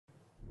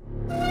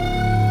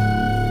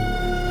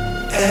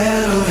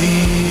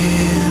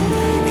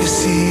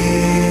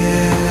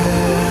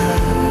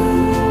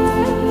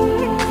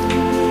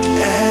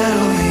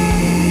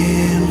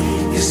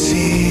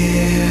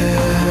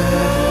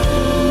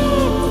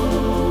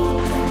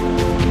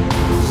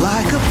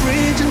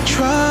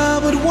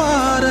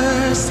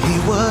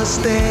was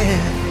there.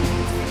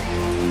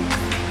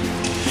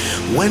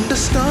 When the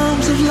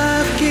storms of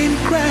life came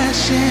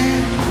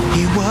crashing,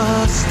 he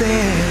was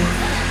there.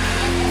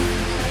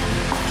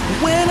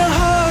 When our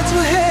hearts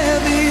were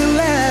heavy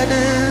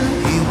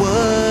laden, he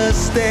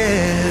was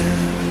there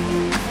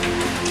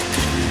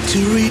to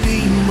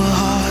redeem our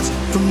hearts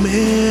from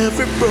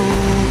every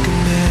broken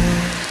man.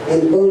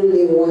 And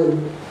only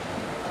one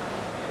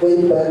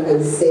went back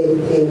and said,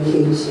 "Thank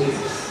you,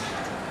 Jesus."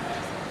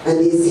 And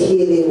his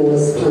healing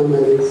was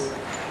permanent.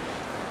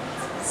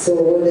 So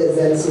what does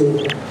that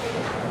mean?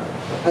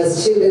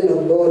 As children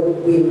of God,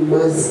 we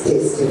must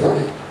testify.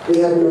 We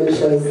have no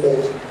choice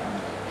there.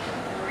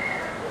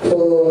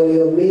 For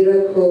your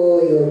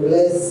miracle, your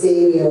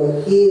blessing, your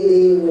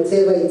healing,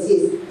 whatever it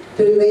is,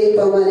 to remain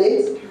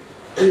permanent,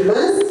 we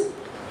must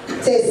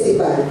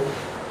testify.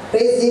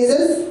 Praise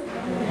Jesus.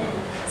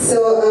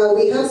 So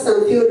we have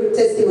some few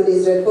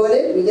testimonies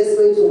recorded. We're just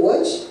going to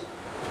watch.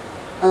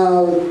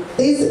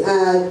 These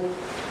are,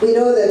 we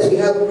know that we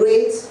have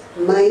great,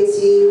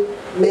 mighty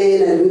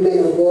men and women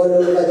of God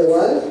all over the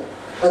world.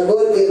 But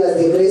God gave us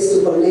the grace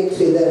to connect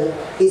with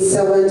his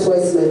servant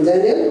Wiseman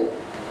Daniel,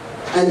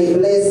 and he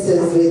blessed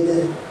us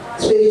with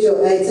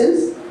spiritual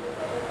items.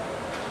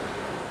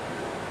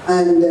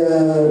 And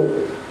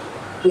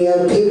we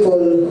have people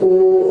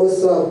who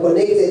also have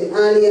connected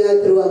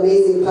earlier through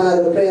amazing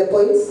power of prayer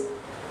points,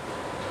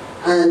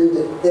 and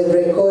they've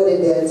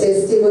recorded their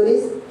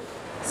testimonies.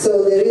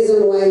 So the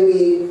reason why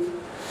we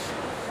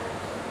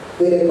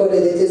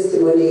recorded the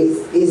testimonies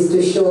is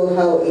to show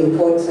how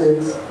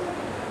important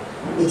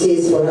it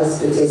is for us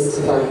to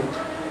testify.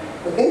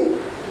 Okay?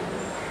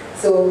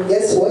 So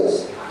just watch.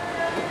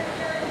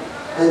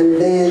 And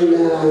then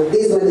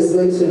this one is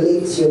going to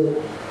lift you.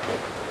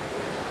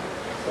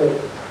 Sorry.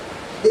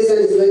 This one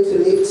is going to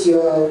lift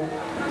your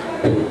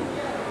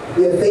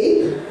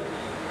faith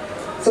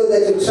so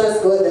that you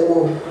trust God the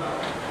more.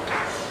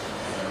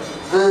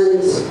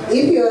 And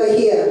if you are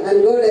here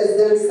and God has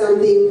done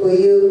something for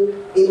you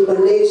in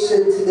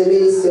connection to the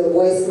ministry of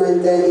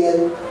Wiseman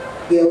Daniel,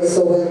 you're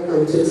also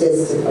welcome to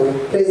testify.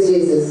 Praise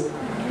Jesus.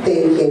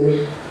 Thank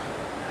you.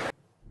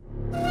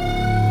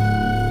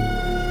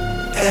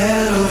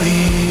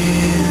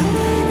 Elohim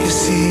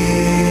is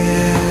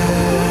here.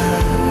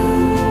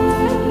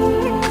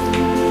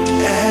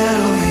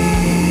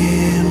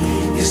 Elohim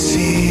is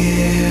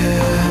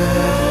here.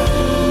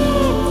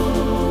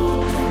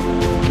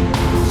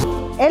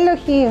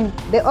 Elohim,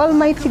 the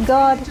Almighty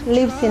God,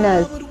 lives in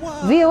us.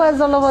 Viewers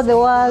all over the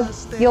world,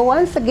 you're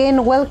once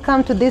again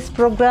welcome to this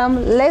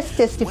program, Let's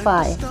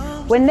Testify.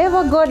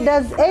 Whenever God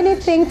does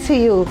anything to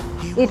you,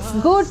 it's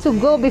good to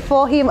go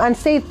before Him and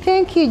say,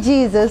 "Thank you,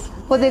 Jesus,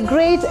 for the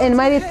great and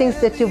mighty things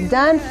that you've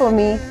done for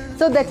me,"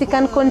 so that He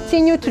can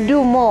continue to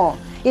do more.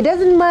 It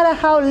doesn't matter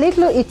how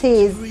little it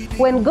is.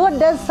 When God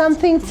does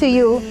something to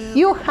you,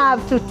 you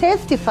have to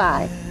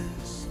testify.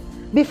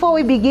 Before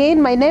we begin,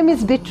 my name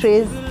is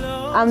Beatrice.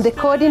 I'm the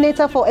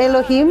coordinator for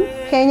Elohim,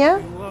 Kenya.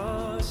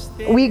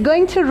 We're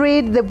going to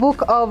read the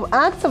book of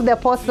Acts of the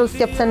Apostles,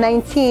 chapter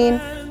 19,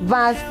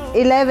 verse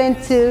 11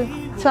 to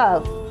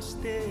 12.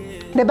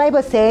 The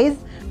Bible says,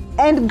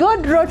 "And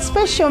God wrought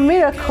special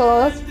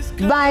miracles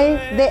by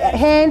the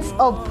hands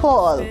of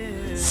Paul,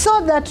 so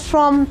that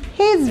from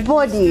his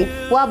body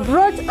were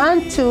brought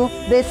unto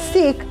the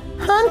sick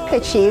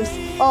handkerchiefs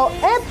or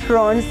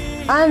aprons,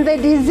 and the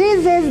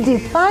diseases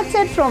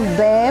departed from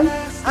them,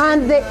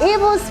 and the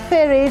evil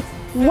spirits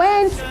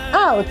went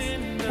out."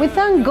 We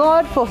thank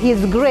God for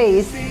His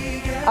grace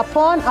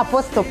upon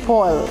Apostle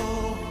Paul.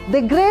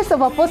 The grace of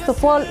Apostle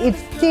Paul is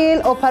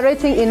still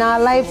operating in our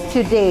lives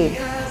today.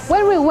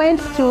 When we went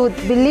to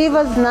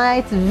Believers'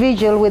 Night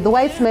Vigil with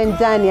Wiseman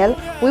Daniel,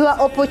 we were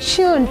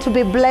opportune to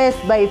be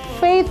blessed by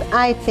faith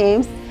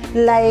items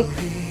like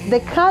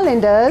the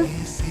calendars,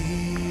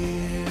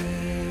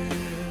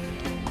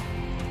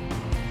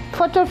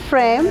 photo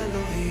frame,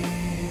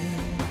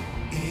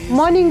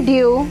 morning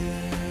dew,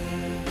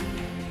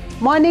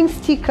 morning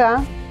sticker,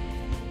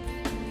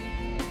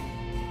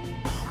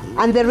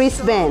 and the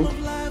wristband.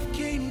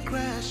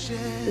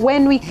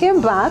 When we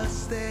came back,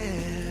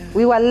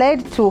 we were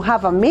led to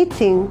have a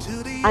meeting,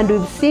 and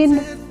we've seen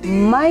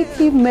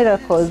mighty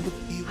miracles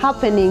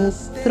happening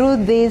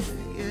through this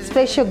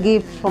special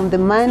gift from the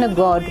man of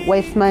God,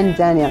 Wiseman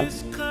Daniel.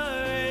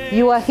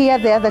 You were here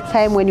the other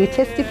time when you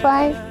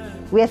testified.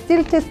 We are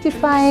still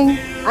testifying,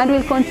 and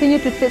will continue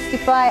to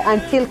testify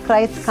until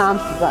Christ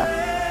comes back.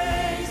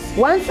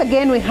 Once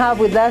again, we have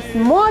with us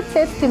more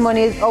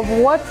testimonies of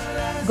what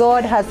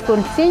God has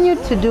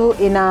continued to do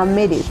in our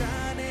midst.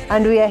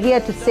 And we are here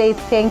to say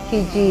thank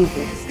you,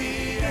 Jesus.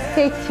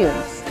 Stay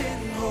tuned.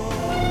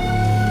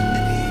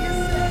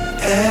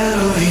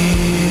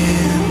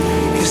 Elohim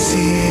is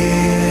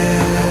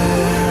here.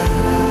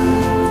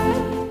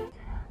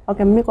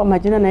 Okay, mimi kwa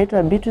majina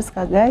naitwa Beatrice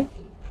Kagai,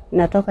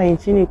 natoka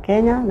nchini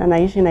Kenya na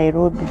naishi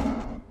Nairobi.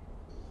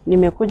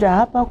 Nimekuja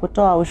hapa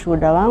kutoa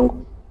ushuhuda wangu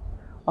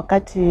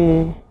wakati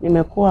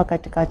nimekuwa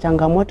katika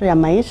changamoto ya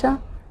maisha.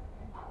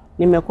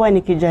 Nimekuwa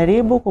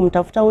nikijaribu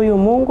kumtafuta huyu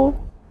Mungu,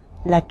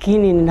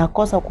 lakini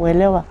ninakosa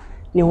kuelewa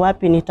ni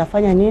wapi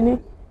nitafanya nini,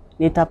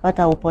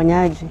 nitapata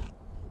uponyaji.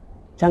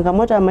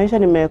 Changamoto ya maisha,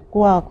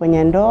 nimekuwa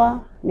kwenye ndoa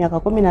miaka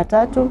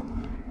 13,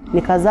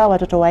 nikazaa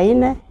watoto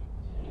 4,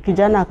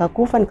 kijana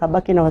akakufa,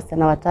 nikabaki na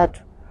wasichana 3.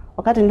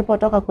 Wakati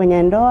nilipotoka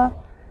kwenye ndoa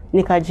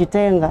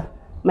nikajitenga.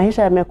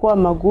 Maisha yamekuwa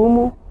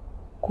magumu,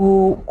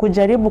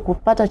 kujaribu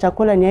kupata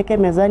chakula niweke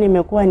mezani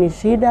imekuwa ni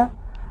shida.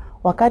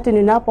 Wakati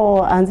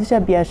ninapoanzisha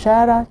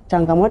biashara,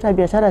 changamoto ya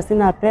biashara,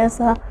 sina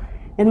pesa,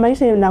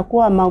 maisha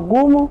inakuwa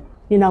magumu,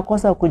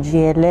 ninakosa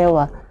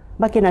kujielewa.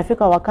 Baki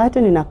nafika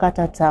wakati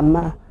ninakata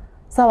tamaa.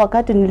 Sasa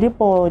wakati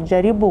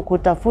nilipojaribu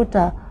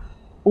kutafuta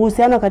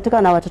uhusiano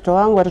katika na watoto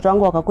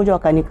wangu wakakuja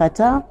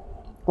wakanikataa,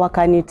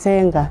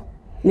 wakanitenga.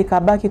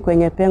 Nikabaki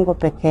kwenye pengo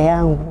peke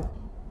yangu.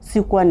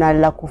 Sikuwa na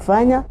la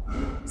kufanya,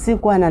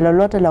 sikuwa na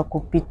lolote la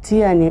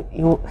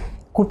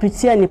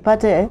kupitia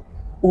nipate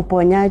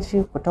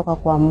uponyaji kutoka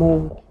kwa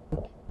Mungu.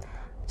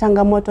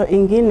 Changamoto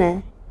ingine,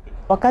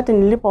 wakati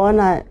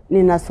nilipoona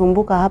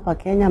ninasumbuka hapa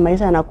Kenya,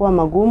 maisha yanakuwa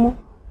magumu,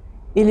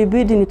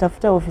 ilibidi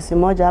nitafute ofisi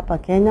moja hapa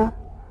Kenya,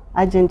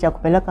 agent ya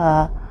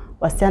kupeleka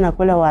wasichana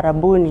kule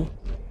Uarabuni.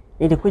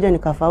 Nilikuja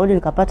nikafauli,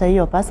 nikapata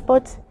hiyo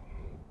passport,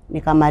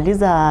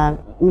 nikamaliza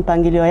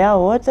mpangilio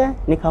yao wote,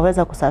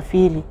 nikaweza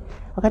kusafiri.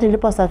 Wakati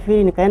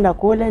niliposafiri nikaenda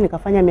kule,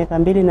 nikafanya miaka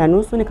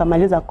 2.5,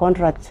 nikamaliza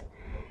contract.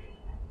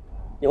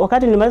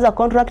 Wakati nilimaliza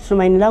contract,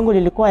 tumaini langu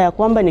lilikuwa ya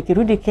kwamba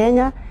nikirudi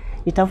Kenya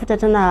nitafute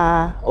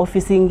tena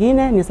ofisi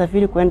nyingine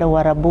nisafiri kwenda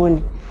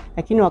Uarabuni.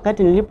 Lakini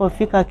wakati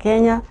nilipofika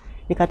Kenya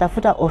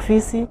nikatafuta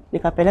ofisi,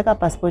 nikapeleka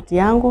passport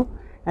yangu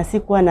na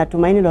sikuwa na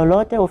tumaini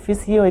lolote.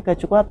 Ofisi hiyo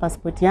ikachukua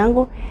passport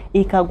yangu,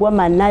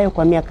 ikagwama nayo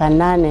kwa miaka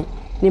 8.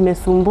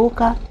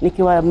 Nimesumbuka,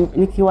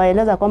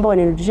 nikiwaeleza kwamba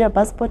wanirudishie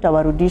passport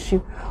hawarudishi.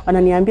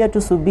 Wananiambia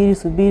tu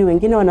subiri,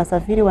 wengine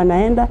wanasafiri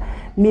wanaenda,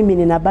 mimi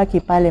ninabaki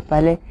pale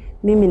pale.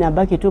 Mimi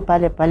nabaki tu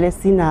pale pale,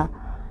 sina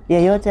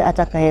yeyote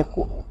atakaye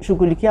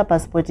kushughulikia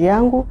passport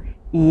yangu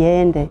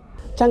iende.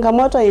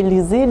 Changamoto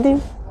ilizidi,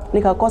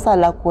 nikakosa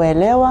la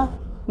kuelewa,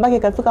 mpaka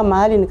ikafika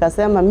mahali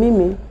nikasema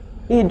mimi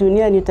hii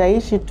dunia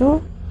nitaishi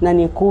tu na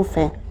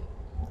nikufe.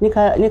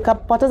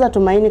 Nikapoteza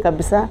tumaini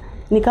kabisa,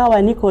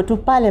 nikawa niko tu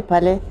pale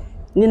pale.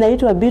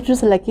 Ninaitwa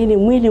Beatrice lakini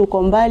mwili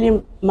uko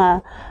mbali,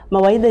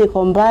 mawaidha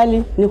iko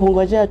mbali,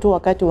 nikungojea tu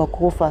wakati wa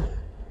kufa.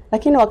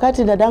 Lakini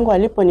wakati dadangu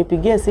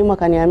aliponipigia simu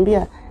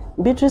akaniambia,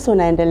 Beatrice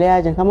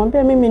unaendeleaje?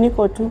 Nikamwambia mimi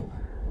niko tu.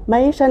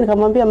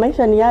 Nikamwambia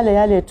maisha ni yale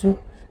yale tu.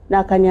 Na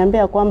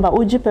akaniambia kwamba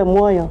ujipe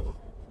moyo.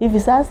 Hivi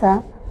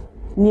sasa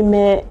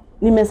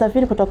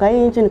nimesafiri kutoka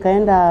hii nchi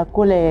nikaenda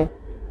kule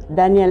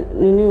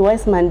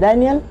Wiseman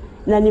Daniel,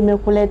 na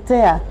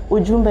nimekuletea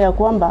ujumbe ya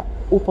kwamba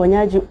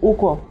uponyaji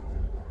uko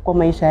kwa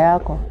maisha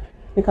yako.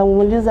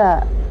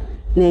 Nikamuuliza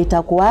ni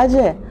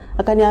itakuaje?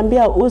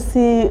 Akaniambia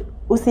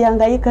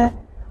usihangaike,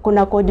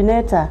 kuna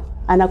coordinator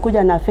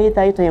anakuja na faith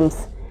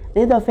items.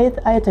 Hizo faith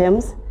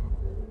items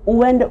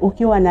uende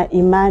ukiwa na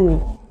imani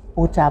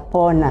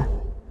utapona.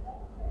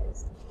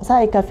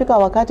 Sasa ikafika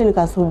wakati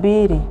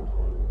nikasubiri.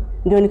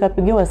 Ndio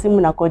nikapigiwa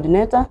simu na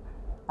coordinator,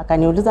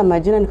 akaniuliza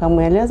majina,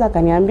 nikamueleza,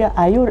 akaniambia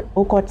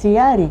uko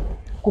tayari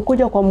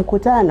kukuja kwa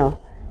mkutano?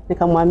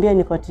 Nikamwambia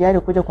niko tayari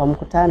kuja kwa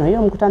mkutano.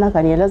 Hiyo mkutano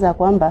akanieleza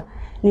kwamba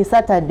ni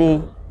Saturday,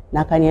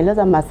 na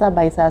akanieleza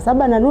masaa saa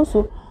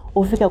 7:30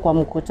 ufike kwa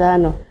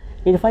mkutano.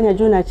 Nilifanya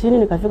juu na chini,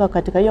 nikafika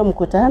katika hiyo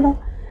mkutano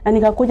na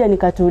nikakuja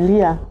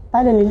nikatulia.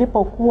 Pale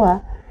nilikuwa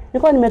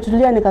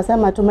nimetulia,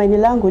 nikasema tumaini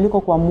langu liko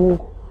kwa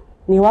Mungu.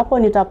 Niwapo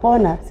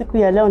nitapona, siku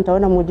ya leo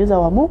nitaona muujiza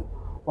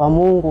wa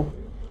Mungu.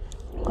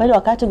 Kwa hiyo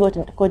wakati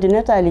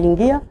coordinator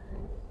aliingia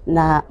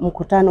na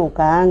mkutano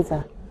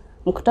ukaanza.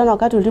 Mkutano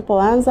wakati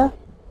ulipoanza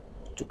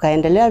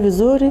tukaendelea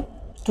vizuri,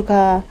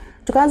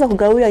 tukaanza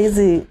kugawia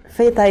hizi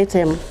faith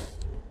item.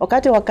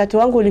 Wakati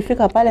wangu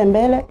ulifika pale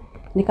mbele,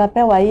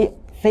 nikapewa hii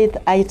faith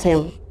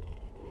item.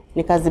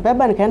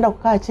 Nikazibeba, nikaenda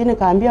kukaa chini,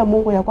 kaambia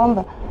Mungu ya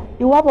kwamba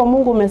iwapo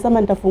Mungu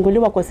umesema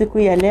nitafunguliwa kwa siku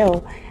ya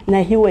leo, na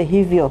hiwe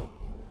hivyo.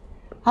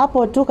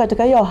 Hapo tu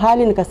katika hiyo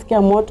hali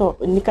nikasikia moto,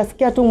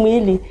 nikasikia tu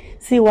mwili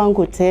si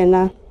wangu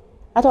tena.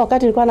 Hata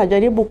wakati nilikuwa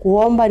najaribu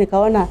kuomba,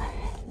 nikaona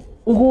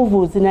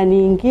nguvu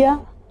zinaniingia,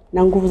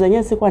 na nguvu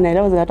zenyewe sikuwa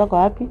naelewa zinatoka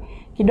wapi.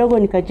 Kidogo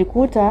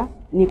nikajikuta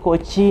niko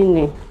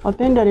chini.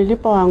 Wapendwa,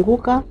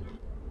 nilipoanguka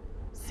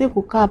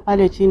sikukaa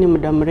pale chini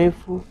muda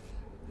mrefu.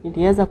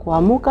 Niliweza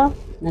kuamuka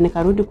na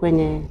nikarudi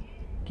kwenye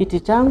kiti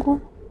changu,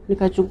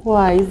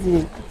 nikachukua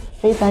hizi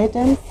faith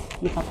items,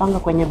 nikapanga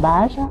kwenye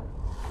bahasha.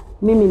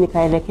 Mimi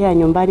nikaelekea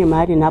nyumbani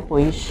mahali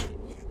ninapoishi.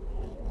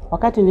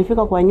 Wakati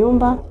nilifika kwa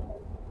nyumba,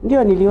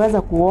 ndio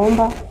niliweza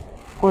kuomba,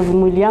 kwa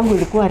mwili yangu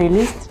ilikuwa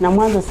released, na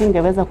mwanzo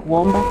singeweza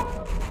kuomba.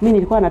 Mimi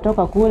nilikuwa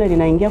natoka kule,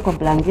 ninaingia kwa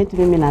blanketi,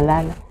 mimi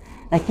nalala.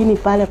 Lakini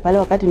pale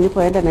wakati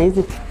nilipoenda na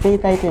hizi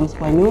faith items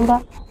kwa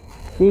nyumba,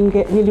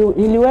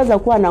 niliweza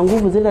kuwa na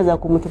nguvu zile za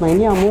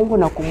kumtumainia Mungu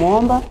na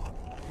kumuomba.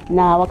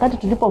 Na wakati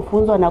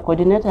tulipofunzwa na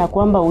coordinator ya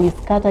kwamba we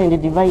scatter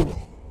and divide,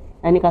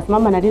 na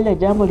nikasimama na lile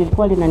jambo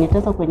lilikuwa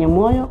linanitesa kwenye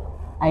moyo,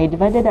 I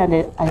divided and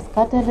I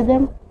scattered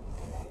them.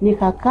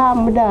 Nikakaa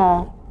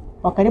muda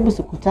wa karibu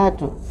siku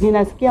 3.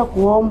 Ninasikia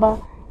kuomba,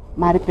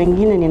 mahali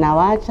pengine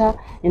ninawacha,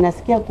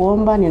 ninasikia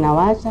kuomba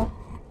ninawacha.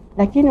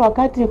 Lakini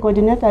wakati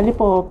coordinator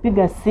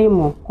alipopiga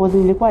simu, kwa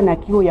nilikuwa na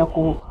kiu ya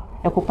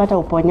kupata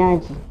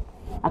uponyaji,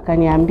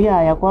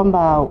 akaniambia ya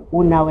kwamba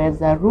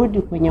unaweza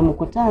rudi kwenye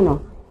mkutano.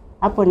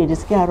 Hapo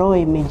nilisikia roho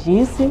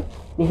imejihisi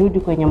nirudi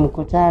kwenye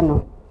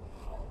mkutano.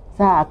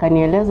 Sasa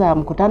akanieleza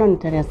mkutano ni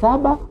tarehe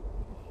 7,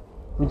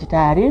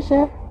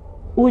 ujitayarishe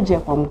uje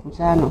kwa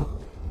mkutano.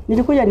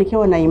 Nilikuja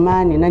nikiwa na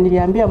imani na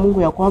niliambia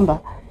Mungu ya kwamba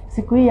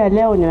siku hii ya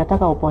leo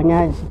ninataka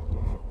uponyaji.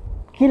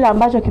 Kila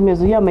ambacho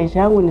kimezuia maisha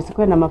yangu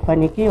nisikuwe na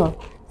mafanikio,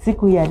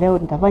 siku hii ya leo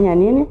nitafanya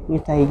nini?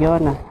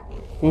 Nitaiona.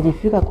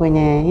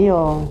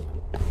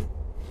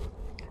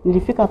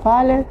 Nilifika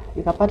pale,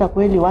 nikapata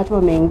kweli watu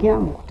wameingia,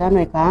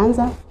 mkutano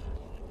ikaanza.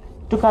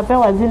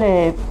 Tukapewa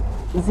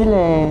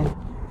zile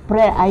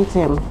prayer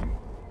item.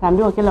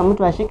 Kaambiwa kila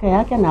mtu ashike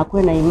yake na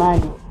akuwe na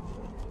imani.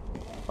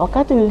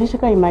 Wakati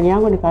nilishika imani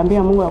yangu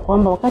nikaambia Mungu ya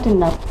kwamba wakati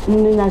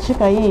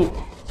ninashika hii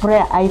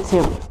prayer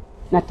item,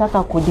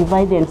 nataka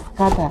divide and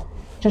scatter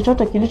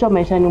chochote kilicho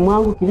maishani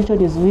mwangu,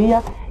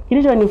 kilichonizuia,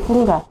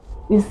 kilichonifunga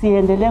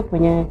nisiendelee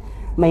kwenye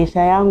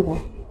maisha yangu.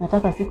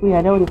 Nataka siku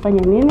ya leo nifanye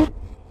nini?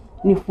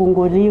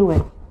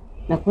 Nifunguliwe.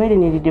 Na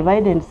kweli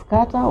divide and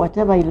scatter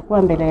whatever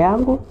ilikuwa mbele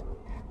yangu.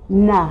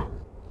 Na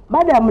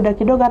baada ya muda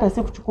kidogo, hata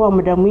sikuchukua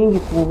muda mwingi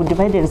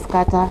divide and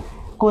scatter,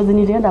 cause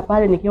nilienda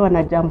pale nikiwa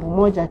na jambo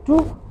moja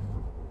tu.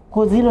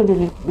 Cause hilo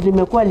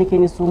limekuwa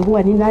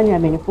likinisumbua, ni nani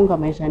amenifunga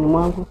maishani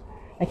mwangu.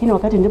 Lakini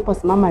wakati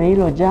niliposimama na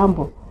hilo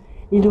jambo,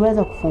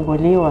 niliweza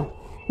kufunguliwa.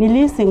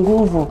 Nilihisi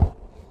nguvu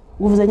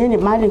zenyewe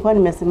mahali nilikuwa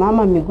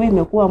nimesimama, miguu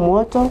imekuwa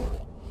moto.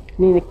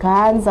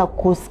 Nikaanza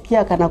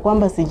kusikia kana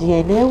kwamba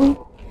sijielewi,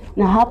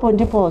 na hapo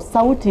ndipo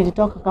sauti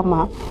ilitoka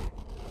kama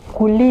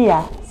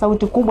kulia,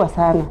 sauti kubwa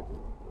sana.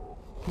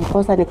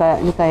 Nikosa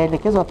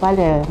nikaelekezwa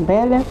pale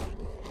mbele,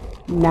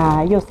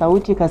 na hiyo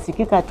sauti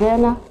ikasikika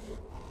tena.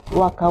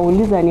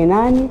 Wakauliza ni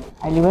nani,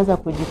 aliweza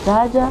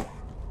kujitaja.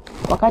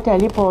 Wakati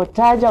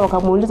alipotaja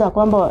wakamuuliza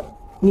kwamba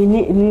ni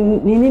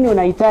nini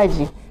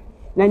unahitaji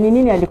na ni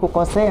nini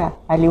alikukosea,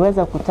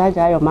 aliweza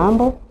kutaja hayo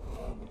mambo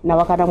na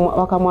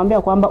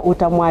wakamwambia kwamba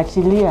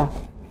utamwachilia.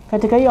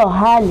 Katika hiyo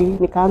hali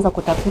nikaanza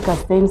kutapika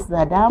stains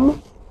za damu.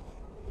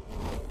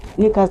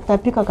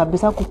 Nikatapika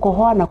kabisa,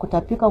 kukohoa na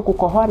kutapika,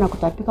 kukohoa na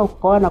kutapika,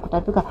 kukohoa na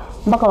kutapika,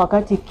 mpaka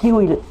wakati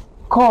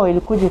koo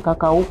ilikuja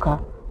ikakauka.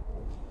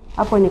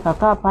 Hapo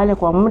nikakaa pale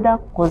kwa muda,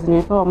 kwa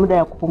nilipewa muda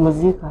ya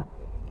kupumzika.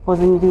 Kwa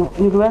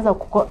niliweza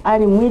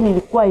mwili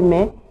ilikuwa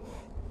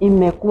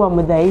imekuwa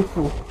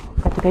mdhaifu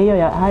katika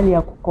hiyo hali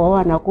ya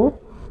kukohoa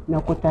na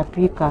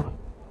kutapika.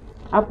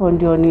 Hapo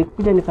ndio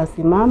nilikuja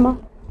nikasimama,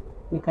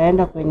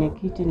 nikaenda kwenye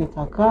kiti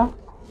nikakaa,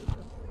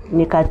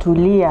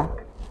 nikatulia.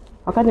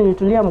 Wakati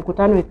nilitulia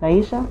mkutano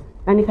ikaisha,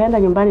 na nikaenda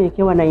nyumbani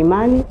nikiwa na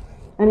imani,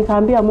 na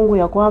nikaambia Mungu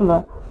ya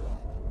kwamba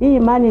hii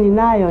imani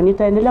ninayo,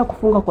 nitaendelea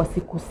kufunga kwa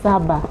siku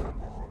 7.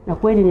 Na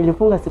kweli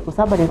nilifunga siku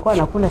 7,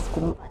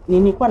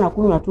 nilikuwa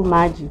nakunywa tu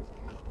maji.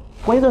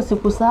 Kwa hizo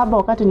siku 7,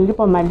 wakati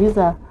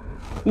nilipomaliza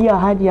hiyo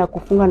ahadi ya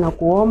kufunga na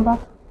kuomba,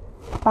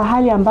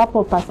 pahali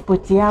ambapo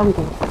pasipoti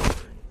yangu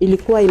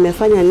ilikuwa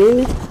imefanya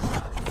nini?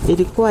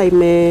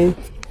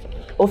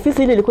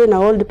 Ofisi ile ilikuwa ina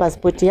hold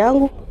passport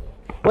yangu.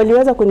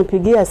 Waliweza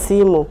kunipigia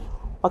simu,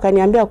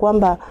 wakaniambia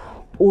kwamba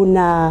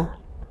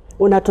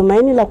una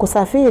tumaini la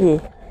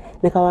kusafiri?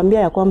 Nikawaambia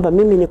ya kwamba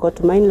mimi niko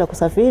tumaini la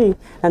kusafiri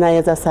na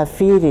naweza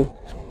safiri.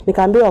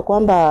 Nikaambiwa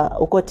kwamba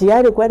uko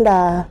tayari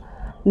kwenda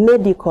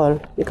medical?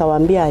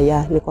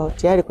 Nikawaambia niko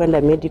tayari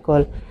kwenda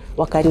medical.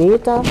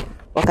 Wakaniita,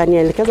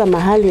 wakanielekeza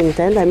mahali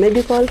nitaenda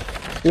medical.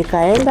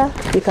 Nikaenda,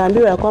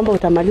 nikaambiwa ya kwamba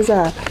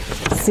utamaliza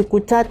siku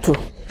 3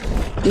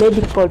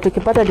 medical.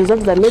 Tukipata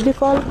results za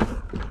medical,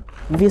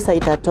 visa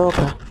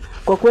itatoka.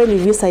 Kwa kweli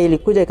visa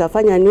ilikuja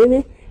ikafanya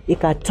nini?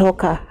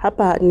 Ikatoka.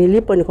 Hapa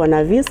nilipo niko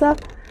na visa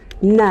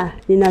na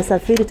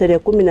ninasafiri tarehe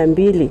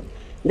 12.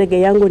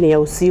 Ndege yangu ni ya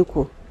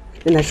usiku.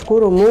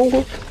 Ninashukuru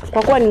Mungu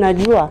kwa kuwa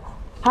ninajua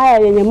haya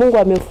yenye Mungu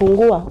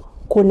amefungua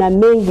kuna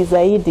mengi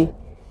zaidi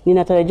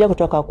ninatarajia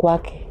kutoka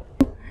kwake.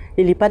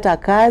 Nilipata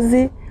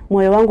kazi,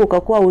 moyo wangu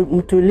ukakuwa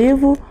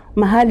mtulivu.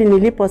 Mahali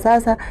nilipo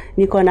sasa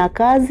niko na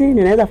kazi,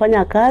 ninaweza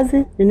fanya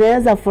kazi,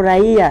 ninaweza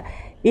furahia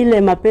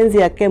ile mapenzi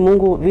yake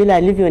Mungu vile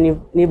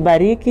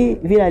alivyonibariki,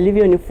 vile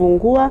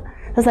alivyonifungua.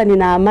 Sasa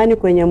nina amani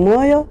kwenye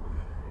moyo,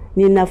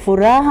 nina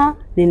furaha,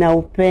 nina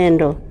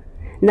upendo.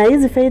 Na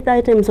hizi faith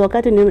items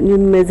wakati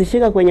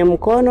nimezishika kwenye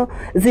mkono,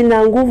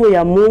 zina nguvu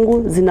ya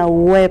Mungu, zina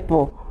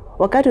uwepo.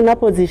 Wakati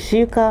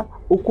unapozishika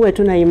ukuwe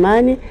tu na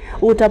imani,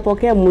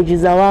 utapokea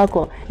muujiza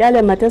wako.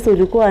 Yale mateso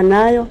ulikuwa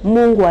nayo,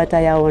 Mungu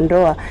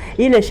atayaondoa.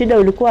 Ile shida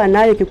ulikuwa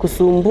nayo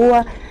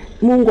ikikusumbua,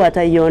 Mungu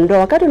ataiondoa.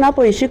 Wakati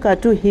unapoishika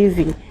tu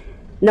hivi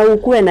na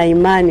ukuwe na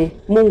imani,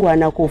 Mungu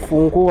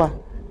anakufungua.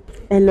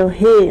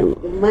 Elohim,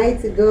 The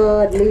mighty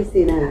God lives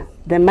in us.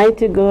 The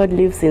mighty God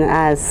lives in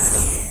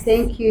us.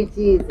 Thank you,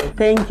 Jesus.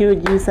 Thank you,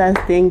 Jesus.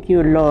 Thank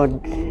you, Lord.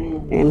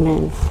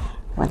 Amen.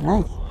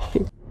 Wallahi.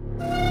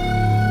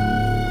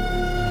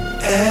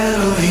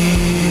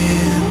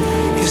 Elohim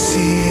is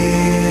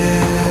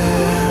here.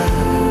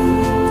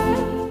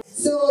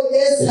 So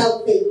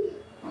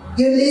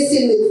You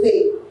listen with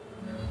faith.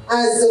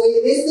 As we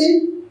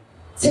listen,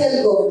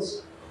 tell God.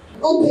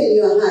 Open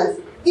your heart.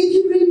 If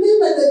you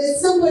remember that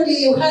there's somebody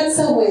you had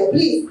somewhere,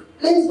 please,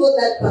 let's go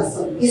that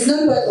person. It's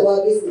not part of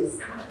our business.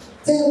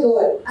 Tell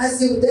God,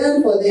 as you've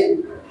done for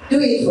them, do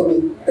it for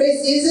me.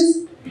 Praise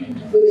Jesus.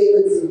 We may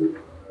continue.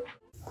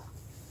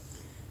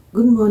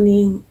 Good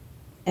morning.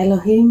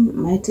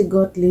 Elohim, mighty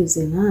God lives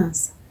in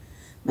us.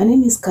 My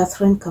name is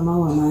Catherine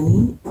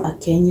Kamawamani, a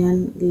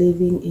Kenyan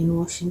living in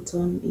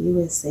Washington,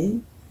 USA.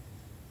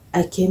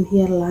 I came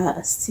here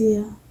last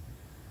year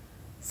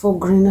for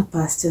greener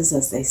pastures,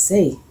 as they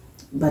say,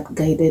 but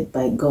guided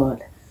by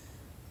God.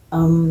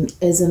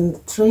 As a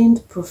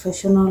trained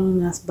professional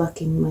nurse back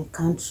in my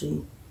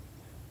country,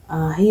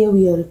 here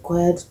we are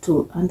required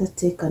to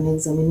undertake an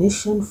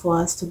examination for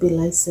us to be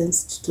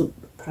licensed to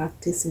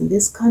practice in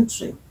this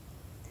country.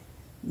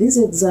 These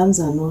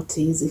exams are not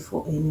easy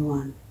for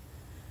anyone.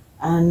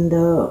 And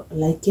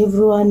like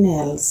everyone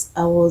else,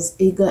 I was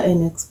eager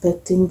and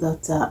expecting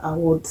that I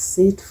would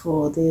sit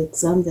for the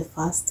exam the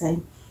first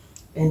time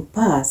and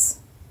pass.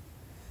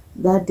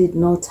 That did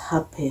not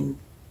happen,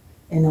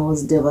 and I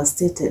was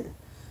devastated.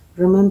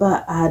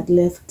 Remember, I had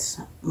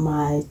left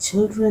my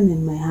children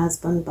and my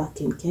husband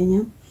back in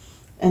Kenya,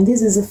 and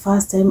this is the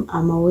first time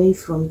I'm away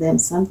from them,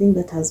 something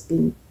that has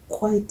been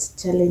quite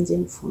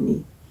challenging for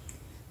me.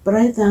 But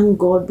I thank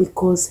God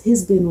because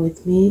He's been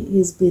with me,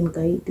 He's been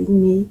guiding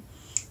me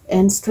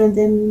and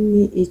strengthening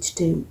me each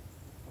day.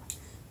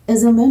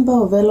 As a member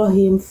of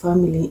Elohim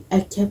family,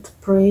 I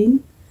kept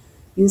praying,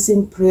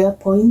 using prayer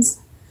points.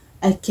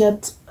 I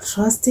kept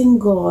trusting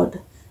God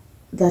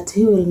that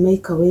He will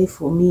make a way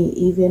for me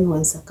even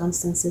when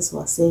circumstances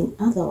were saying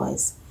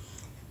otherwise.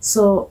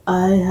 So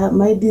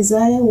my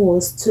desire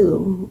was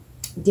to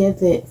get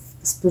the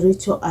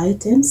spiritual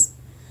items,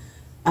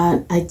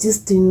 and I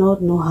just did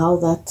not know how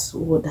that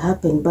would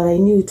happen, but I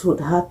knew it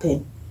would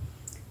happen.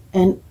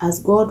 And as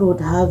God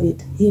would have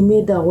it, He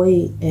made a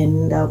way,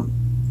 and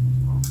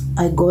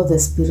I got the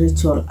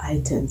spiritual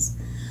items.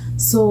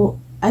 So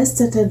I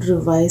started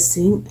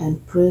revising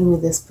and praying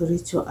with the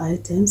spiritual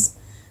items,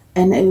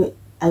 and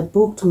I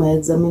booked my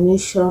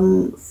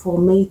examination for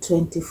May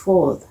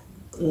 24th,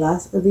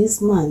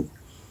 this month.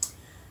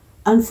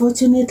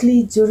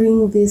 Unfortunately,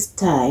 during this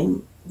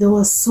time, there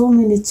were so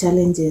many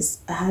challenges.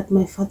 I had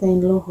my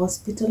father-in-law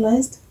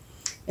hospitalized,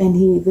 and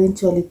he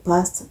eventually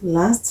passed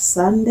last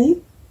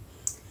Sunday.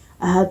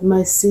 I had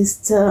my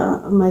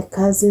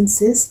cousin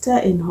sister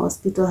in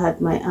hospital,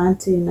 had my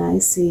auntie in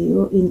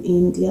ICU in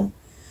India.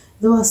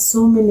 There were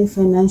so many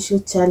financial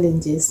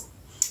challenges.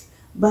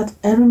 But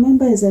I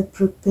remember as I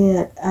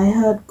prepared, I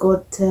heard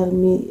God tell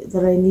me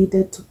that I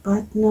needed to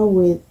partner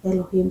with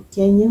Elohim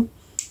Kenya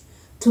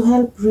to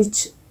help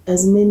reach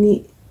as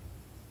many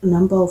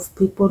number of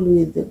people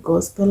with the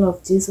gospel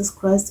of Jesus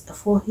Christ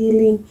for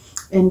healing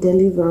and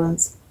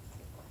deliverance.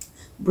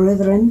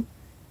 Brethren,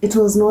 it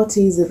was not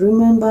easy.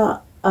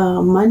 Remember,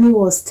 money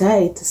was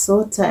tight,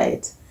 so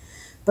tight.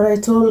 But I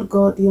told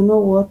God, you know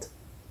what?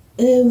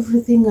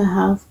 Everything I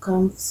have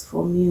comes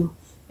from you,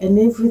 and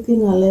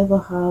everything I'll ever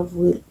have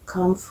will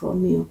come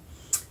from you.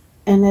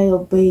 And I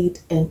obeyed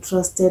and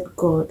trusted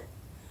God.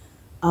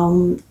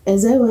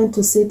 As I went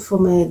to sit for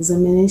my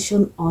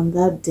examination on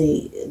that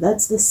day,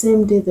 that's the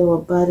same day they were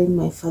burying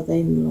my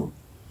father-in-law.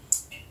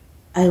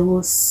 I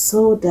was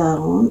so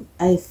down.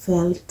 I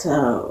felt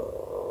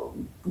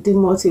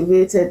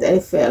demotivated. I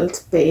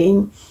felt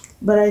pain.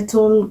 But I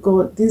told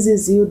God, this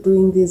is you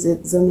doing this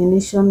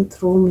examination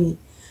through me.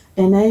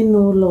 And I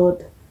know,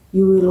 Lord,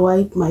 you will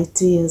wipe my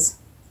tears.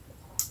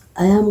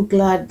 I am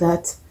glad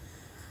that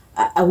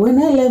when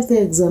I left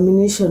the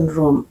examination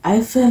room,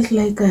 I felt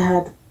like I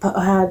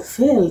had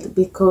failed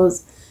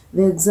because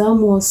the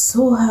exam was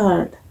so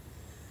hard.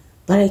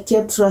 But I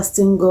kept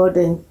trusting God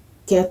and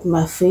kept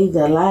my faith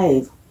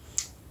alive.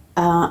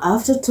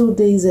 After 2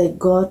 days, I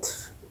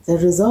got the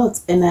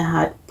results and I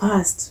had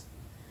passed.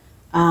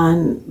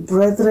 And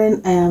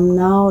brethren, I am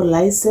now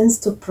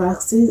licensed to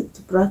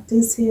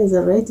practice here as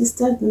a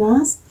registered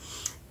nurse.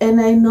 And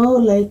I know,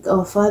 like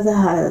our Father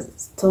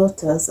has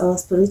taught us, our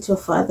spiritual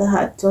Father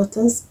had taught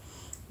us,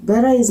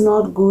 better is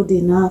not good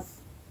enough.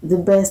 The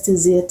best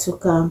is yet to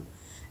come.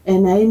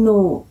 And I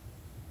know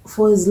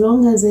for as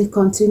long as I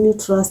continue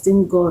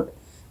trusting God,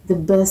 the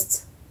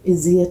best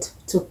is yet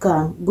to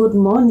come. Good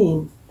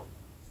morning.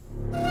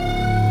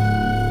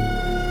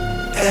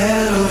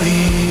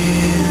 Elohim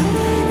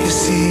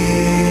is here.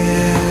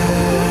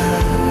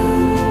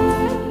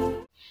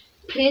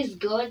 Praise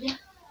God.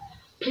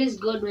 Praise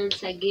God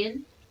once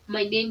again.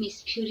 My name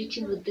is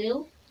Purity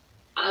Mudeu.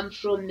 I'm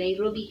from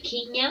Nairobi,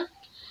 Kenya.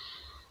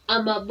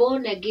 I'm a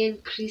born-again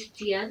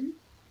Christian.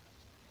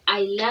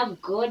 I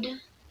love God,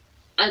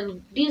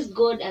 and this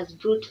God has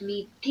brought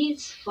me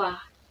this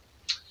far.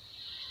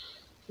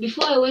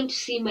 Before I went to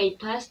see my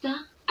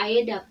pastor, I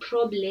had a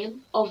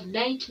problem of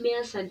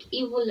nightmares and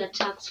evil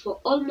attacks for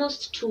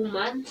almost 2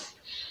 months,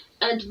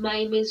 and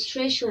my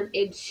menstruation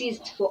had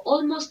ceased for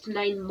almost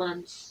 9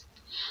 months.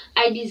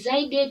 I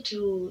decided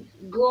to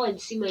go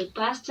and see my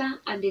pastor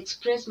and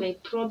express my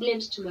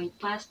problems to my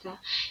pastor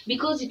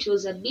because it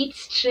was a bit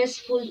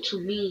stressful to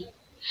me.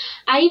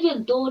 I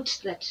even thought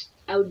that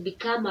I would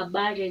become a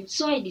barren,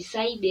 so I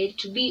decided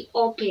to be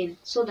open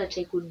so that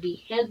I could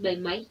be helped by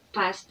my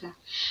pastor.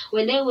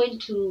 When I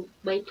went to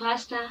my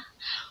pastor,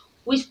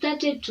 we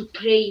started to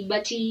pray,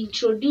 but he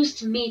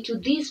introduced me to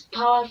these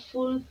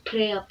powerful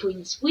prayer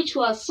points, which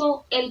were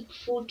so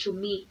helpful to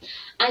me.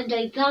 And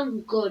I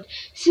thank God,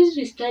 since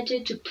we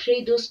started to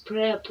pray those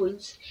prayer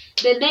points,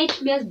 the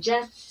nightmares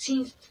just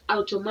ceased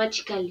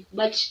automatically.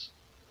 But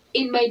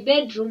in my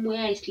bedroom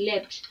where I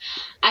slept,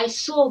 I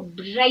saw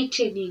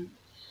brightening,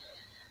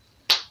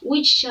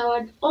 which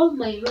showered all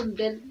my room.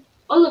 Then,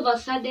 all of a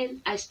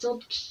sudden, I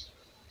stopped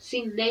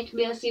seeing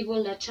nightmares,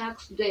 evil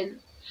attacks. Then,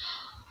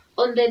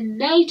 on the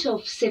night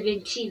of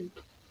 17th,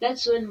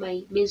 that's when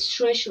my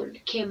menstruation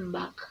came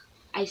back.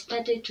 I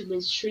started to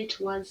menstruate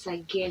once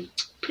again.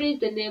 Praise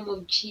the name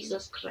of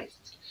Jesus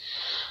Christ.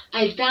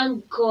 I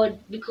thank God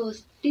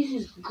because this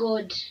is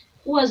God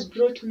who has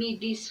brought me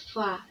this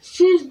far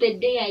since the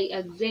day I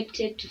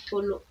accepted to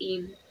follow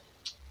Him.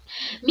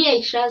 Me,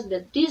 I trust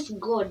that this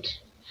God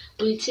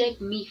will take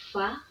me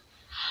far.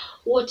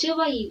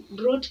 Whatever He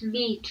brought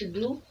me to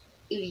do,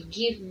 He will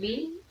give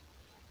me,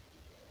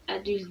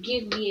 and will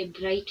give me a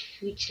bright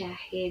future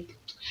ahead.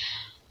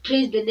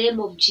 Praise the name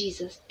of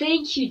Jesus.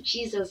 Thank you,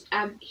 Jesus.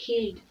 I'm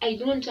healed. I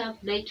don't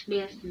have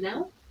nightmares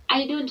now.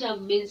 I don't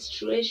have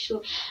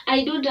menstruation.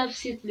 I don't have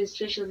cis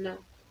menstruation now.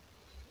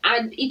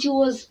 And it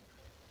was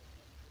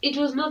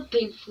not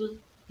painful.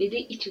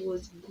 Maybe it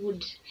was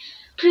good.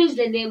 Praise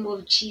the name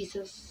of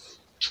Jesus.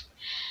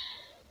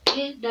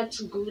 Okay,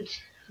 that's good.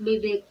 May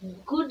the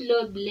good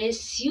Lord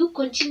bless you.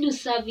 Continue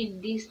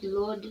serving this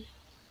Lord.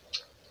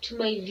 To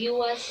my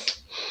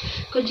viewers,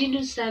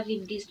 continue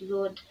serving this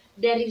Lord.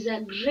 There is a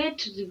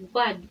great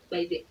reward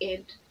by the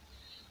end.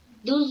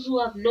 Those who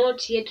have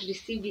not yet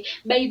received it.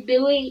 By the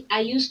way,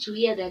 I used to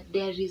hear that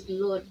there is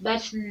Lord,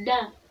 but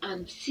now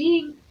I'm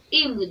seeing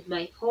Him with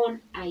my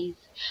own eyes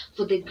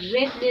for the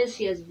greatness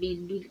He has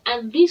been doing.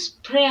 And these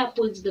prayer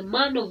points the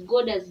man of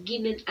God has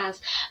given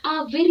us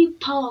are very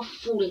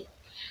powerful,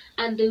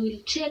 and they will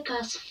take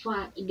us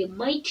far in the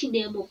mighty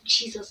name of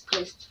Jesus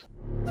Christ.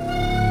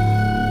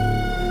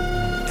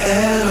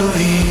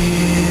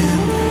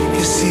 Elohim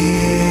is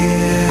here.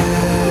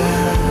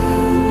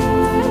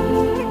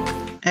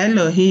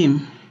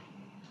 Elohim,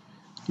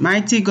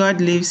 mighty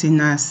God lives in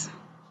us.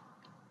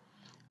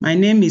 My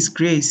name is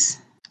Grace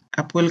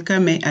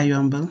Apolkame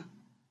Ayombo.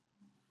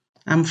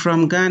 I'm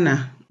from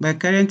Ghana, but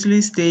currently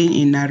staying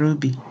in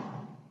Nairobi,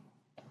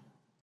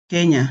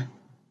 Kenya.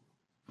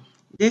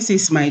 This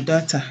is my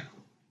daughter.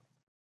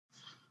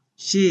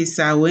 She is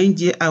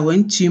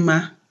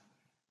Awenchima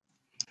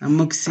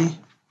Amoksi.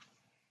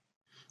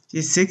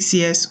 She's 6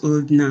 years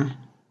old now.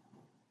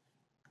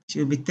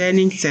 She'll be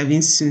turning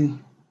 7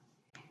 soon.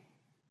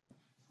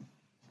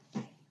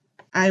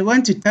 I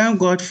want to thank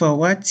God for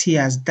what He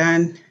has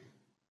done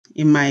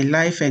in my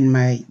life and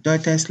my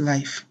daughter's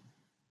life.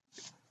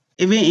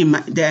 Even in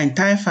the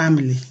entire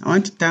family. I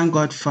want to thank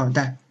God for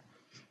that.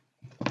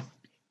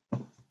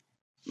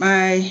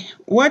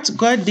 What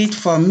God did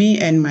for me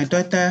and my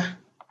daughter,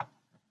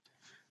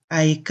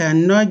 I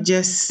cannot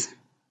just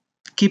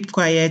keep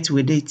quiet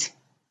with it,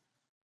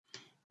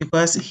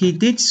 because He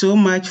did so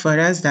much for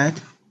us that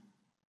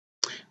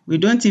we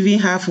don't even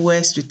have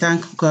words to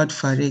thank God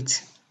for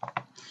it.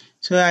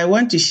 So I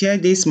want to share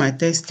this, my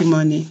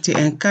testimony, to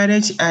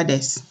encourage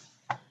others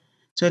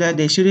so that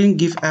they shouldn't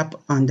give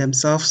up on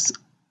themselves.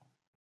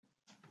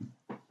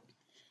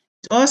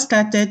 It all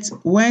started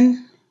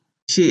when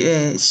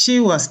she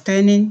was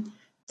turning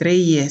 3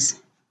 years.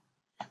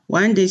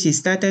 One day she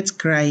started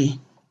crying.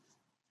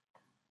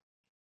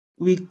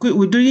 We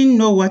didn't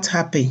know what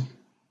happened.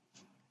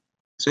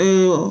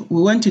 So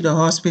we went to the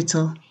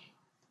hospital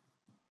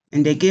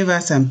and they gave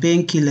us some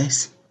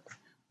painkillers.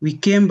 We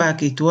came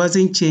back, it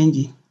wasn't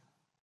changing.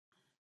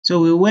 So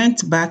we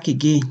went back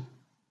again.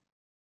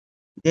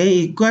 Then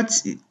it got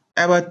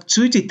about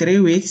 2 to 3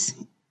 weeks,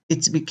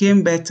 it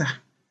became better.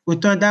 We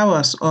thought that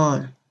was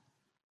all.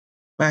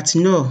 But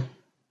no.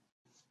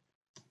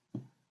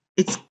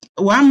 It's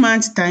 1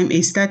 month time,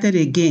 it started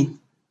again.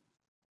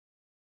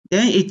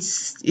 Then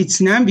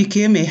it's now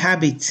became a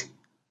habit.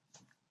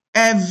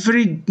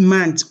 Every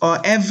month or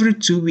every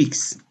 2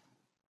 weeks,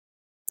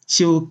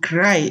 she will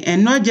cry,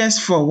 and not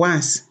just for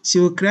once. She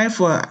will cry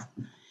for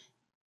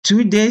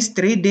 2 days,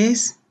 3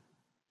 days.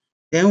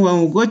 Then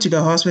when we go to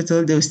the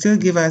hospital, they will still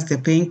give us the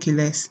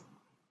painkillers,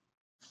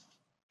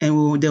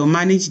 and they will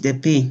manage the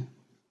pain.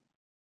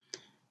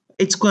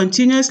 It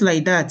continues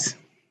like that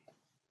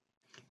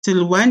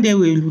till one day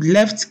we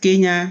left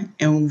Kenya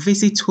and we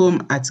visit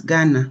home at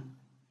Ghana.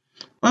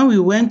 When we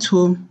went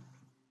home,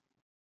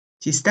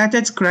 she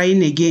started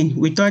crying again.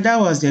 We thought that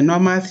was the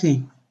normal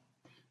thing,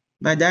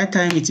 but that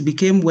time it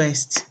became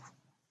worse.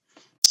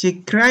 She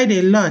cried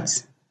a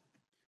lot.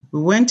 We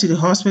went to the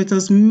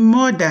hospitals,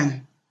 more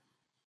than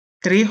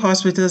 3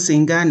 hospitals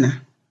in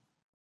Ghana,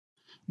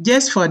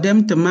 just for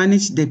them to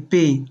manage the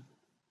pain.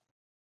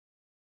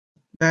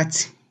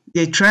 But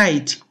they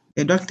tried.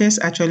 The doctors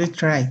actually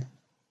tried.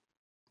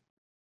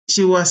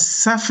 She was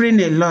suffering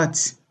a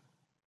lot,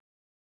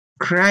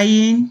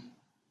 crying.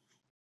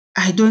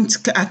 I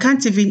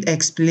can't even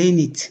explain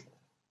it.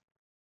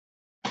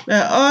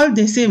 But all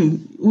the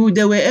same,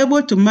 they were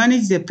able to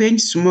manage the pain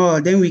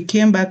small. Then we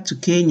came back to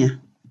Kenya.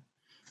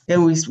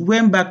 Then we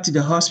went back to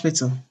the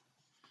hospital.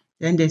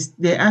 Then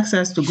they asked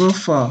us to go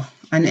for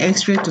an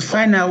x-ray to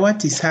find out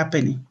what is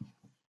happening.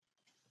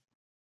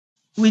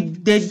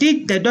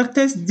 The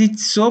doctors did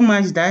so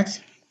much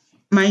that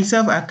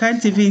myself, I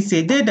can't even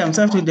say. They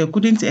themselves, they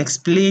couldn't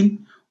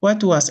explain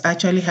what was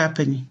actually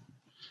happening.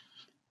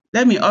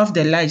 Let me off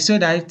the light so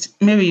that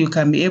maybe you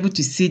can be able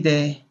to see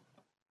the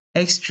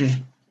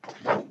x-ray.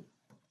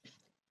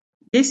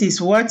 This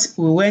is what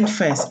we went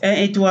first, and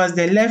it was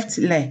the left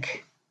leg.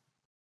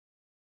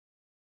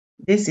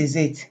 This is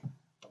it.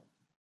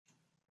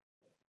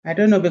 I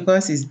don't know,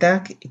 because it's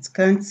dark, it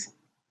can't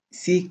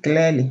see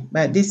clearly,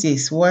 but this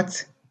is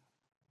what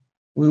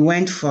we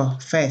went for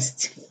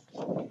first.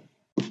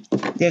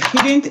 They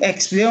couldn't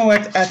explain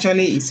what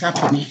actually is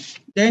happening.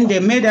 Then they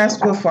made us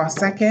go for a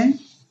second.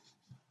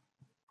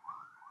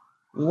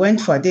 We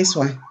went for this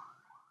one,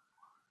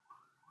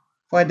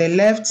 for the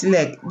left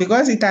leg.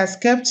 Because it has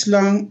kept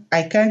long,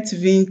 I can't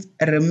even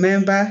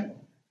remember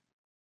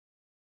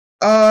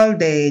all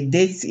the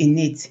dates in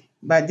it.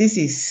 But this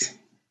is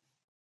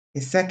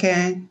the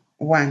second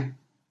one.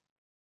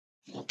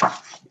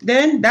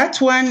 Then that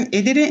one,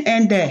 it didn't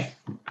end there.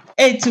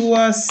 It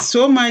was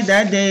so much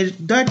that the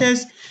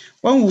doctors,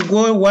 when we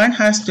go, one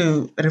has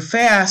to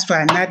refer us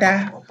to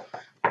another.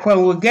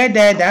 When we get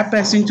there, that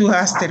person too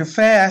has to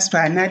refer us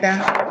to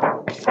another.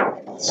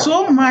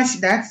 So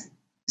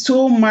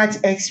much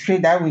x-ray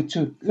that we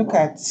took. Look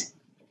at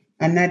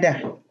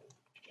another.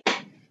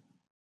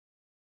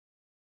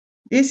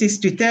 This is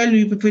to tell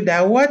you people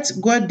that what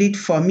God did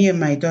for me and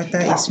my daughter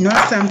is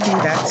not something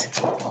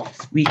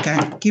that we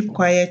can keep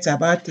quiet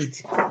about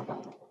it.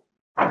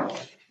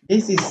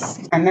 This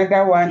is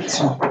another one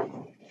too.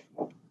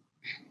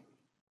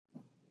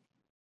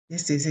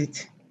 This is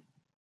it.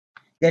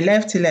 The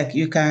left leg,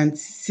 you can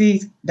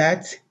see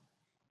that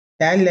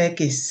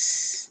leg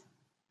is,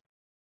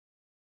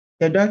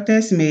 the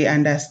doctors may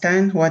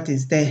understand what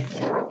is there.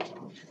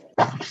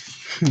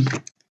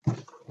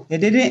 They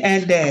didn't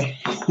end there.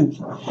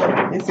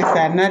 This is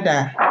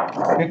another,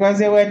 because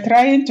they were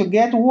trying to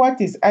get what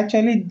is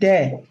actually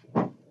there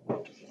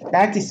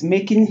that is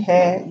making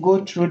her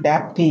go through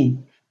that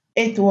pain.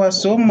 It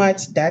was so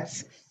much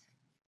that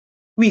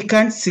we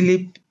can't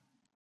sleep.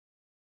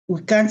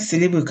 We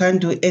can't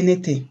do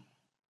anything.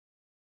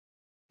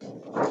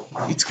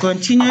 It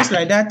continues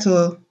like that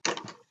till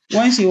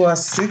when she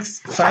was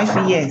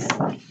 5 years.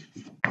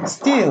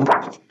 Still,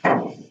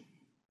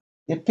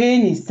 the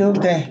pain is still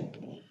there.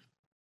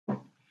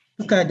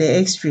 Look at the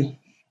x-ray.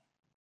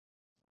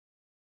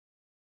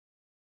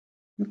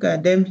 Look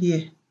at them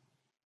here.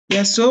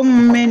 There are so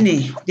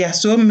many.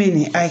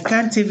 I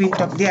can't even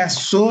talk. There are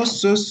so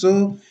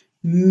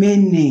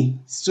many.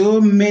 So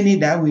many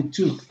that we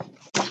took.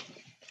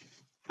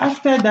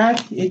 After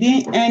that, it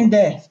didn't end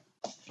there.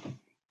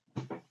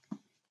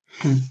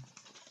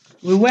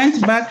 We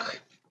went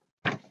back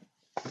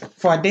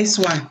for this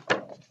one.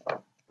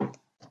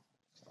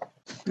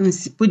 Let me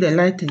put the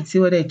light and see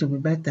whether it will be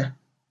better.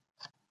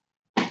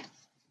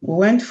 We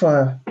went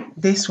for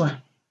this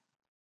one.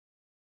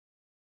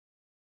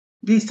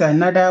 This is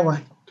another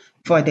one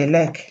for the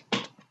leg.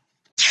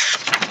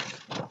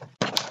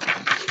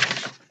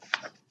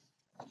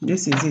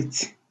 This is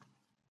it.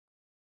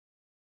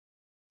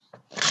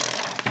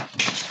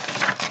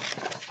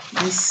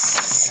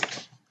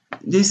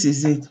 This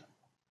is it.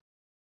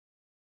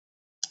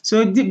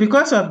 So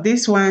because of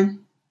this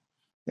one,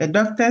 the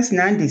doctors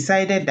now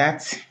decided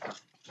that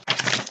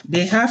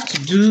they have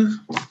to do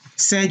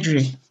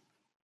surgery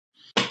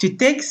to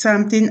take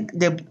something,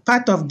 the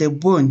part of the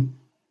bone,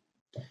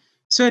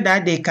 so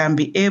that they can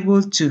be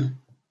able to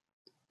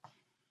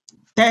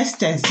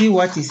test and see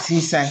what is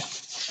inside.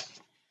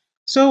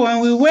 So when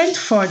we went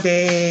for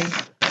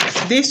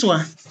this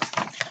one,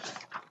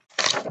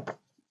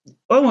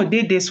 when we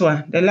did this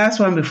one, the last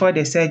one before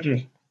the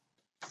surgery,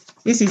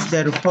 this is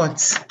the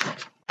reports.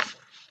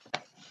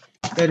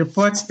 The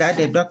reports that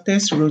the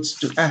doctors wrote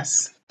to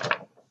us.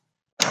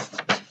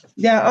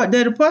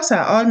 The reports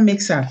are all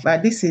mixed up,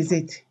 but this is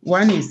it.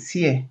 One is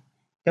here.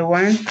 The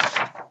one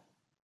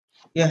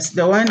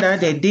that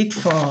they did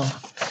for,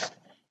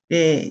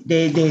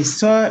 they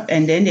saw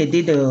and then they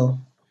did the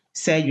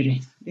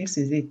surgery. This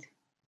is it.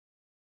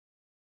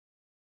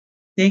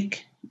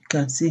 Think you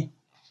can see.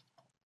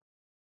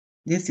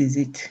 This is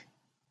it.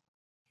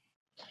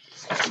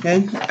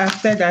 Then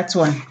after that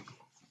one,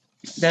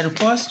 the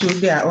reports too,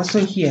 they are also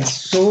here.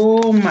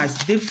 So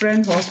much,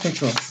 different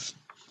hospitals.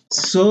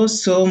 So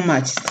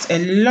much. A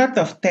lot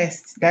of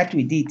tests that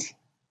we did.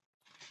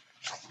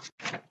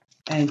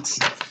 And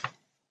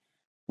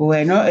we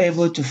were not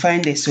able to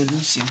find a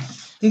solution.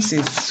 This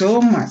is so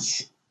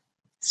much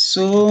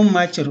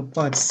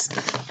reports.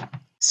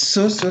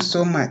 So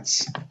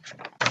much.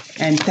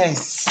 And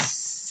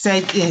tests.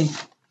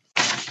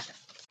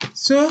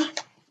 So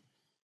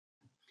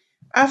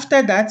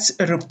after that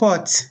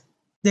report,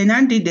 they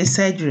now did the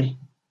surgery.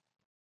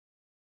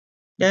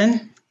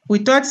 Then we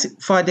thought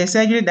for the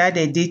surgery that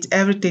they did,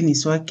 everything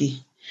is okay.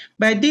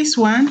 But this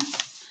one,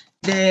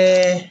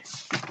 the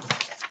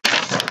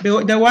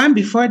one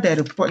before the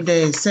report,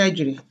 the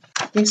surgery,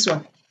 this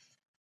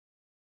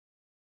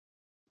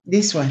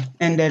one,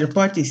 and the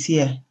report is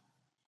here.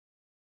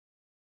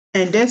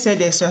 And they said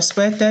they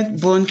suspected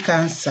bone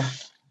cancer.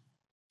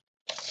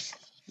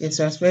 They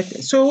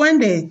suspected. So when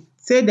they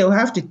said they will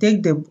have to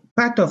take the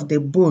part of the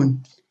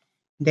bone,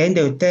 then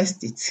they'll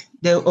test it.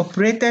 They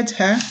operated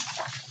her,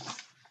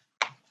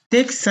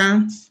 take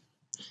some,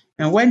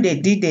 and when they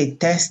did the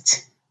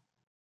test,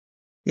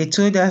 they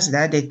told us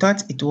that they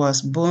thought it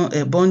was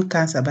a bone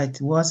cancer, but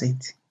it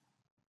wasn't.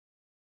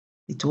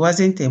 It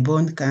wasn't a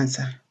bone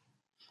cancer.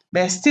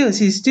 But still,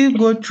 she still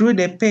go through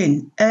the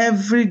pain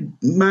every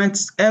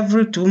month,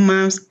 every 2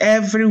 months,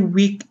 every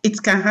week.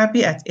 It can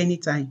happen at any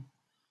time.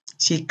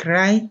 She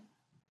cry,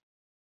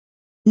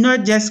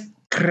 not just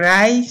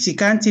cry, she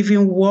can't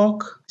even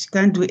walk, she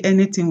can't do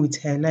anything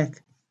with her leg.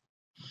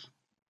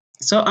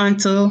 So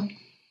until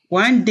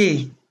one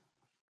day,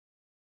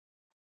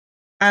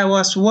 I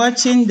was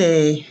watching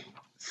I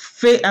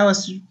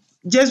was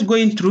just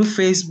going through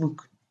Facebook,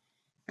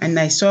 and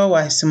I saw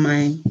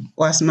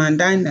Wiseman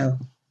Daniel.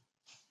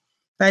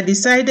 I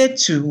decided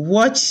to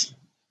watch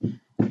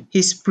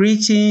his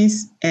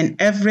preachings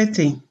and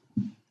everything.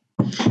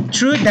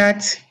 Through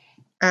that,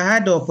 I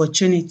had the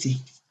opportunity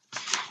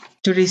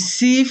to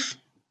receive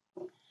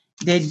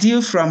the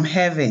dew from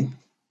heaven,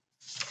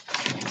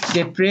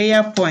 the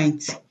prayer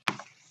point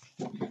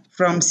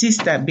from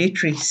Sister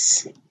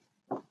Beatrice.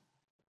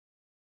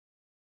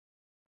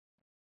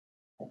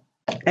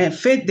 And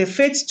the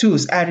faith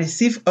tools, I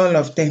received all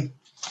of them.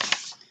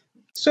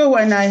 So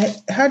when I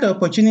had the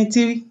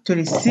opportunity to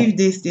receive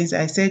these things,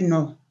 I said,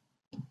 no.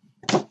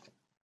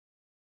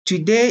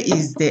 Today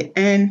is the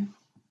end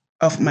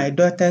of my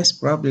daughter's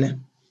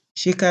problem.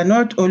 She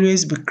cannot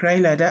always be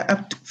crying like that,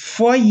 up to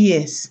 4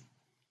 years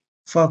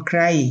for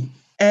crying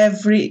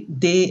every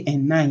day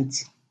and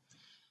night.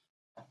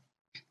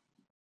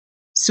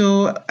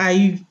 So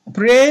I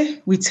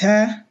pray with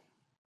her,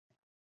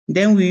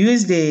 then we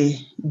use the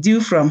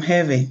dew from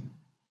heaven.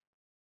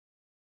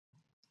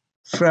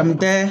 From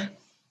there,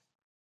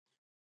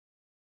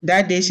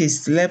 that day she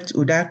slept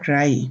without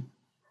crying.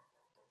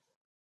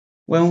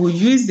 When we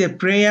use the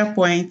prayer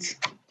point,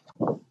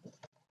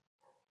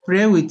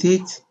 pray with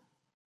it,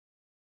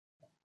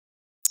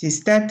 she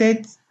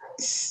started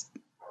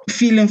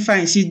feeling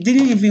fine. She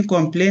didn't even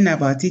complain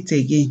about it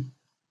again.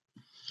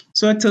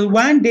 So till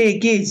one day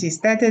again, she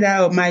started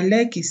out, my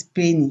leg is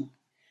paining.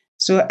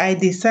 So I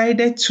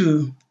decided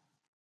to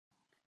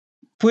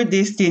put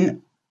this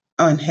thing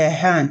on her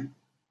hand.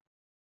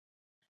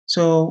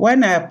 So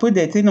when I put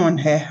the thing on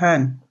her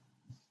hand,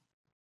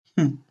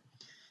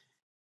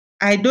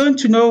 I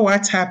don't know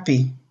what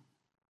happened.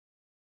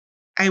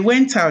 I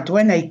went out.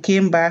 When I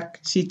came back,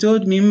 she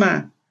told me,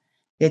 Ma,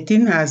 the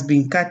thing has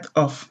been cut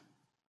off.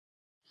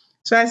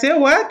 So I said,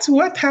 what?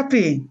 What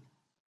happened?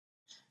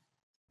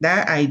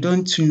 That I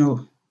don't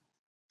know.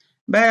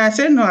 But I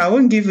said, no, I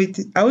won't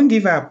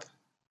give up.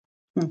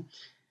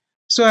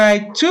 So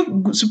I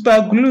took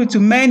super glue to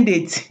mend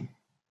it.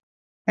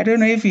 I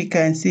don't know if you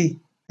can see.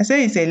 I said,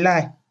 it's a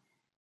lie.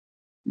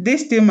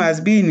 This thing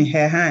must be in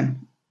her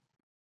hand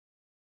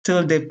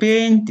till the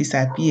pain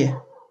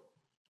disappear.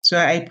 So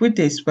I put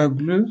the super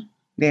glue,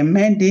 then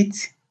mend it,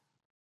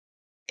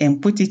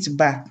 and put it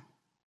back.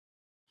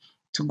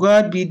 To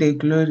God be the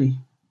glory.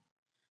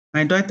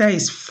 My daughter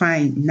is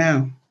fine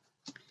now.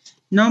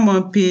 No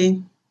more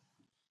pain,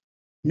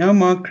 no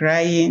more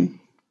crying,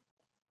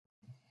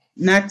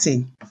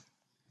 nothing.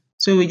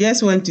 So we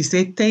just want to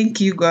say thank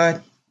you,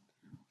 God,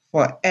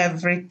 for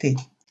everything.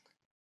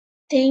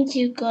 Thank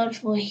you, God,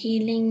 for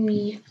healing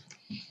me.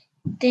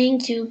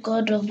 Thank you,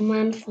 God of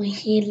man, for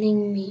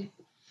healing me.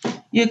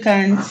 You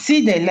can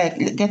see the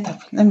leg. Get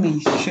up. Let me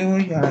show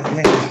your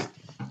leg.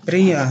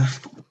 Bring your...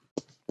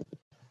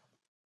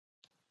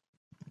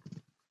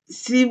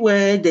 See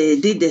where they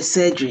did the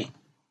surgery.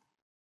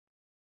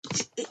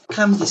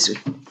 Come this way.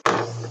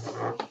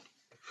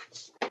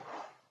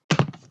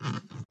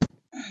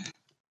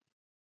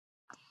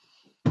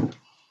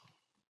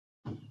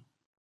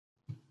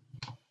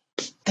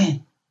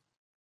 Then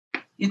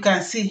you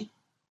can see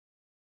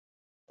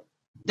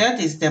that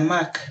is the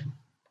mark.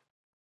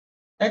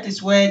 That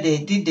is where they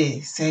did the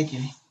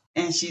surgery.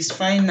 And she's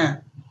fine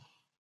now.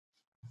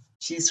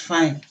 She's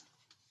fine.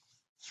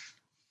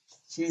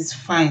 She's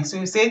fine. So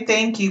we say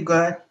thank you,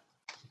 God.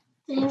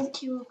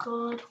 Thank you,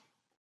 God.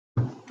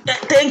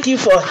 Thank you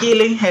for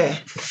healing her.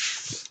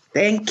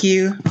 Thank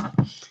you.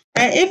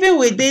 And even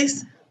with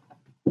this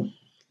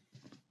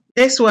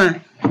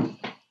one,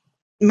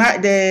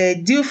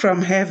 the dew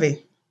from heaven.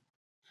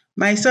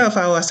 Myself,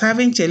 I was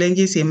having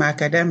challenges in my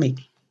academic.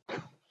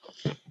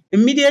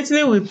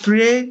 Immediately we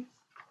prayed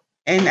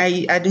and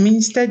I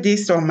administered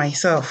this on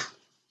myself.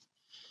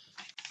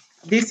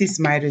 This is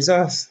my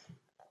results.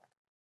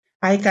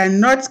 I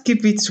cannot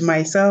keep it to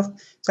myself.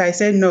 So I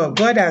said, no,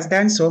 God has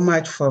done so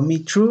much for me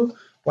through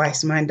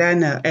Wiseman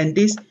Daniel and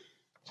this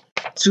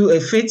to a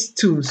faith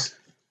tools.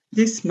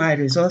 This is my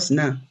results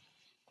now.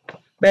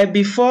 But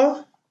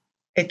before,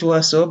 it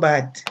was so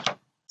bad.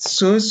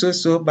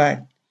 So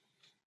bad.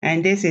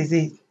 And this is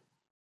it.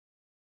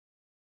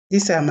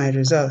 These are my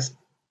results.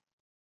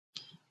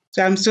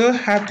 So I'm so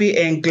happy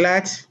and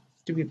glad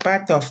to be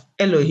part of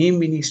Elohim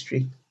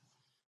ministry.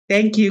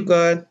 Thank you,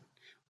 God.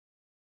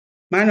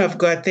 Man of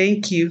God,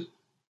 thank you.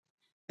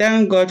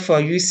 Thank God for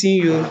using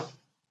you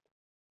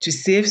to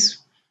save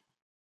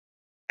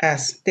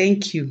us.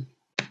 Thank you.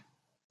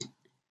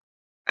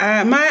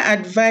 My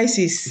advice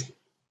is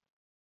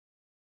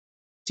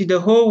to the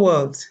whole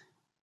world,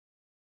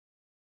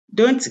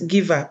 don't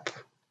give up.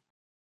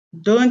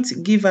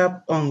 Don't give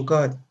up on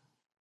God.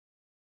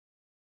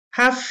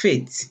 Have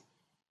faith.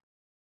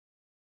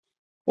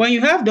 When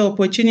you have the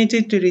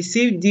opportunity to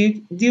receive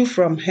dew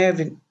from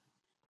heaven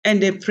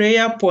and the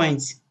prayer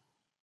points,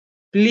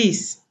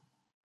 please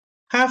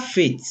have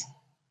faith.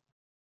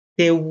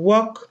 They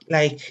work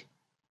like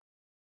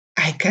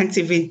I can't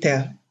even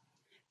tell.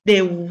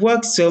 They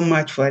work so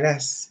much for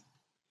us.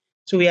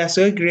 So we are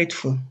so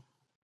grateful.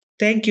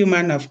 Thank you,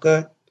 man of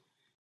God.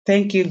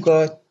 Thank you,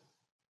 God.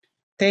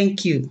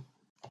 Thank you.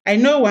 I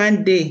know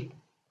one day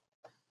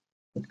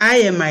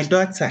I and my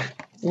daughter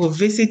will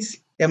visit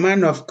the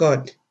man of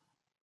God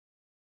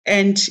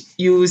and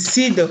you will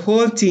see the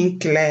whole thing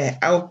clear.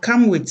 I'll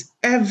come with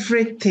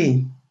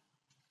everything.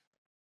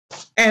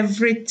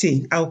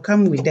 Everything. I'll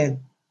come with them.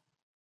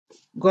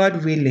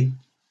 God willing.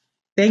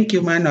 Thank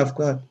you, man of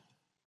God.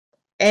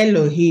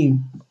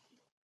 Elohim.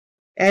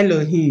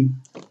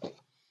 Elohim.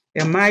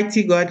 The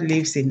mighty God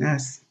lives in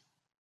us.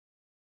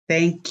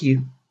 Thank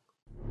you.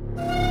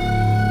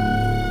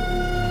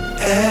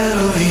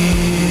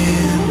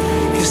 Elohim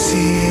is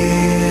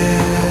here.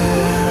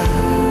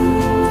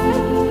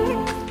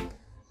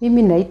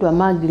 Mimi naitwa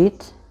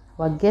Margaret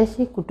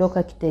Wageshi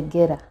kutoka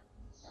Kitegera.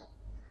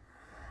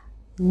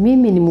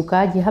 Mimi ni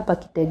mkaaji hapa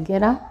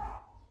Kitegera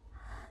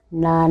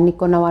na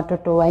niko na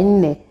watoto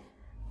 4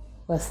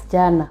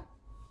 wasichana.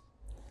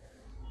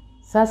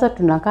 Sasa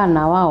tunakaa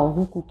na wao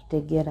huku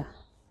Kitegera.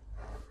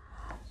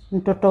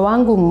 Mtoto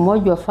wangu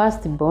mmoja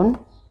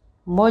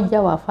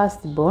wa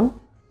firstborn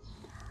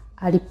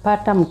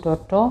alipata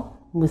mtoto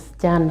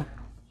msichana.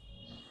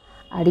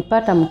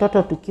 Alipata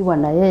mtoto tukiwa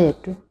na yeye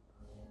tu.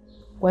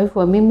 Kwa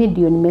hivyo mimi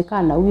ndio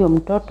nimekaa na huyo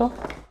mtoto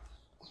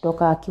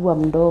kutoka akiwa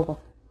mdogo.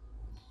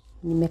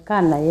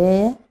 Nimekaa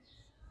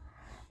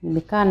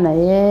na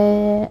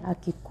yeye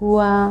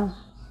akikua,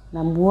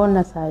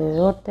 namuona saa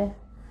yoyote.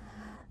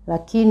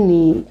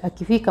 Lakini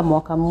akifika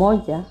mwaka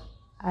mmoja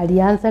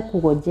alianza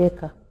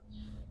kugojeka.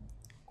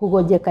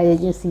 Kugojeka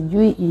yenye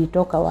sijui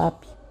ilitoka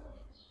wapi.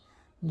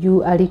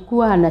 Juu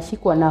alikuwa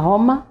anashikwa na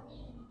homa,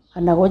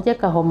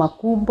 anagojeka homa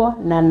kubwa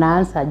na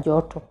anaanza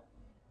joto.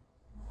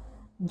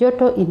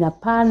 Joto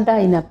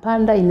inapanda,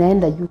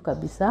 inaenda juu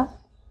kabisa.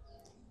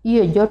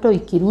 Hiyo joto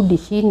ikirudi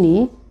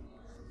chini,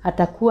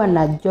 atakuwa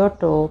na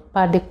joto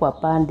pande kwa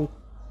pande.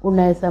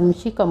 Unaweza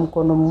mshika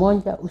mkono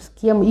mmoja,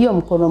 usikie hiyo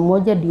mkono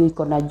mmoja ndio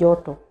iko na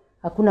joto.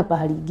 Hakuna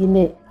pahali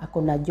ingine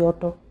ako na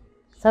joto.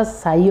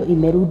 Sasa hiyo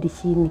imerudi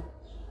chini.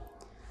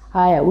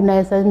 Haya,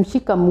 unaweza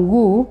mshika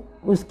mguu,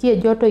 usikie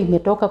joto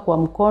imetoka kwa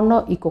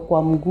mkono, iko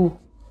kwa mguu.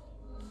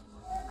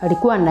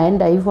 Alikuwa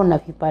anaenda hivyo na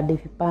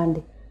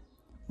vipande.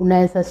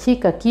 Unaweza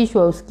shika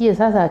kichwa, usikie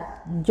sasa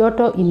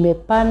joto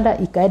imepanda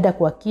ikaenda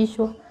kwa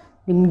kichwa.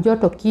 Ni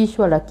mjoto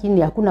kichwa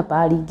lakini hakuna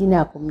pahali ingine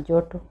hapo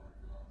mjoto.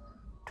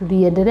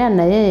 Tuliendelea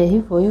na yeye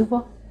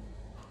hivyo.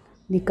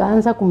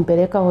 Nikaanza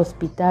kumpeleka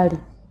hospitali.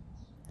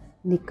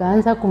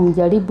 Nikaanza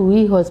kumjaribu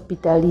hii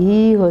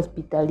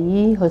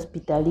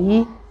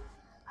hospitali.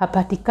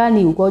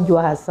 Hapatikani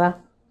ugonjwa hasa.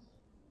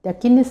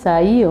 Lakini saa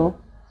hiyo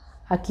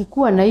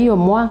akikuwa na hiyo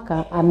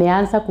mwaka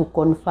ameanza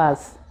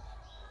kuconfess.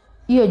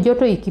 Hiyo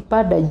joto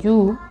ikipanda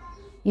juu,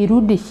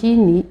 irudi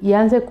chini,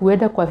 ianze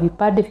kuenda kwa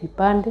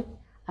vipande,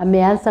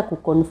 ameanza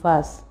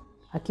kuconfess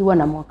akiwa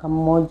na mwaka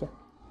mmoja.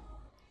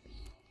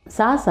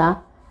 Sasa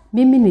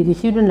mimi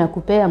nilishindwa na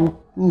kupea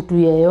mtu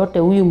yeyote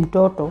huyu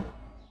mtoto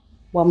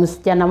wa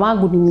msichana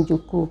wangu ni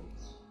mjukuu.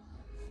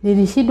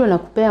 Nilishindwa na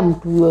kupea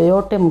mtu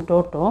yoyote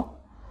mtoto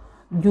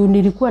juu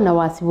nilikuwa na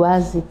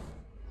wasiwasi.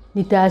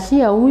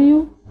 Nitaashia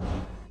huyu,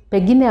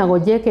 pengine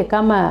agojeke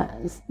kama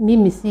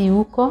mimi si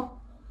huko.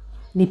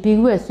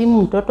 Nipigiwe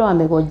simu mtoto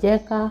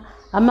amegojeka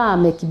ama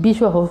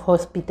amekibishwa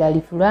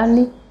hospitali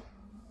fulani.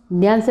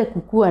 Nianze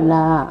kukua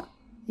na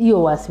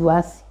hiyo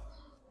wasiwasi.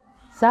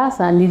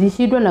 Sasa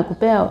nilishindwa na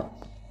kupea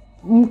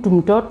mtu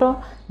mtoto,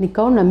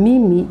 nikaona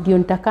mimi ndio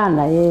nitakaa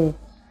na yeye.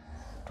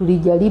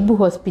 Tulijaribu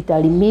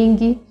hospitali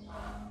mingi,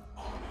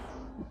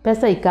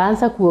 pesa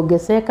ikaanza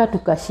kuongezeka,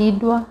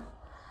 tukashindwa.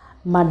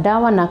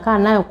 Madawa nakaa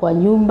nayo kwa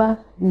nyumba,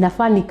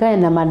 nafaa nikae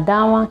na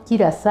madawa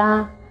kila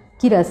saa,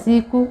 kila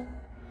siku.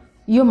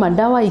 Hiyo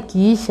madawa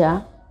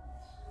ikiisha,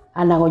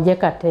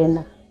 anagojeka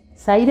tena.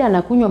 Saa ile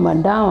anakunywa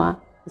madawa,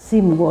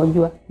 si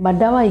mgonjwa.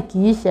 Madawa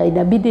ikiisha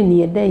inabidi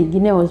niende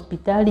ingine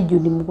hospitali juu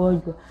ni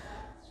mgonjwa.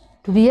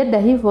 Tulienda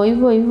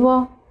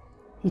hivyo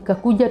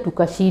ikakuja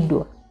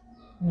tukashindwa.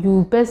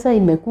 Juu pesa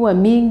imekuwa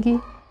mingi,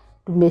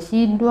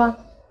 tumeshindwa.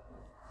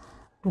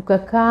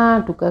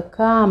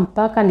 Tukakaa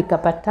mpaka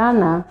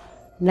nikapatana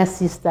na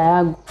sister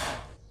yangu.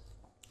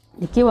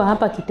 Nikiwa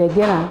hapa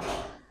Kitegera,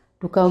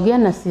 tukaongea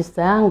na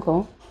sister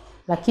yangu,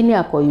 lakini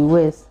ako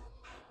US.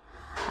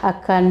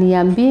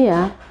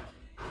 Akaniambia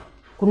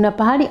kuna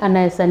pahali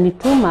anaweza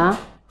nituma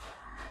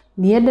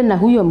niende na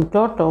huyo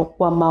mtoto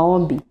kwa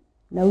maombi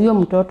na huyo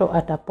mtoto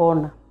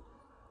atapona.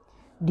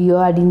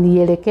 Ndio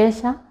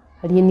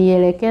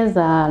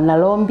alinielekeza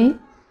Nairobi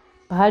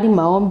pahali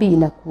maombi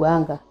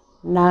inakuanga,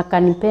 na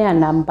akanipea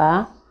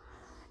namba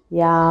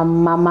ya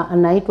mama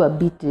anaitwa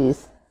Beatrice.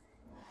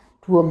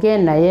 Tuongee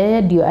na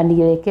yeye ndio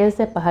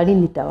anielekeze pahali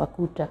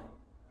nitawakuta.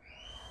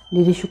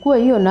 Nilishukua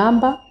hiyo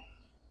namba,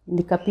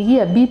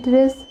 nikapigia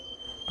Beatrice,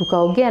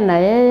 tukaongea na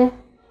yeye,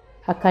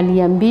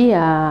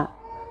 akaniambia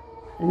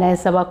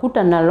naweza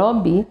wakuta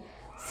Nairobi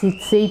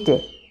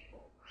 680.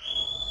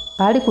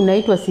 Pahali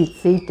kunaitwa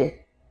 680.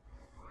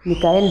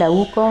 Nikaenda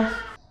huko,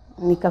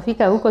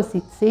 nikafika huko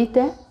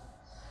 680,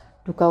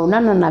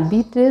 tukaonana na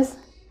Beatrice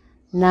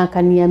na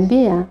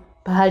akaniambia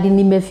pahali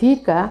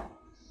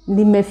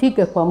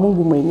nimefika kwa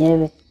Mungu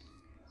mwenyewe.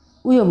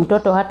 Huyo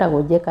mtoto hata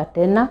gojeka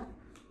tena,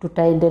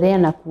 tutaendelea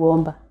na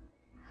kuomba.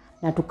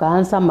 Na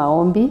tukaanza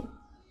maombi.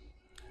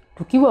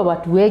 Tukiwa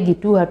watu wengi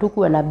tu,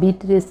 hatukuwa na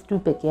Beatrice tu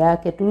peke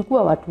yake,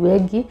 tulikuwa watu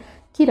wengi,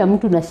 kila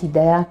mtu na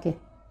shida yake.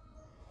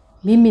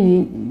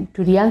 Mimi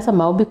tulianza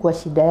maombi kwa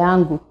shida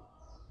yangu.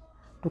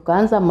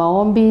 Tukaanza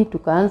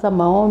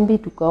maombi,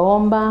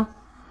 tukaomba,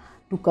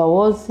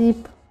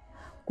 tukaworship.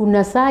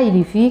 Kuna saa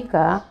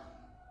ilifika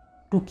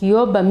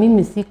tukiomba,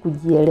 mimi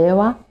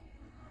sikujielewa.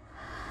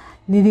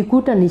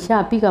 Nilikuta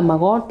nishapiga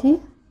magoti,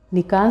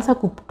 nikaanza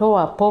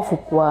kutoa pofu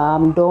kwa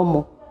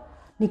mdomo.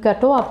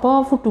 Nikatoa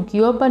pofu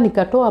tukiomba,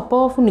 nikatoa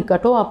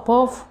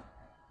pofu.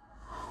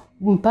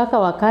 Mpaka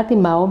wakati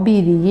maombi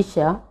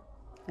iliisha,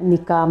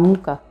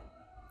 nikaamuka.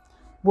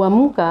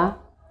 Kuamka,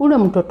 ule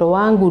mtoto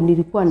wangu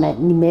nilikuwa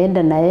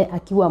nimeenda naye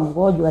akiwa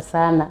mgonjwa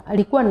sana.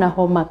 Alikuwa na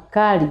homa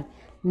kali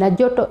na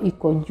joto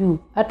iko juu.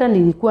 Hata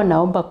nilikuwa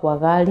naomba kwa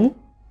gari,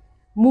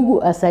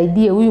 Mungu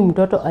asaidie huyu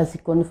mtoto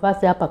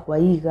asikonifase hapa kwa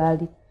hii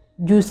gari.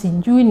 Juu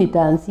sijui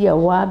nitaanzia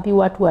wapi,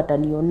 watu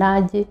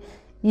watanionaje,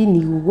 hii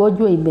ni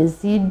ugonjwa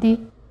imezidi.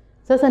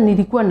 Sasa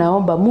nilikuwa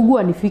naomba Mungu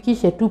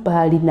anifikishe tu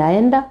pahali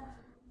naenda,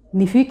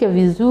 nifike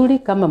vizuri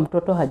kama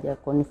mtoto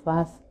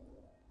hajakonifase.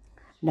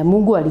 Na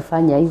Mungu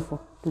alifanya hivyo,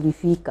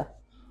 tulifika.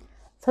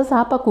 Sasa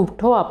hapa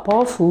kutoa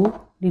pofu,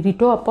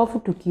 nilitoa pofu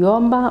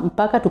tukiomba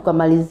mpaka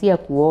tukamalizia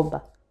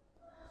kuomba.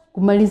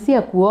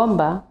 Kumalizia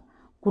kuomba,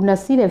 kuna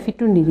zile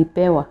vitu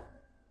nilipewa.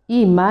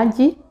 Hii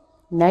maji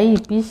na hii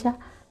pisha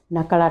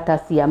na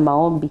karatasi ya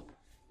maombi.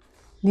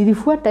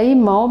 Nilifuata hii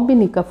maombi,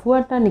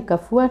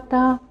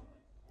 nikafuata.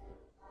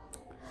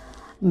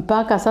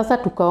 Mpaka sasa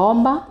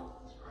tukaomba,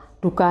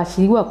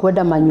 tukaashiriwa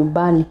kwenda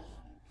manyumbani.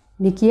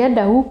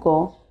 Nikienda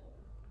huko,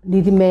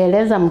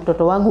 nilimeeleza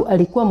mtoto wangu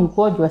alikuwa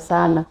mgonjwa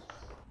sana.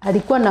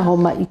 Alikuwa na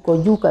homa iko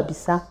juu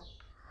kabisa.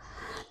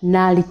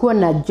 Na alikuwa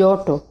na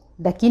joto,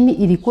 lakini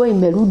ilikuwa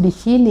imerudi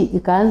chini,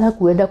 ikaanza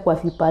kuenda kwa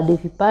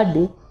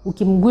vipande.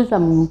 Ukimguza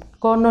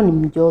mkono ni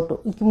mjoto,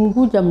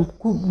 ukimguza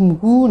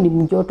mguu ni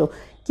mjoto.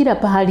 Kila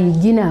pahali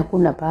ingine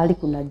hakuna pahali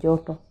kuna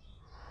joto.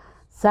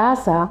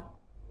 Sasa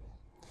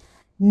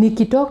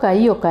nikitoka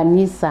hiyo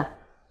kanisa,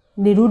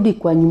 nirudi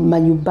kwa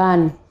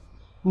manyumbani.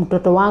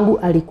 Mtoto wangu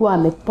alikuwa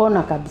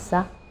amepona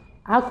kabisa.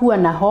 Hakuwa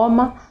na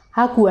homa,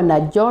 hakuwa na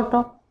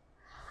joto.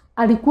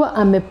 Alikuwa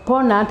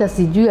amepona, hata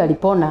sijui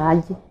alipona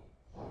aje.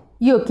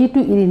 Hiyo kitu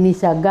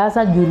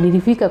ilinishangaza juu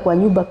nilifika kwa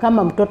nyumba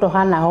kama mtoto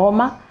hana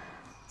homa,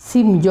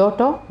 si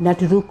mjoto, na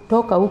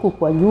tulitoka huku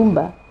kwa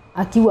nyumba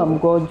akiwa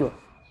mgonjwa.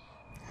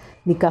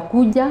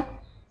 Nikakuja,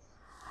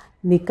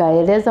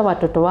 nikaeleza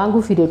watoto wangu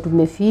vile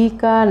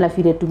tumefika na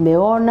vile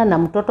tumeona, na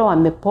mtoto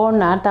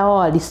amepona. Hata wao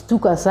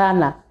walistuka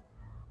sana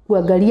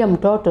kuangalia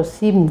mtoto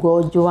si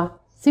mgonjwa.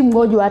 Si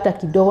mgonjwa hata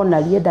kidogo, na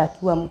alienda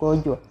akiwa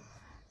mgonjwa.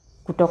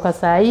 Kutoka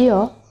saa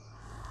hiyo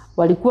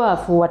walikuwa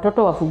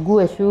watoto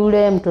wafugue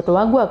shule, mtoto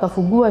wangu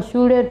akafugua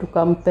shule,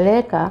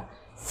 tukampeleka.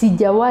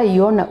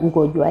 Sijawahi ona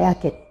ugonjwa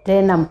yake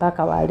tena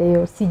mpaka wa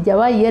leo.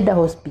 Sijawahi enda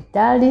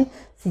hospitali,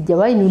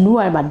 sijawahi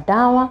nunua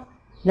madawa,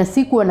 na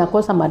sikuwa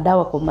nakosa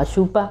madawa kwa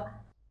mashupa.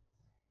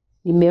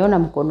 Nimeona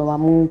mkono wa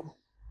Mungu.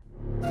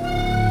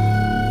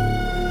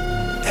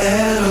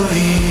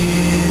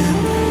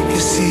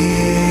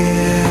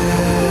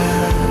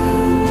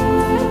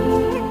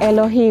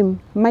 Elohim,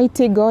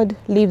 mighty God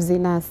lives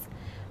in us.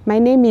 My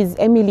name is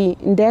Emily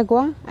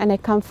Ndegwa and I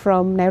come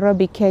from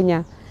Nairobi,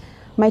 Kenya.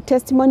 My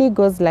testimony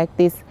goes like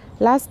this.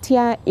 Last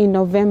year in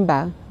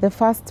November, the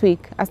first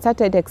week, I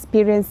started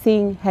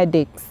experiencing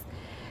headaches.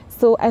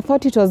 So I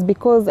thought it was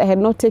because I had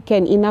not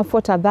taken enough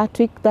water that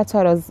week. That's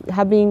why I was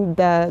having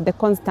the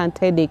constant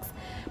headaches.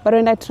 But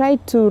when I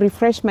tried to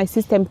refresh my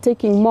system,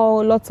 taking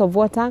lots of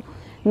water,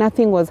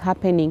 nothing was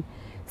happening.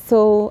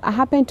 So I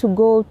happened to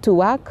go to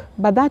work,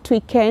 but that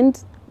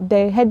weekend,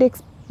 the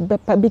headaches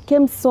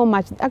became so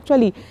much,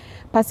 actually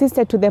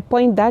persisted to the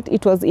point that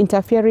it was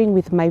interfering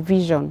with my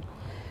vision.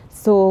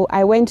 So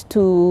I went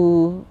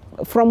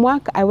from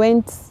work, I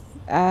went,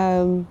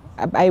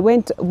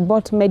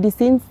 bought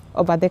medicines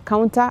over the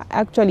counter,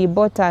 actually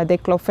bought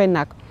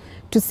diclofenac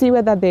to see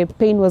whether the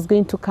pain was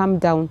going to come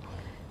down.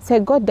 So I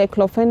got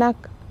diclofenac,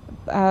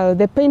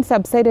 the pain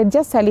subsided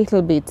just a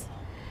little bit.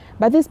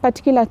 But this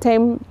particular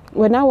time,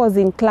 when I was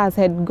in class,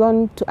 I had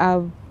gone to,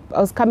 I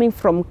was coming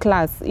from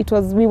class.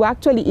 We were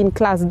actually in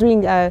class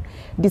doing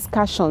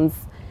discussions.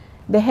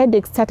 The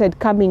headache started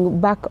coming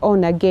back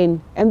on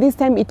again. And this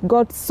time it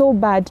got so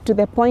bad to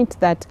the point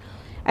that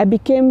I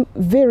became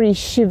very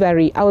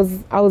shivery.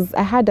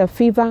 I had a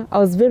fever. I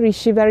was very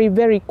shivery,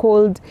 very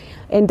cold,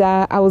 and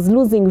I was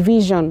losing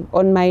vision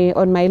on my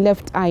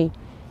left eye.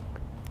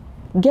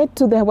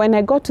 When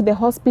I got to the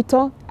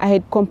hospital, I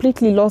had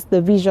completely lost the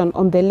vision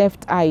on the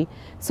left eye.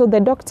 So the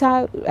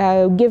doctor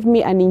gave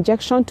me an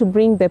injection to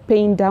bring the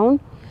pain down,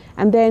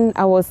 and then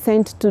I was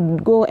sent to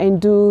go and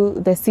do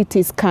the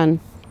CT scan.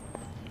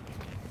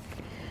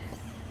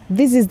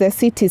 This is the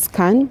CT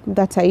scan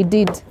that I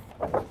did.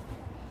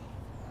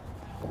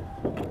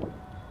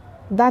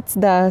 That's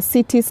the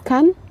CT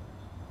scan.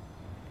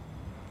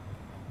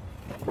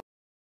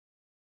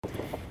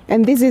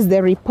 And this is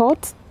the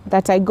report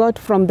that I got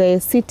from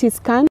the CT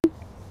scan.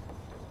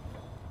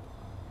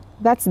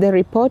 That's the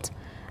report.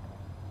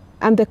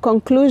 And the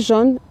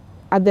conclusion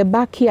at the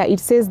back here, it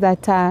says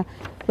that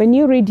when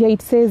you read here,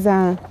 it says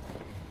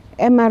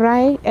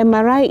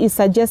MRI is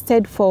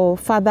suggested for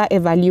further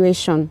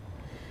evaluation.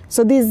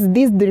 So the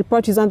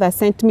report is one that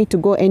sent me to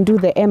go and do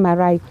the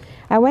MRI.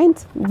 I went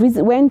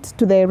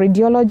to the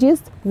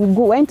radiologist,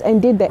 went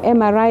and did the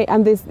MRI,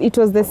 and it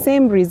was the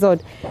same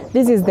result.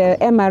 This is the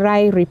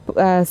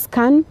MRI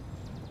scan,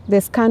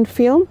 the scan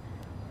film.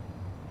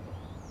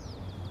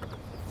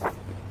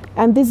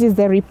 And this is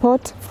the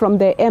report from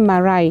the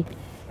MRI.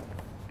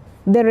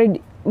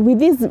 With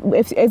this,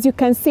 as you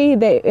can see,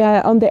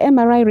 on the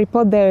MRI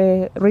report,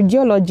 the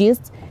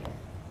radiologist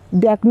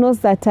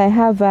diagnosed that I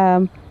have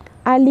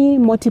early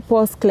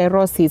multiple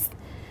sclerosis.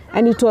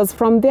 And it was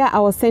from there I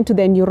was sent to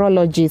the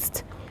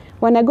neurologist.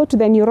 When I got to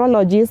the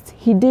neurologist,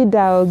 he did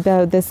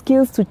the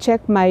skills to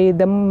check my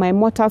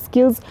motor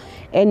skills,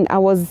 and I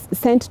was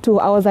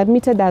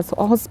admitted as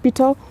a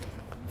hospital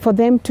for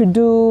them to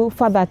do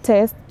further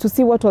tests to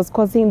see what was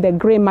causing the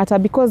gray matter,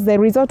 because the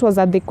result was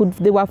that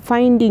they were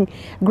finding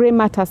gray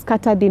matter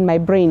scattered in my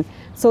brain.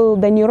 So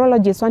the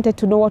neurologist wanted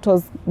to know what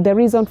was the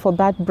reason for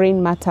that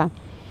brain matter.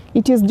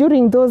 It is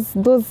during those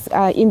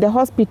in the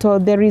hospital,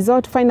 the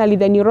result, finally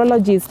the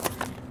neurologist,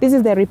 this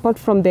is the report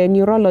from the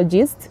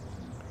neurologist,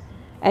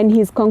 and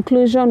his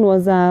conclusion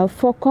was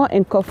focal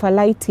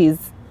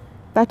encephalitis.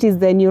 That is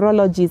the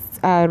neurologist's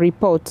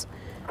report.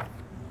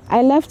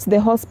 I left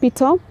the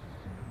hospital.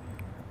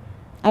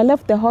 And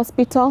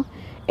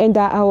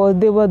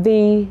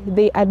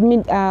they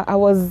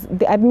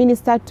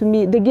administered to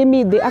me.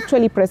 They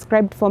actually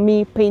prescribed for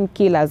me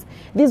painkillers.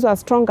 These were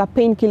stronger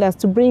painkillers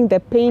to bring the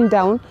pain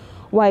down,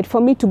 while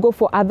for me to go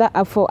for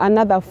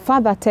another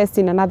further test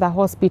in another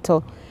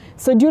hospital.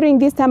 So during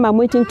this time, I'm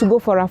waiting to go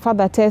for a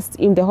further test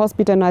in the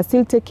hospital, and I'm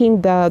still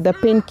taking the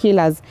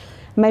painkillers.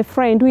 My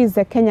friend, who is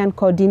the Kenyan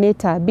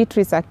coordinator,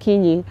 Beatrice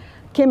Akinyi,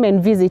 came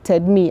and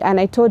visited me, and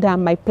I told her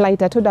my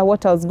plight. I told her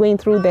what I was going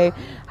through,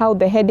 how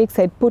the headaches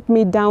had put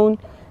me down,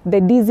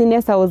 the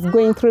dizziness I was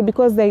going through,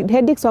 because the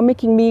headaches were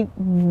making me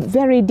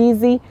very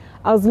dizzy.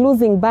 I was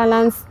losing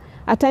balance.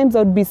 At times I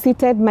would be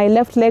seated, my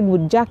left leg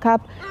would jack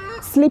up.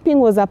 Sleeping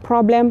was a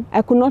problem.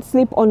 I could not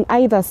sleep on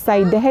either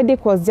side. The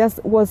headache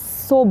was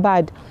so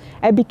bad.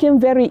 I became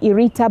very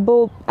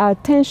irritable,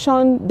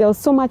 tension. There was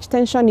so much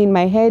tension in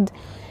my head.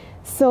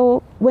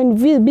 So when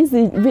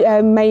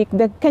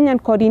the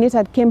Kenyan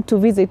coordinator came to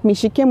visit me,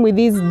 she came with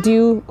this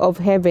dew of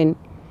heaven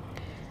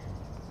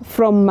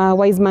from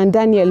Wiseman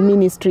Daniel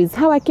Ministries.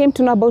 How I came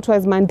to know about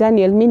Wiseman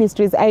Daniel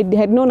Ministries, I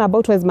had known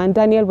about Wiseman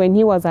Daniel when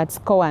he was at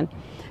SCOAN.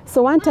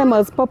 So one time I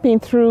was popping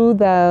through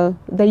the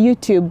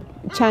YouTube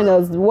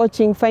channels,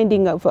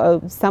 finding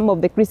some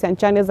of the Christian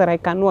channels that I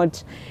can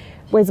watch.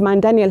 Wiseman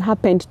Daniel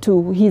happened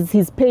to,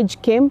 his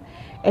page came,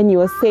 and he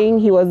was saying,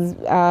 he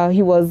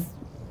was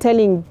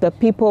telling the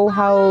people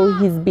how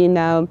he's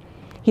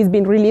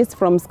been released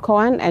from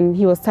SCOAN, and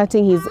he was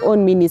starting his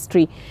own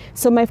ministry.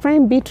 So my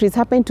friend Beatrice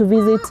happened to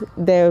visit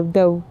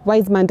the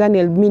Wiseman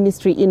Daniel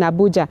ministry in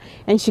Abuja,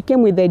 and she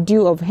came with the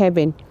dew of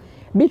heaven.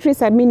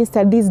 Beatrice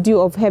administered this dew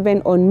of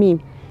heaven on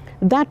me.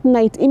 That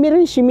night,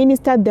 immediately she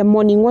ministered the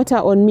morning water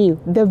on me,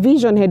 the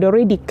vision had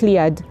already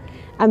cleared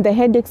and the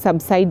headache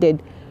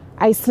subsided.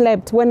 I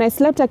slept. When I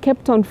slept, I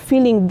kept on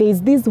feeling there's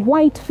this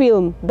white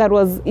film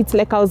it's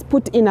like I was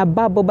put in a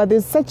bubble, but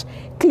there's such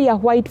clear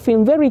white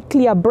film, very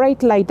clear,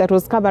 bright light that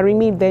was covering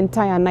me the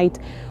entire night.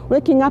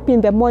 Waking up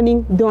in the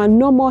morning, there were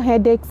no more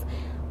headaches.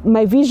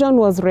 My vision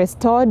was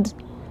restored.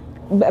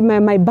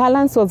 My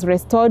balance was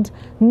restored.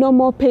 No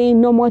more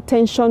pain, no more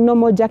tension, no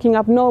more jacking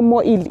up, no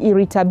more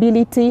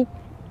irritability.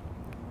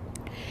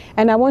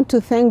 And I want to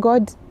thank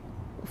God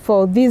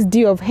for this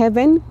dew of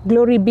heaven.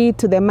 Glory be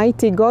to the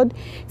mighty God.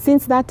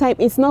 Since that time,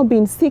 it's now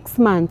been 6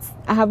 months.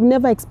 I have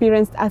never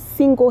experienced a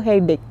single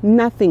headache,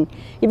 nothing.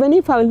 Even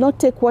if I will not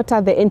take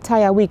water the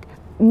entire week,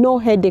 no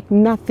headache,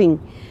 nothing.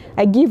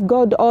 I give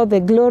God all the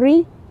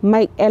glory.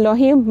 My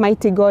Elohim,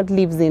 mighty God,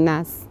 lives in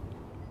us.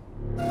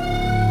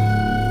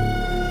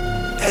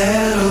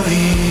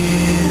 Elohim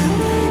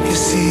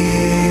is here.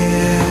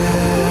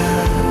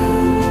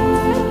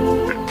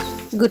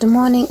 Good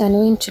morning and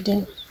win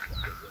today.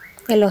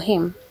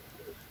 Elohim,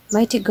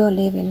 mighty God,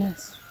 live in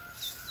us.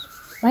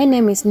 My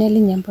name is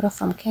Nelly Nyambura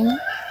from Kenya.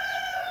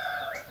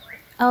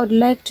 I would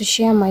like to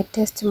share my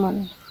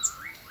testimony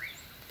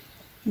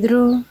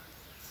through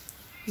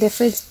the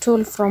faith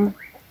tool from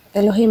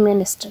Elohim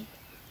Ministry.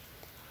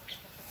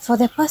 For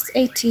the past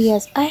 8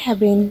 years, I have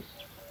been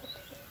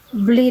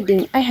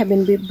bleeding. I have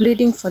been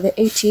bleeding for the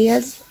 8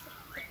 years.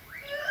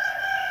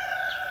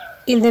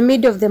 In the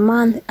middle of the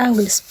month, I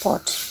will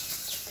spot.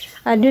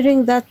 And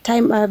during that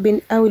time, I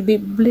will be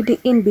bleeding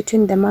in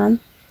between the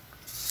month.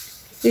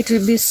 It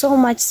will be so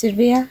much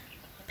severe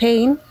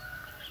pain.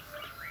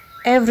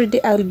 Every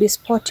day I will be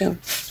spotting.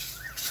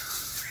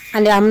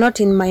 And I am not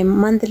in my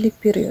monthly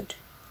period.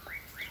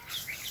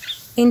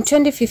 In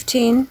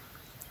 2015,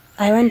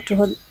 I went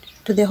to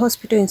the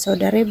hospital in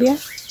Saudi Arabia.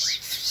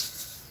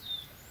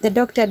 The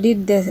doctor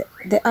did the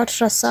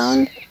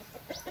ultrasound,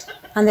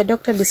 and the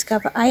doctor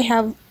discovered I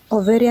have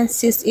ovarian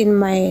cyst in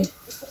my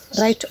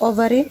right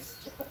ovary,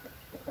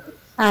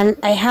 and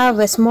I have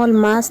a small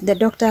mass. The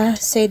doctor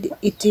said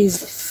it is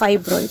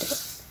fibroid.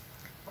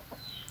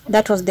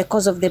 That was the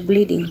cause of the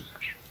bleeding.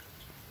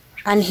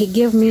 And he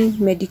gave me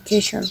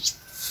medication,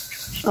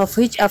 of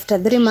which after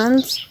 3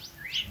 months,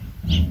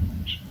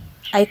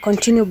 I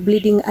continue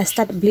bleeding. I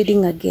start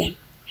bleeding again.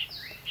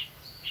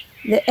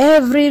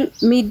 Every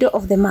middle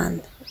of the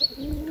month,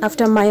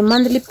 after my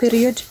monthly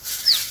period,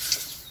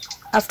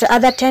 after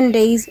other 10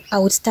 days, I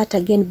would start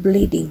again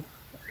bleeding.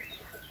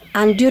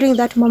 And during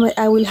that moment,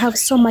 I will have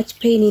so much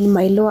pain in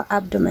my lower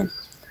abdomen,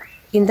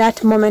 in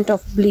that moment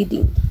of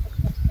bleeding.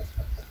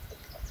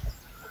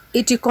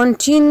 It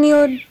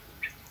continued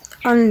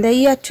on the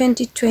year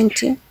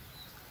 2020.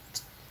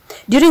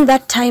 During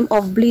that time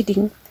of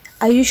bleeding,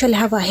 I usually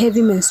have a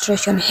heavy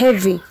menstruation.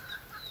 Heavy.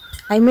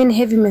 I mean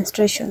heavy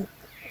menstruation.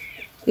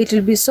 It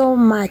will be so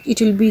much, it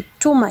will be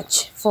too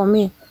much for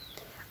me.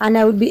 And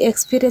I will be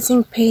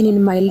experiencing pain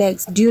in my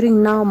legs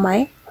during now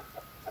my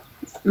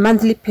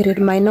monthly period,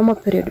 my normal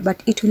period,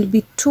 but it will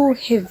be too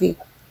heavy,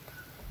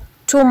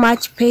 too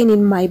much pain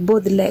in my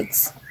both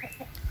legs.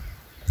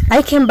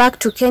 I came back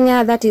to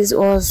Kenya,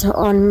 was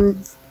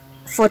on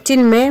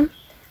 14 May,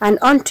 and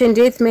on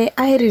 28th May,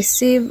 I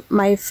received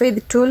my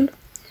faith tool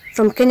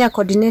from Kenya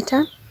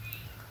coordinator,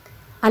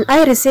 and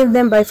I received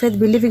them by faith,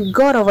 believing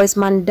God of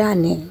Wiseman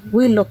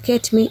will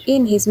locate me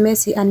in his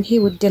mercy, and he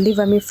would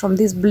deliver me from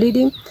this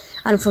bleeding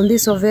and from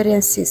this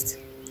ovarian cyst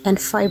and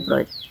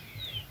fibroid.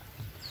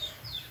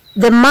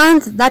 The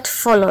month that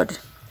followed,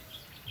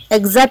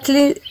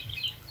 exactly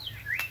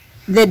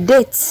the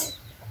dates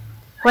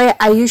where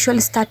I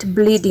usually start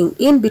bleeding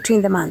in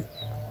between the month,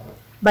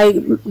 by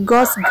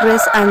God's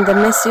grace and the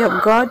mercy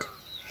of God,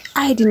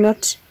 I did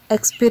not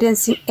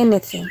experience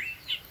anything.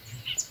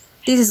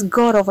 This is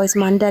God of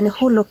Wiseman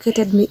who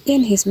located me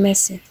in his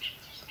mercy.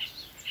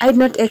 I did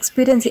not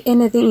experience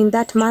anything in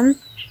that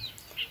month.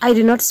 I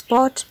did not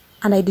spot,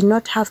 and I did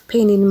not have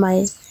pain in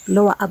my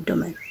lower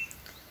abdomen.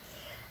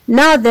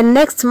 Now the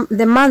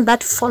month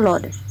that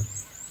followed,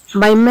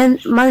 my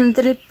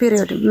monthly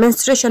period,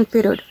 menstruation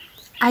period,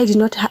 I did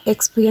not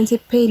experience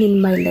pain in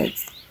my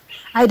legs.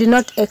 I did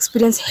not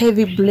experience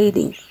heavy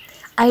bleeding.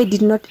 I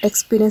did not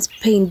experience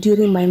pain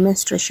during my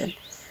menstruation.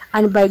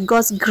 And by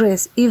God's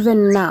grace,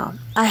 even now,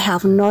 I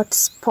have not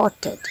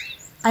spotted.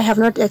 I have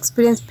not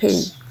experienced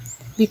pain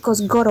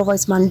because God of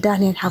Wiseman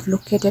have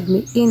located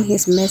me in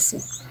his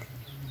mercy.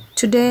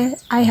 Today,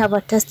 I have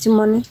a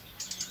testimony.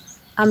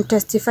 I'm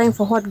testifying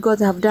for what God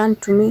have done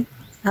to me,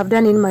 have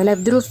done in my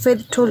life through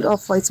faith tool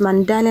of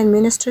Wiseman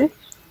Ministry.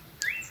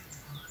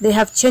 They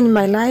have changed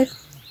my life,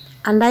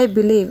 and I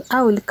believe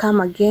I will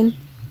come again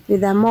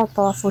with a more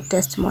powerful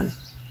testimony.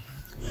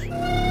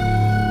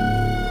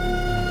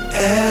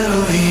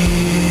 Elohim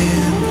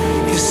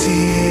is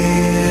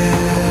here.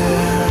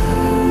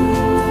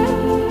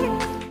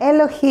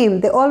 Elohim,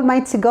 the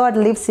Almighty God,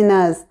 lives in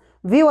us.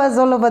 Viewers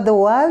all over the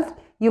world,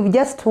 you've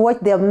just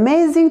watched the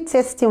amazing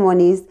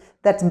testimonies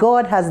that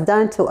God has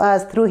done to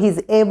us through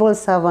his able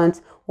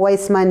servant,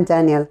 Wiseman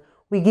Daniel.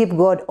 We give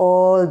God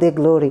all the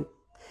glory.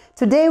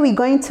 Today we're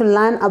going to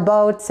learn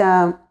about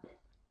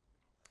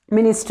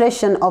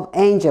ministration of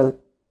angel.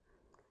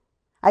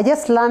 I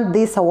just learned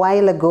this a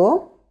while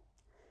ago,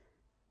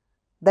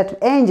 that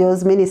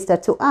angels minister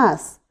to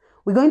us.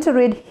 We're going to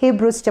read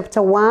Hebrews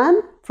chapter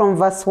 1 from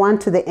verse 1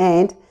 to the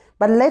end,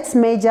 but let's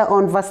major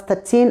on verse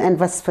 13 and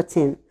verse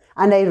 14.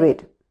 And I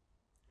read,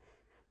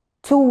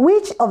 "To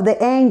which of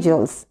the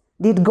angels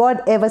did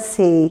God ever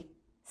say,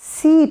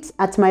 'Sit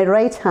at my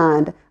right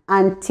hand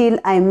until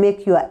I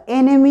make your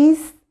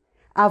enemies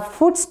a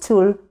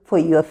footstool for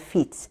your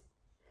feet.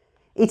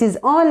 It is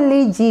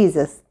only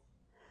Jesus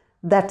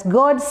that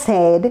God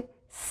said,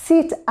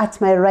 sit at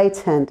my right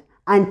hand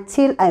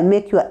until I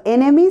make your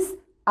enemies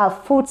a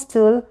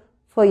footstool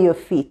for your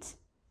feet.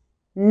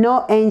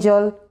 No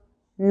angel,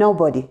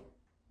 nobody.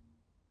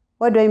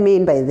 What do I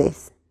mean by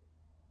this?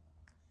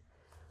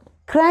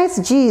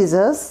 Christ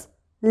Jesus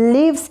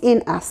lives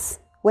in us.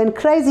 When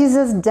Christ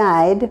Jesus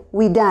died,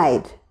 we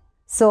died.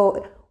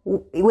 So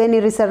when he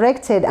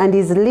resurrected and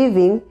is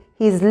living,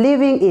 he's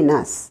living in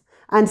us.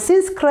 And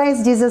since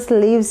Christ Jesus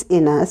lives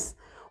in us,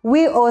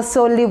 we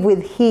also live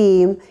with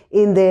him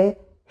in the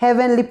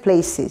heavenly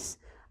places,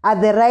 at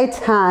the right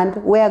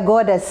hand where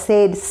God has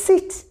said,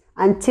 sit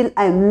until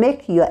I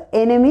make your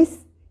enemies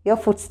your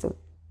footstool.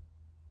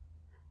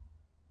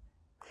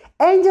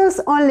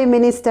 Angels only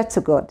minister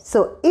to God.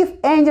 So if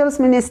angels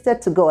minister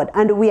to God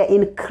and we are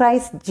in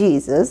Christ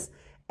Jesus,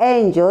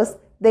 angels,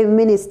 they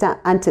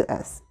minister unto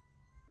us.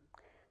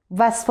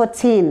 Verse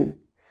 14,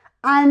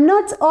 are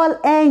not all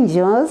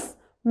angels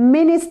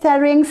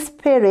ministering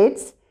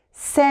spirits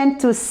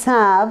sent to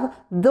serve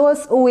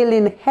those who will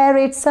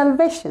inherit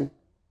salvation?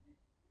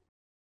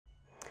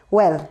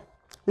 Well,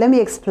 let me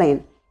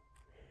explain.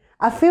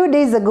 A few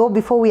days ago,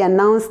 before we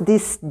announced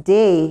this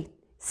day,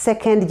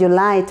 2nd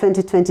July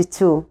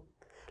 2022,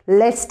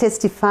 let's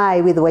testify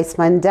with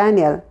Wiseman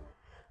Daniel,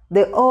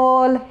 the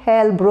all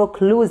hell broke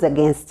loose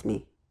against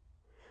me.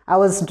 I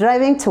was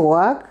driving to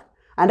work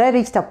and I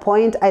reached a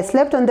point I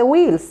slept on the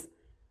wheels.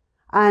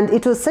 And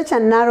it was such a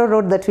narrow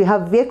road that we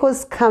have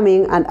vehicles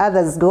coming and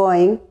others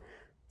going.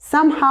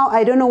 Somehow,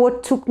 I don't know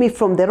what took me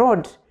from the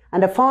road.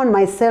 And I found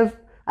myself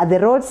at the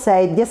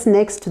roadside just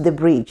next to the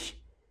bridge.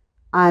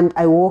 And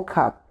I woke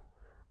up.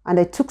 And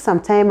I took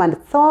some time and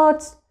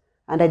thought,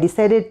 and I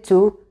decided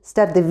to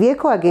start the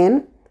vehicle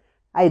again.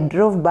 I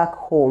drove back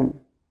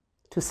home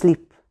to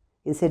sleep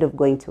instead of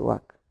going to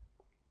work.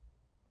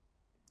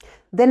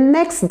 The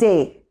next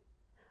day,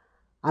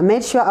 I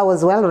made sure I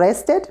was well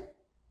rested.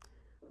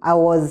 I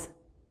was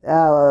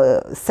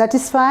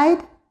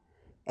satisfied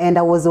and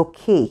I was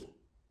okay.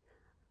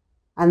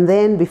 And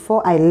then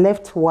before I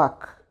left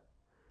work,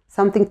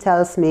 something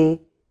tells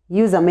me,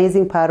 use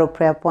Amazing Power of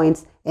Prayer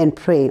Points and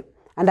pray.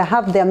 And I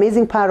have the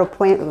Amazing Power of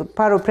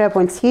Prayer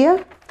Points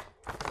here.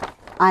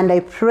 And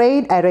I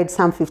prayed, I read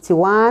Psalm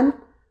 51,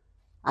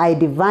 I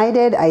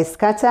divided, I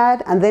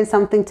scattered, and then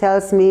something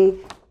tells me,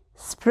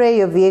 spray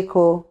your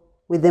vehicle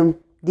with the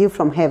dew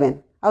from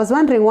heaven. I was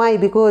wondering why,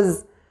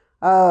 because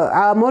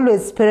I'm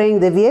always spraying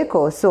the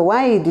vehicle, so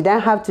why did I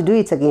have to do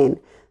it again?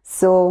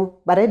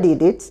 But I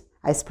did it.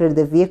 I sprayed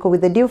the vehicle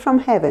with the dew from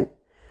heaven.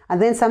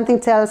 And then something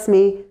tells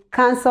me,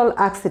 cancel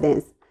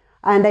accidents.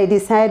 And I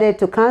decided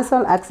to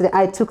cancel accidents.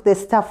 I took the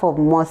staff of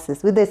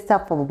Moses. With the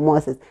staff of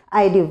Moses,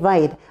 I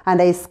divide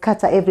and I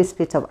scatter every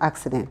spirit of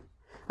accident.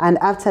 And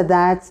after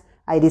that,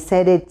 I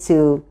decided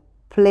to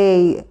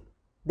play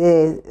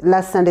the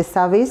last Sunday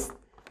service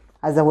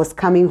as I was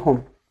coming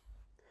home.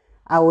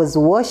 I was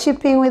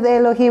worshiping with the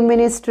Elohim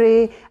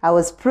ministry. I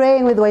was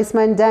praying with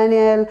Wiseman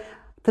Daniel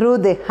through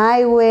the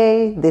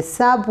highway, the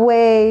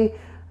subway,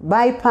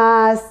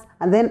 bypass.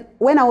 And then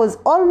when I was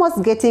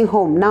almost getting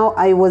home, now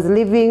I was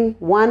leaving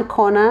one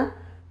corner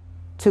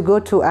to go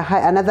to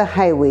another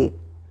highway.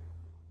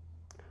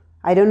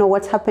 I don't know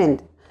what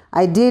happened.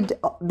 I did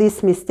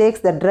these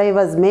mistakes that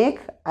drivers make.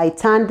 I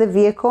turned the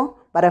vehicle,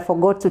 but I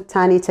forgot to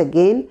turn it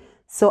again.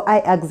 So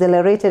I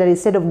accelerated, and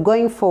instead of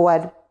going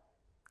forward,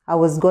 I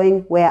was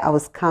going where I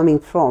was coming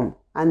from,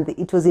 and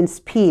it was in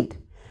speed.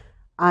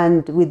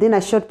 And within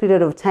a short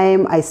period of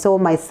time, I saw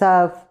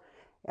myself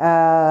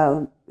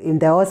in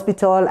the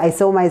hospital. I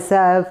saw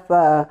myself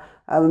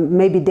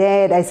maybe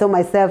dead. I saw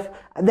myself,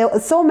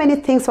 so many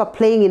things were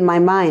playing in my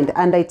mind.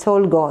 And I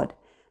told God,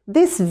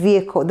 this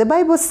vehicle, the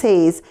Bible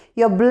says,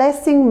 your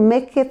blessing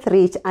maketh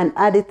rich and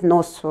addeth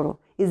no sorrow.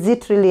 Is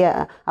it really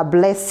a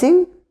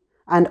blessing?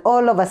 And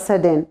all of a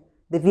sudden,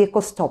 the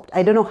vehicle stopped.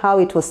 I don't know how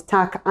it was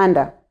stuck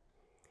under.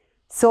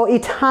 So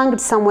it hung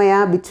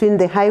somewhere between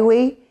the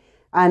highway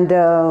and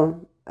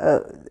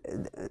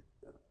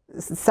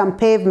some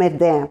pavement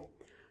there.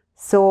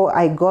 So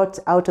I got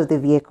out of the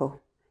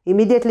vehicle.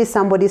 Immediately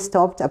somebody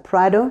stopped, a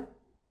Prado,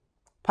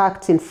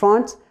 parked in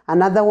front,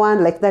 another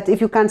one like that.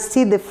 If you can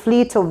see the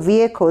fleet of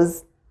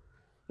vehicles,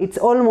 it's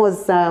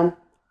almost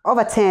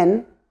over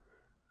 10.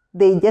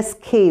 They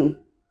just came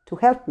to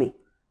help me.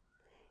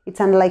 It's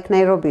unlike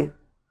Nairobi,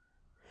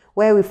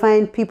 where we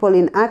find people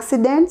in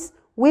accidents.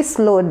 We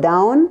slow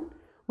down,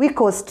 we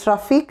cause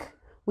traffic,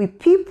 we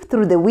peep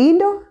through the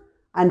window,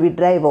 and we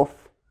drive off.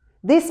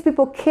 These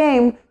people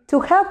came to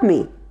help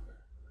me.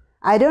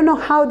 I don't know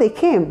how they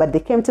came, but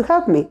they came to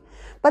help me.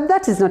 But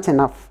that is not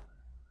enough.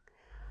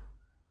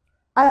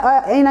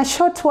 In a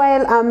short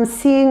while, I'm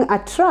seeing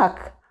a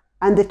truck,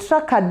 and the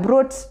truck had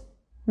brought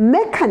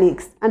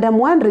mechanics, and I'm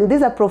wondering,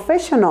 these are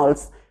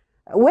professionals.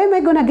 Where am I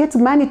going to get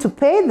money to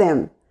pay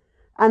them?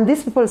 And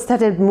these people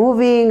started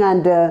moving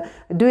and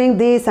doing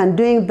this and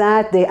doing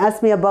that. They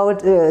asked me about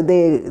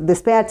the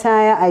spare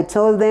tire. I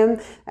told them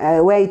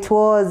where it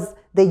was.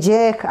 The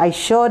jack, I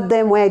showed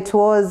them where it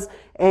was.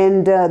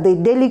 and they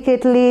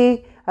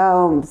delicately,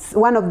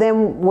 one of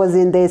them was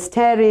in the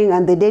steering,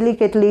 and they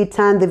delicately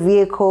turned the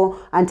vehicle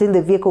until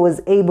the vehicle was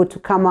able to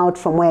come out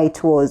from where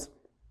it was.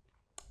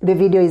 The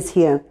video is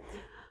here.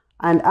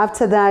 And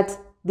after that,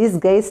 these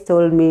guys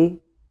told me,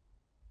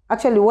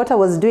 actually what I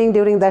was doing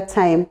during that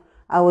time,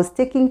 I was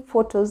taking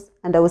photos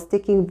and I was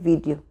taking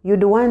video.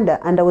 You'd wonder,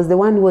 and I was the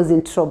one who was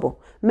in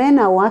trouble. Men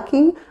are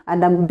working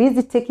and I'm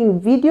busy taking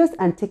videos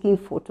and taking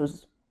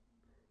photos.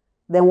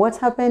 Then what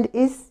happened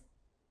is,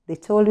 they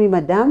told me,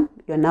 Madam,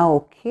 you're now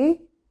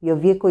okay. Your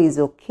vehicle is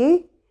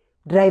okay.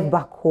 Drive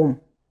back home.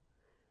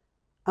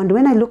 And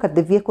when I look at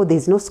the vehicle,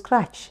 there's no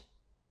scratch.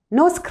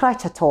 No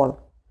scratch at all.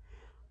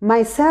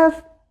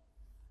 Myself,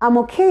 I'm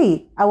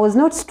okay. I was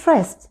not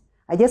stressed.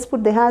 I just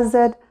put the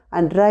hazard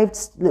and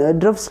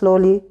drove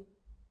slowly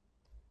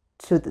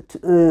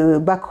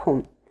back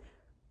home.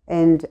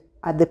 And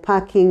at the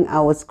parking,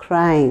 I was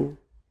crying.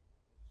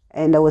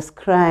 And I was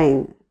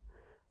crying.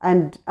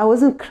 And I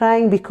wasn't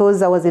crying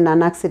because I was in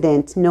an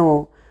accident.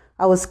 No.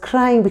 I was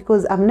crying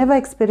because I've never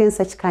experienced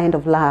such kind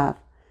of love.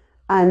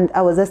 And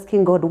I was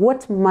asking God,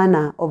 what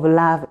manner of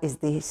love is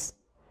this?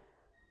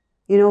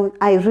 You know,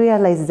 I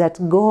realized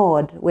that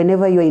God,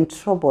 whenever you're in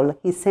trouble,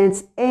 He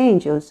sends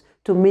angels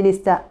to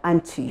minister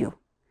unto you.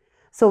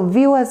 So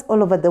viewers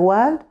all over the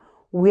world,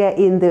 we are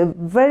in the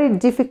very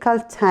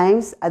difficult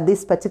times at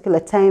this particular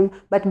time,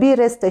 but be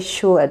rest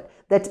assured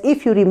that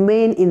if you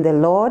remain in the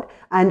Lord,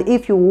 and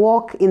if you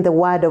walk in the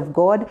Word of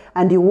God,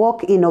 and you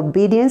walk in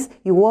obedience,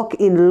 you walk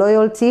in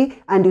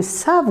loyalty, and you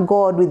serve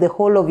God with the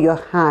whole of your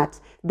heart,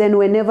 then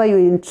whenever you're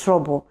in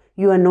trouble,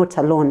 you are not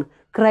alone.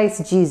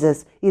 Christ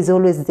Jesus is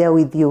always there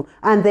with you,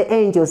 and the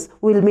angels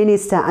will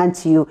minister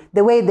unto you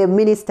the way they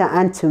minister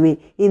unto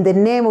me. In the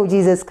name of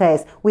Jesus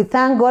Christ, we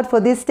thank God for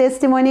these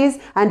testimonies,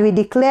 and we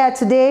declare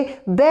today,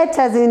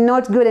 better is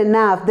not good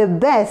enough. The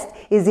best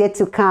is yet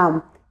to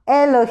come.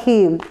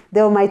 Elohim, the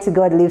Almighty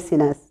God, lives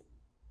in us.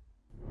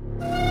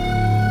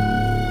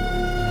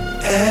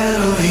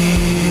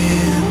 Elohim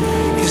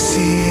is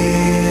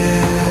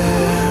here.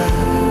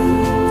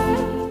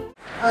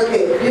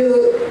 Okay,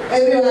 do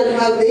everyone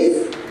have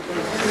this?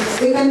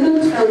 We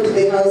cannot come to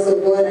the house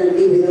of God and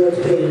live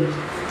without praying.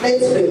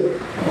 Let's pray.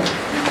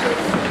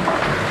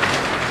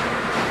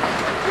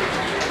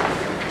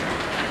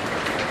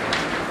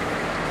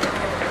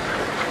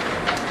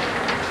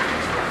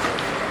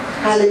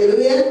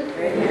 Hallelujah.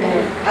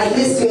 Amen. At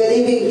least we are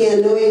living here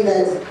knowing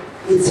that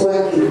it's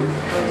working.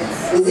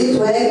 Is it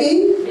working?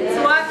 It's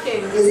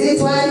working. Is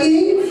it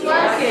working? It's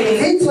working.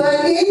 Is it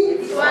working?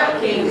 It's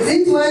working. Is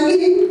it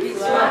working?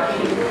 It's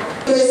working.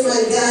 Praise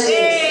my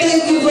darling.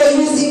 Thank you for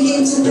using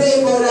him to pray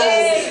for us.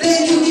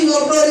 Thank you, King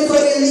of Glory,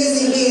 for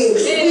releasing him.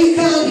 We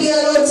come here,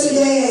 Lord,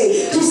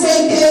 today to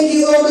say thank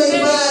you, oh my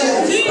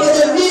Father, for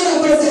the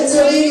miracles that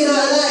you're doing in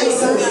our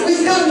lives. We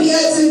come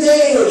here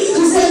today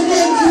to say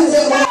thank you,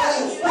 the Lord,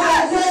 for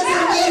the great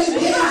and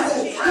mighty things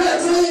you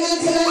are doing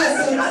unto us.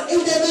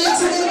 In the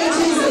mighty name of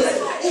Jesus.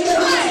 In the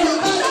mighty name of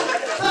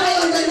Jesus.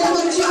 Fire in the name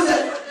of Jesus.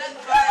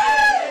 Fire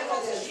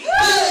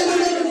in the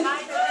name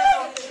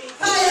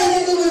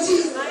of Jesus. Fire in the name of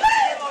Jesus.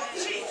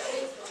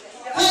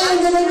 Fire in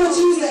the name of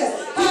Jesus.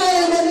 Fire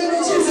in the name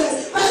of Jesus.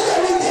 Father,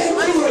 we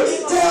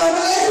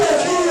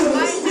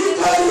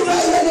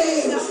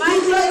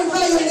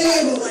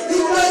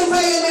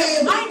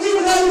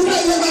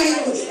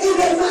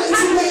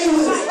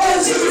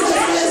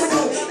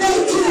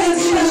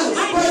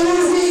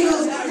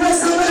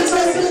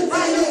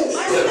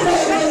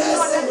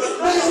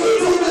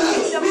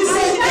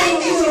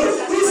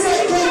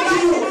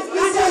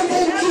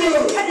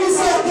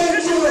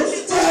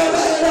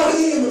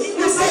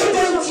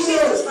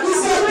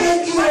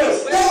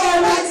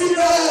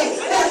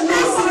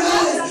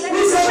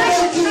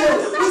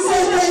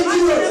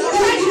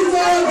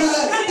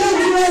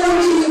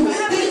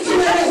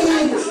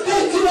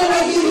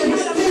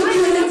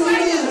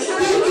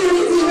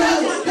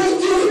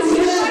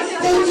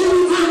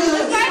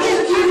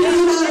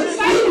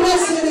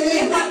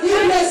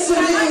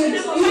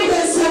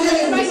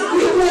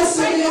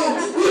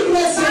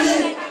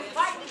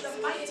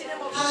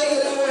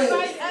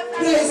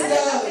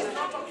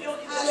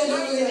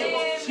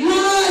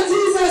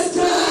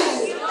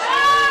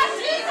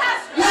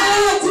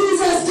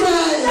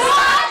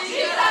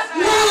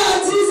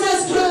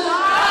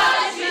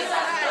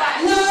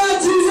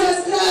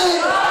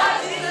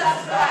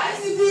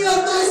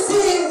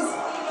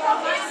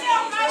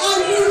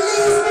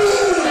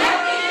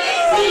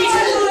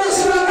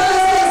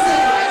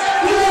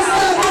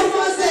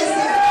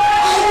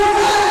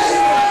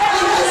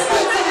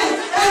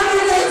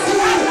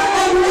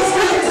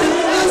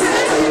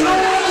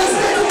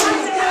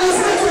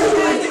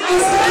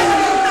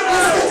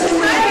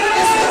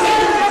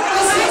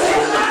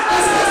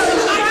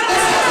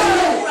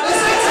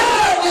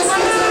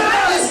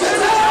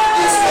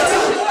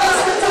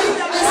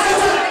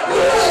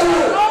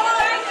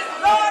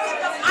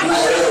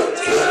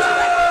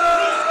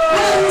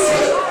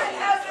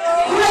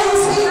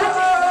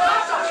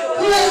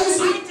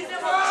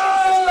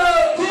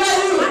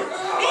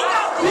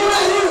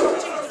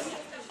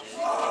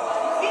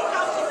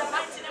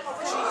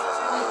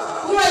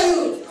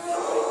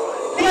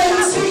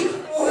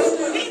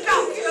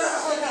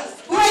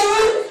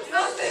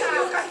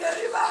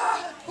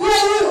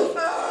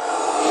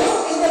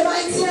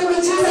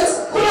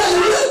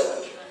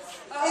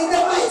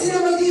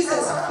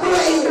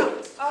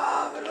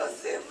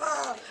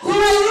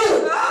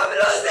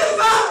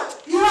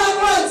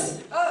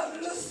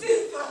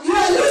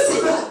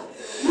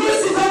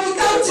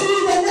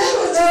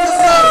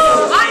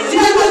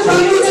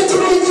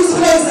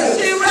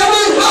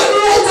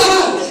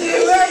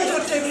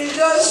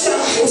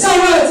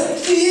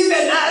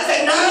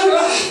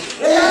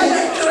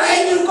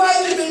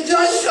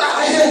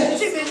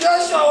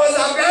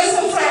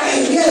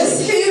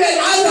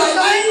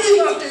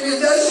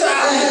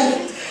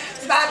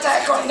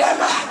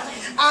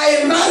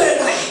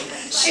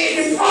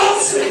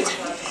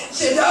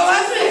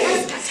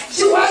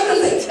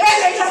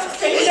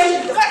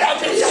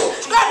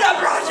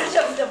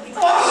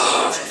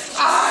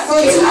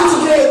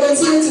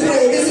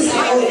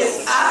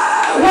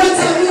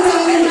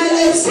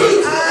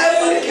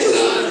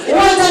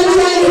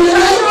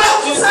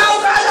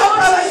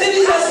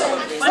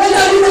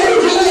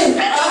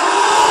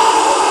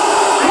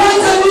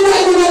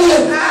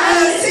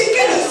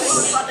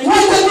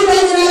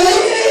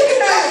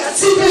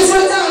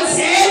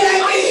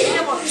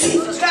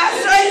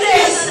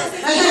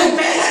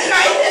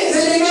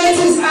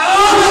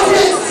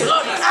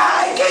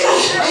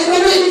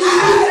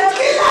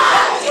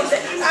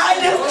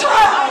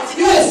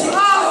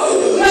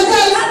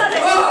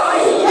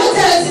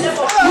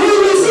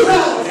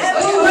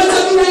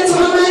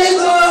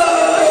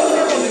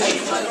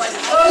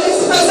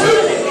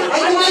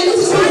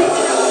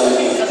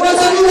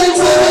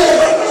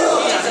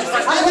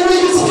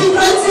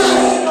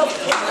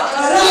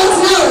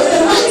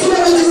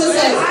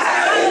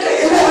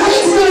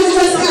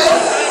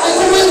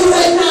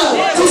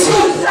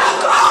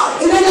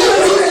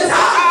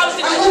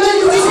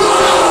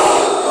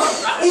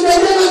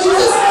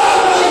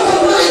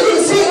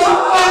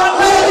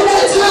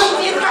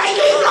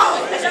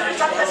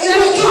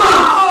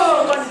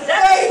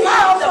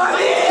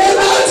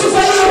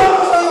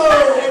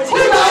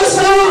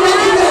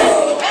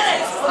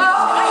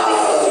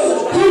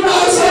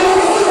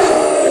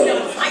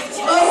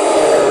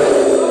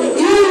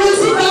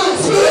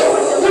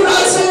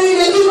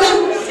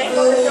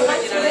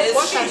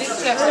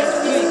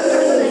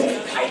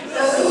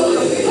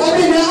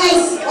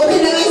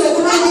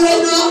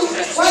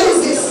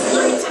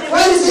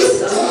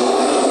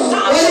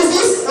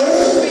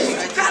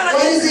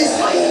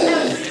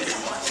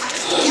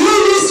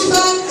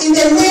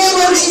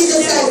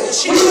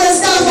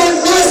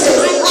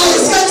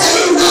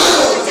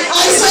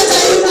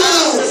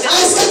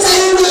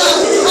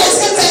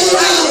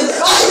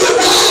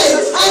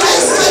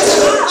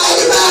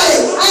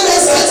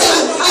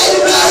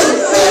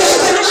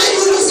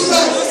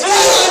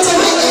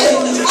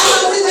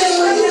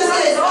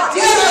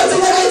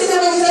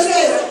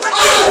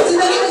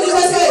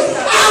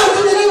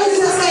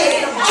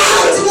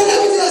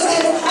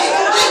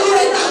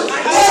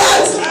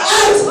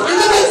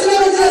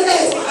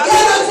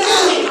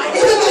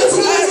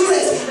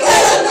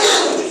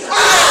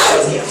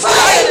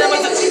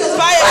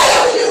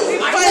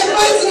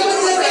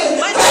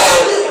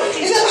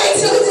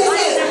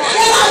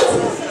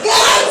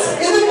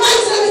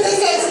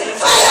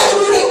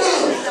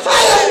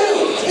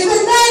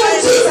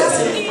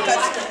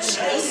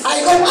I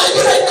command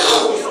you right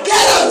now.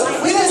 Get out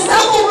with the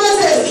staff of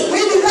Moses.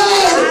 We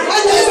divide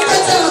and we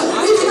scatter.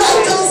 We divide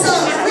cancer.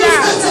 We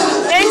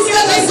scatter. We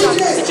scatter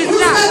sickness. We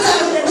scatter.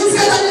 We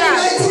scatter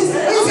diabetes.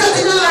 We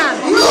scatter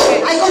now. You,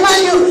 I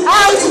command you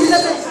out in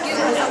Jesus' name.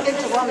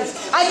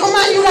 I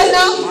command you right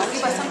now.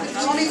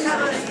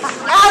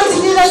 Out in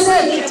Jesus'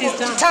 name.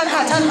 Turn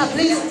her,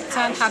 please.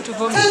 Turn her to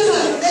vomit. Turn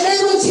her. In the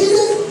name of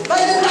Jesus, by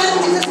the blood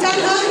of Jesus, turn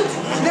her.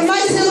 In the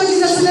mighty name of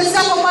Jesus, to the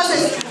staff of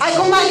Moses, I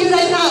command you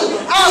right now.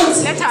 Out.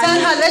 Turn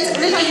her. Let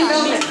her you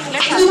know. In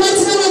the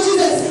mighty name of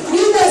Jesus,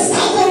 with the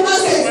staff of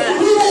Moses,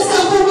 with the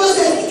staff of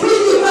Moses, we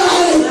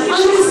divide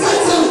and we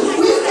scatter.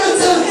 We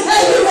scatter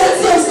every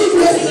mercy of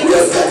sickness. We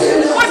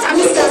scatter now.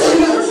 We scatter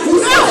now. We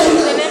scatter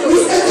now. We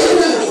scatter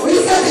now. We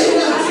scatter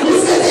now. We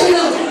scatter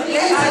now.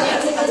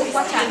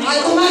 I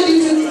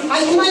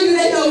command you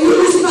right now, you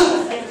Lucifer,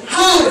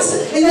 out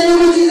in the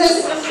name of Jesus.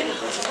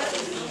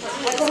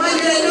 I command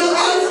you right now,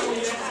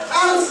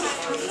 out.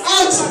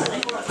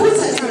 Put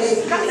her to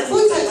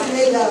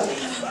lay down.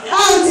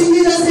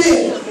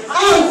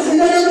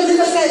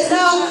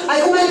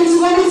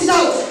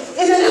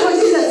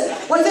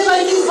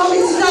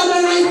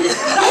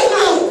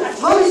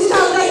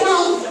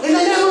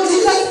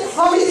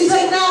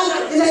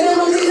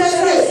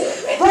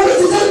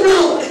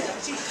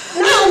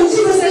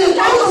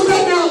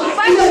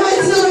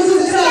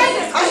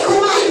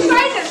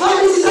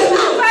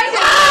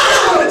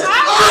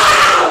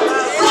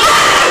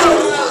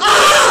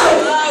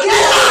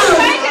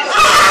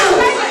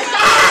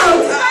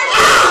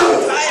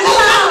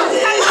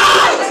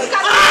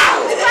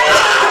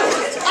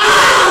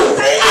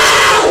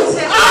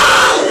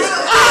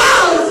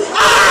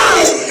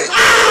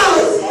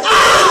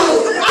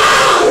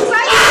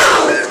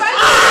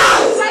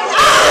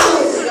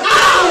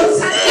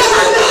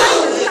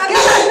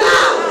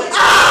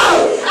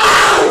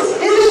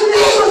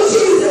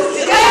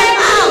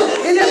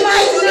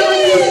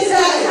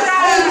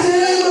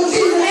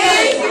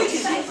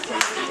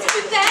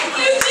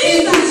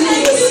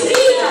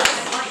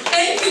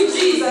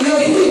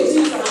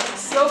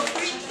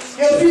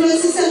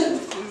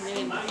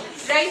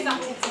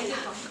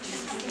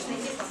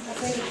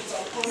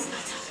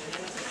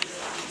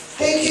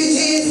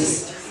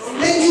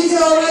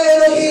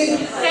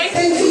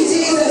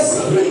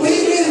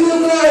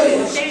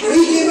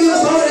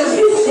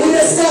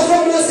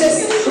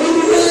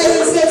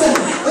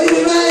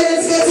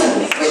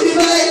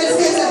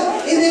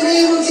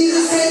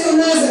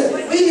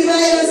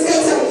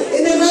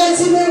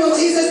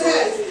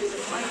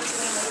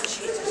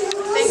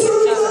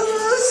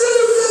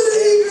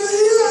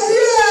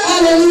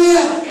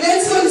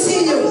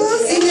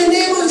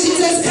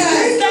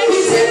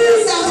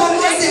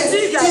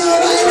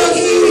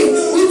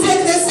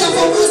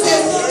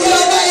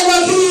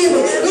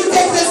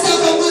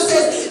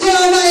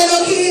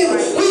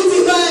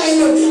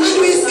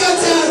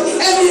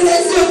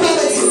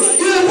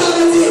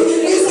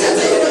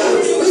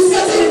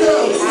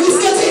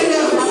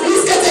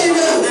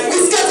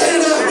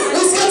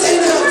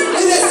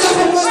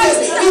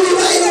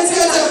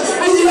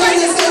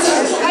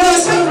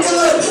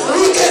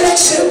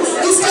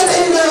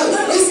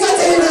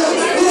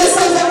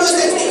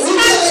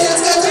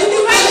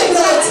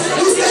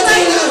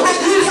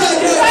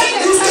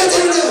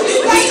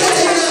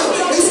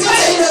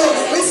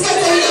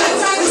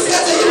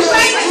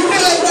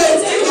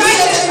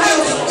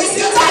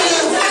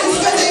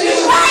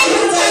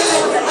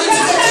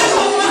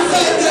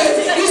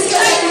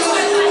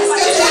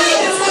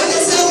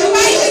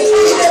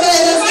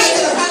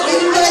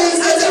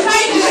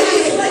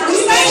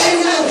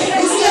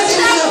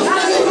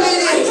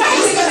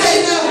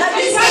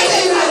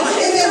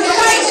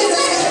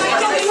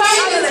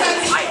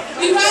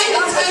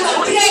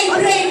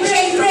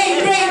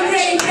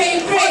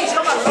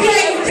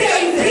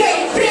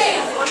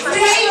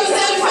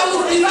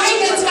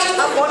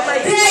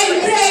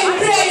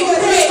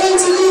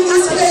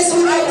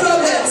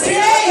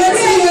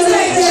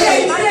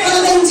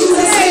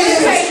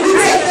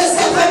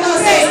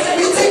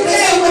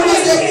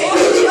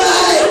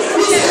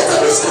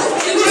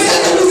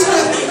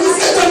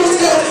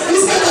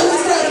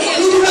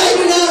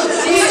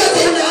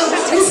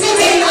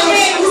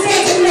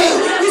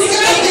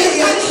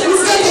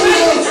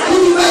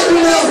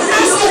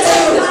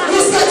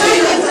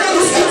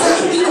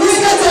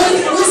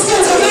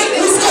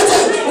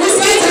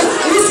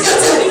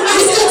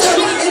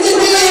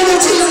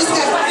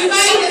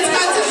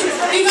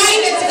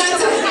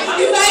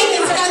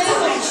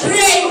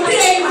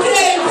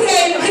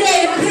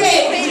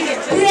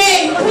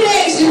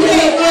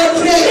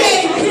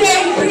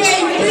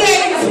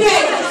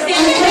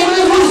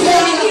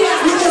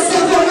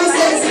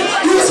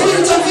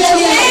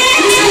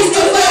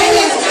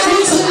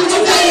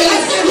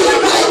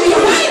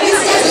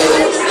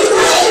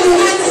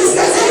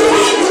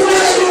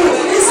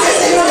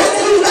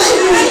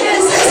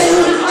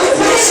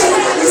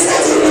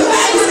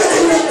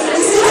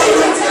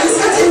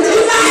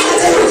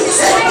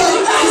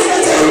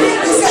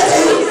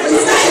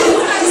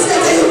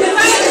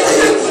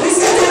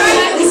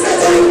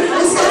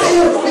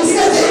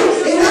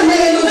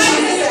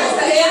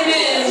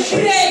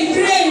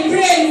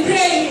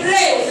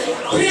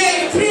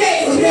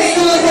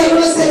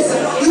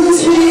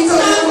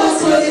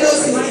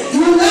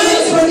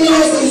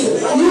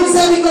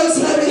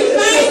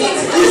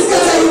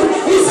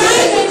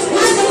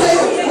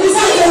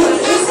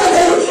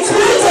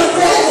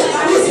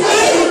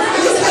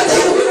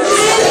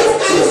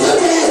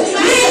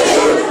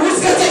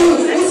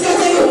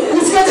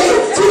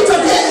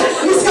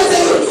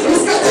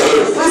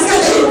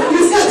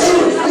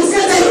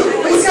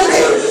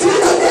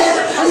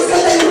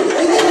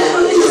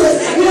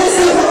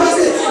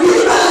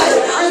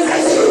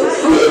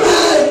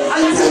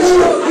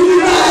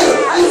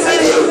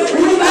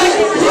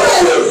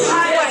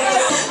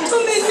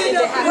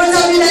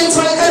 have you done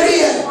to our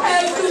career? I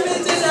have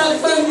committed our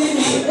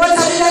family. What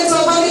have you done to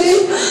our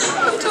family?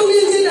 I've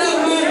committed our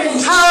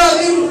marriage. How have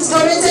you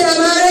committed our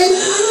marriage?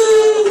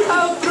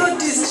 I've brought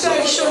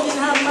distraction in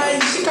her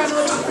mind. She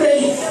cannot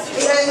pray.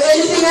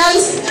 Anything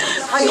else?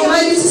 I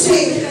command you to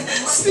speak.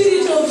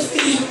 Spirit of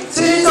fear.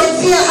 Spirit of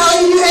fear,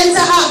 how did you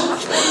enter her?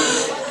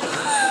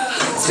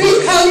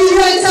 Speak, how did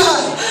you enter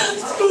her?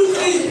 Through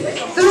dreams.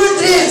 Through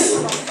dreams.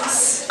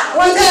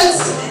 What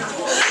else?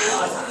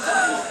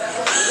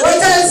 What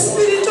else?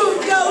 Spirit of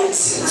doubt.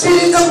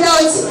 Spirit of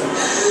doubt.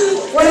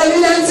 What have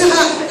you done to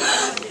her?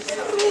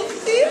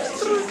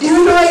 Do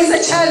you know he's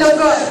a child of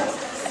God?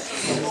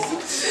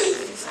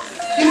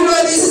 Do you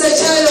know this is a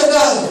child of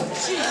God?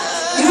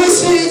 You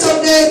spirit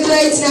of death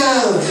right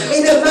now,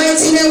 in the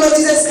mighty name of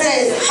Jesus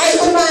Christ, I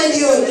command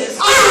you,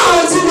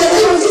 out in the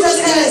name of Jesus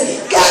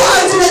Christ, get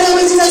out in the name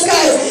of Jesus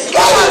Christ,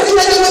 get out in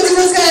the name of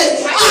Jesus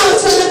Christ, out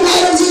in the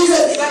blood of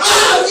Jesus,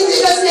 out in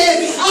Jesus'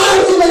 name,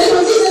 out in the name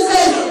of Jesus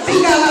Christ,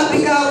 pick up,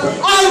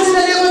 out in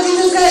the name of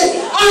Jesus Christ,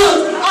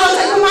 out,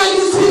 I command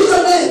you spirit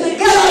of death,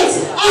 get out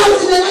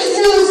in the mighty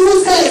name of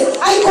Jesus Christ,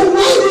 I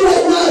command you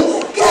right now,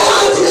 get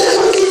out in the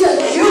name of Jesus,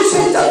 you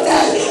spirit of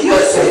death,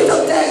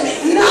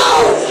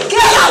 now, get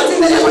out in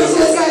the name of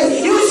Jesus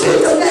Christ, you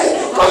spirit of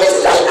death, commit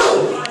it right now,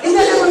 in the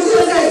name of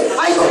Jesus Christ,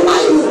 I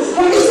command you,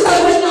 commit it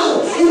right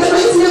now, in the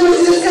mighty name of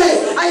Jesus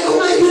Christ, I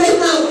command you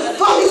right now,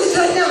 commit it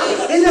right now,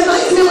 in the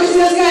mighty name of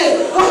Jesus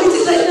Christ, commit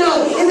it right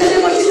now, in the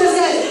name of Jesus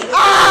Christ,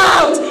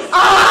 out,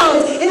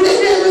 in the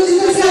name of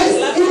Jesus Christ,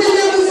 in the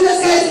name of Jesus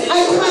Christ,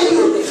 I command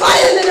you,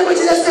 fire in the name of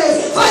Jesus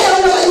Christ, fire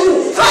all over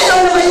you, fire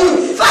all over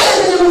you, fire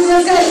in the name of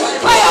Jesus Christ,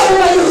 fire all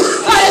over you,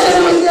 fire in the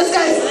name of Jesus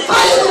Christ,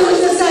 fire in the name of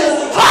Jesus Christ,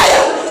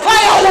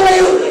 fire all over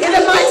you, in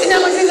the mighty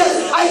name of Jesus,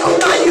 I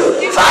command you,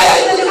 fire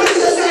in the name of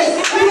Jesus Christ,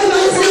 in the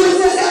mighty name of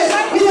Jesus Christ,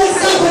 with the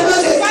staff of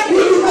Moses, we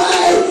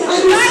revive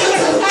and we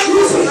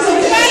scatter,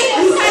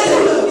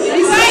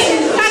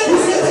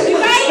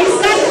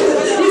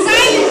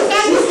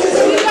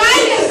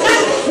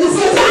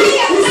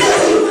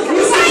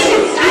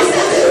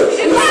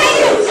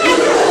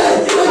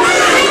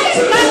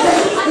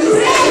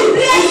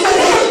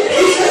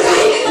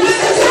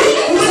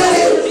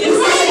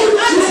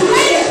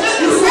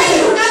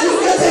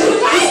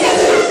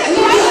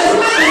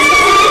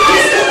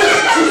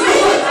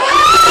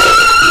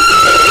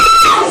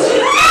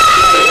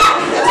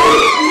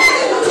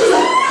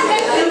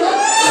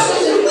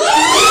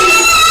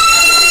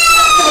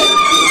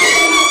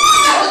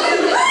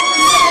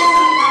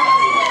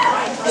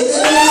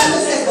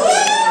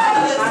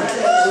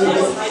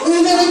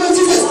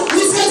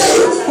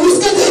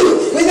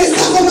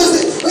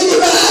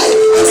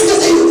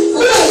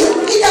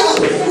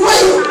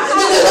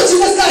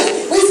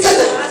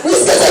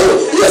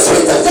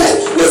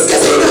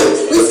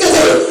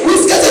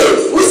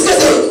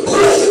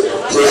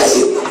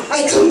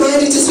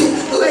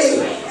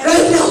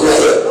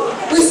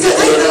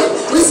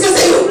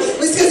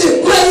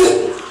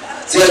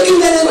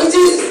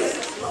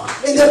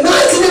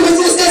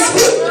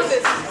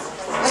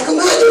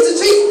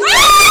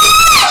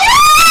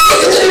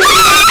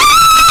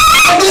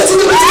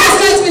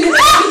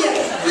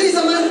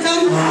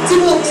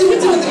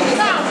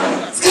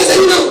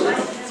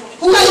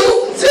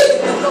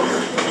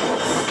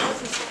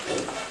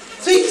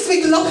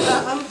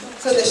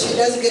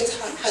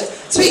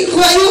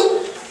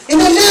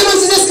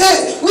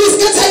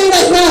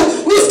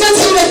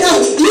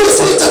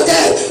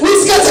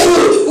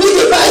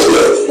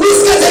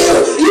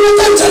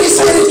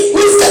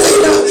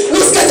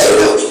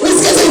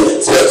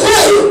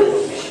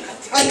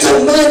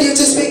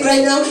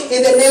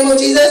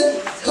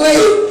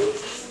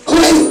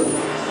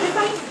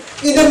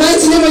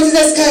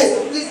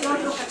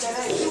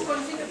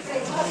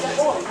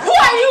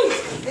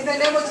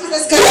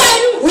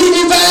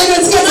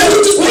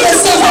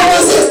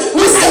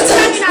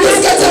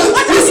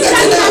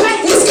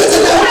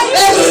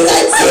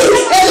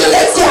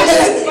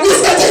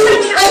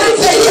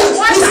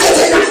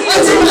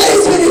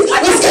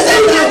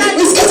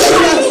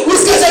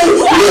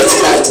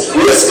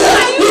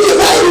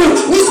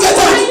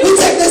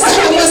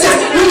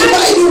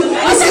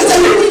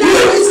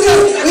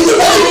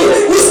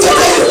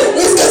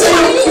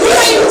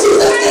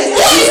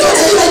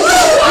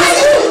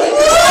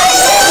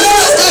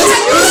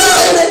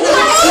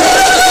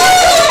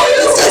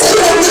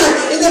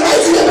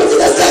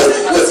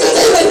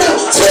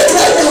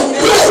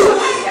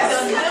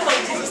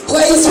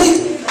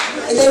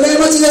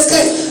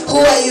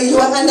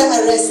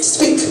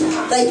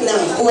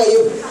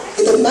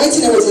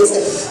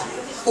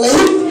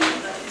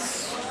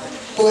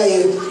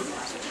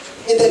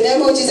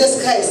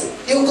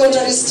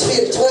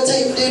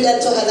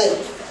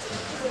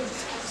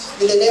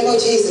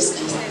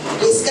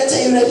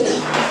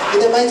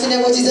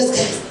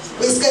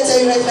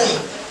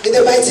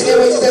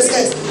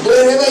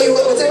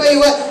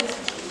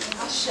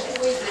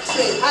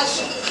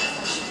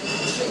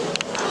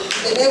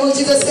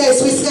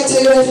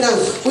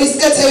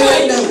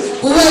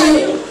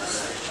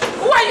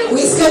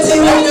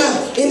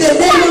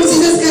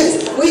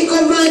 we We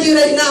command you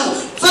right now.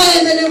 Fire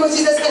in the name of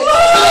Jesus Christ.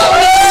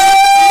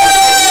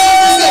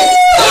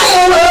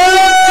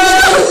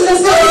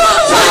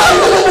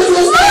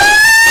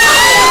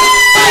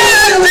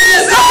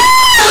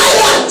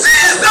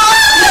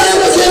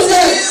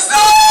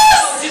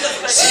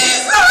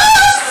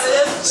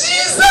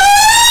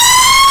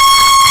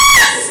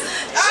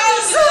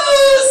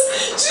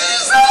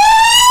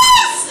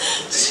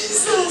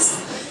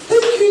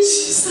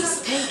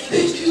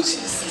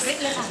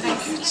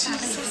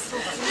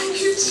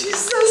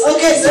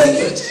 Okay, thank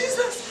you,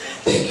 Jesus.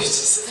 Thank you,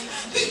 Jesus.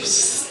 Thank you,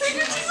 Jesus. Thank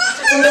you,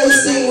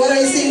 Jesus. What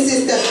I sing,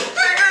 sister?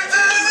 What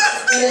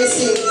I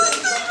sing?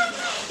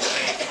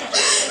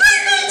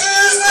 Thank you,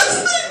 Jesus.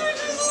 Thank you,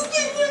 Jesus.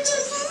 Thank you,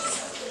 Jesus.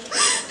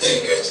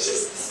 Thank you,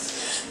 Jesus.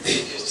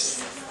 Thank you,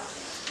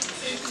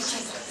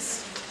 Jesus.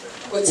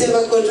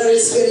 Whatever contrary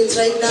spirit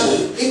right now,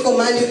 we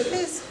command you.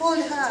 Please hold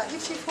her.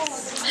 If she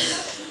falls.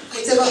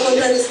 Whatever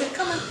contrary spirit,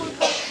 come and hold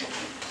her.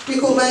 We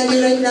command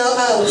you right now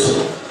out.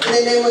 In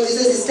the name of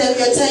Jesus, it's time,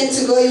 your time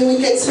to go, you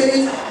wicked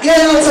spirit.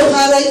 Get out of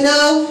her right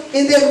now.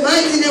 In the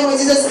mighty name of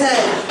Jesus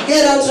Christ.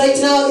 Get out right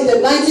now in the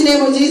mighty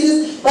name of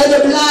Jesus. By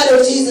the blood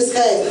of Jesus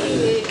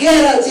Christ.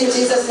 Get out in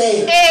Jesus'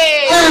 name.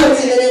 Out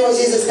in the name of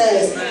Jesus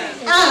Christ.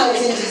 Out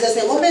in Jesus'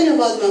 name. Open your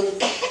mouth, mom.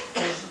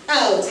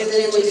 Out in the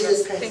name of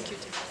Jesus Christ.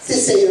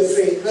 Sister, you're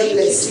free. God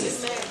bless you.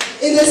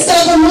 In the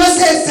staff of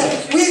Moses,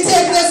 we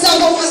take the staff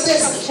of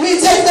Moses. We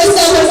take the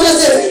staff of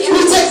Moses.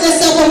 We take the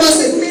staff of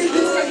Moses.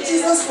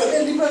 Jesus for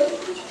anybody.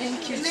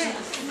 Thank you, Jesus.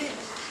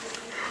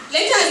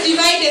 Let us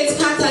divide and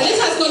scatter.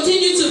 Let us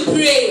continue to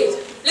pray.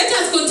 Let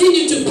us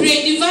continue to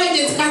pray. Divide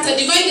and scatter.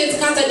 Divide and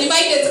scatter.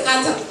 Divide and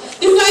scatter.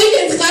 Divide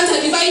and scatter.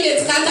 Divide and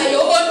scatter.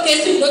 Your own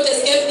case will not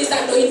escape this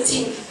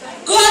anointing.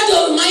 God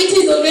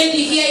Almighty is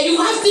already here. You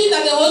have seen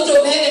that the hosts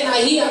of heaven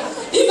are here.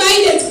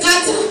 Divide and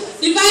scatter.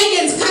 Divide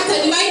and scatter.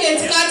 Divide and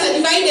scatter.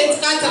 Divide and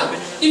scatter.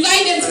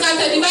 Divide and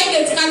scatter. Divide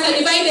and scatter.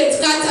 Divide and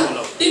scatter.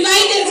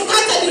 Divide and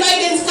scatter.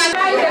 Divide and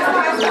scatter.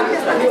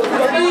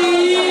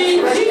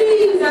 In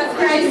Jesus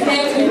Christ's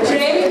name we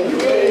pray.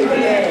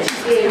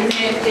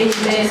 Amen.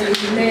 Amen.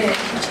 Amen.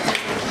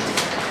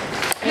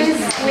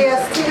 Please, we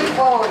are still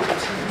on.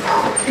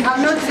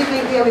 I'm not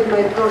sitting here with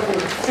my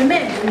problems.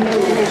 Amen.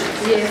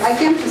 Yes. I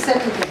came to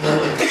settle them.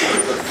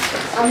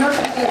 I'm not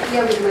sitting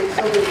here with my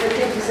problems. I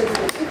came to settle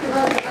them. If you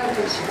have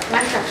advantage,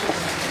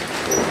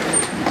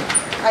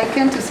 I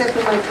came to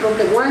settle my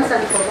problem once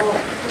and for all.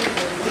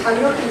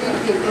 I'm not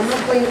leaving. I'm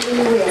not going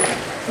anywhere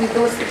with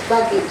those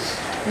baggage.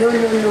 No,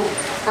 no, no.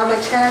 I'm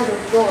a child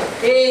of God.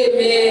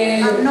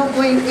 Amen. I'm not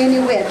going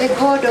anywhere. The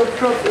God of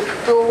prophet,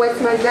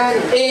 Wiseman,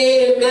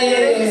 Amen. I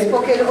already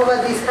spoken over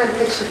this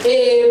handkerchief.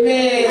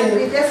 Amen. And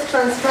we're just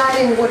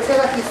transferring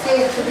whatever he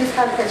said to this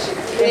handkerchief.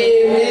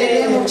 Amen.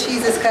 In the name of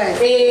Jesus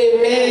Christ.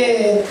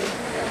 Amen.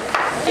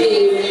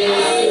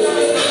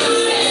 Amen.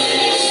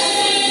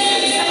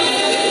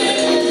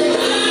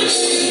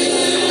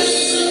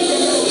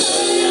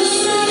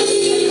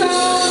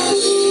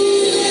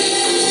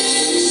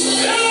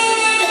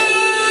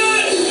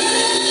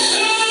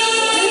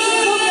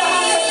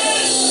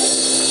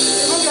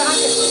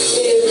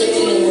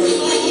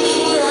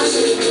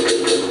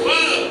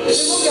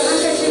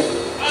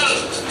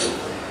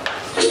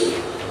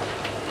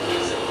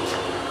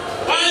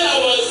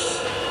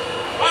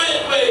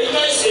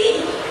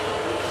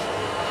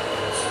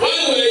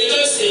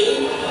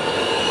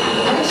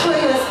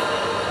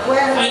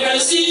 I can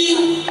see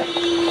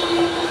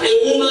a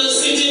woman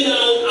sitting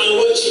down and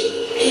watching.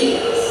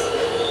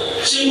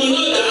 She will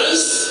not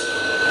dance.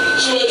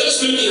 She was just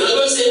looking. I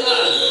was saying,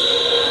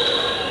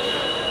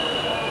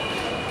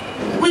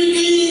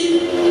 quickly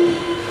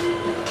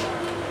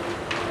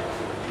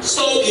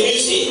stop the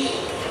music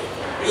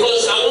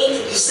because I want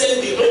to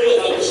descend the glory of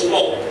our Apostle.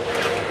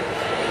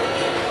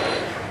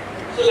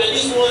 So like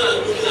this one I'm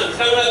looking at,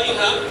 camera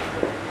picker,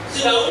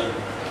 sit down.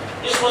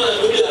 This one I'm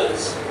looking at.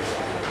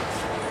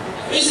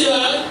 Have you seen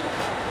her?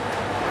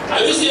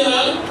 Have you seen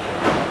her?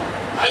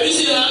 Have you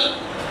seen her?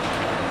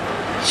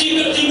 She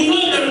will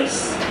not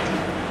dance.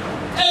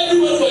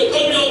 Everyone was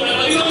coming up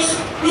and because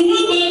we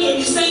want God to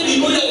descend the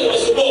glory that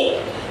was above.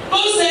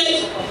 God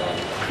said,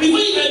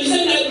 before you can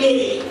descend that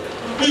glory,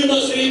 we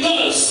must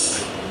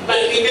rejoice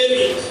like King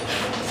David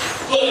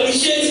to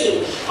appreciate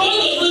him. God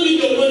does not need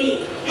your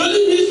money. You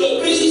only need your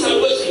praises and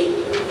worship.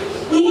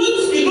 We want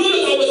the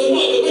glory of our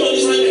support to come on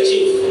this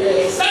handkerchief.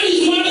 That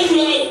is why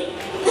you have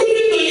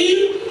proven to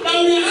him that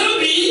we are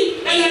happy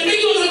and are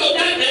taking us out of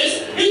darkness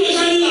into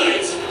shining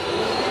light.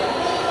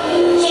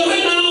 So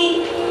right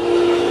now,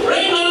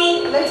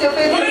 let your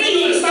faith, where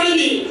you are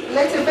standing,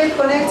 let your faith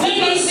connect.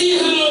 let us see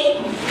how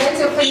let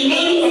your faith the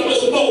glory of our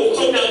support will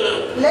come down now.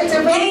 Let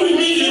your faith How we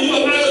need the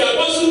book of Acts of the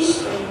Apostles,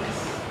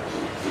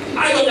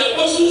 Acts of the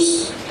Apostles,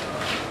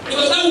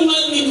 because that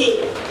woman needs to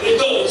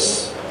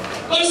rejoice.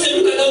 God said,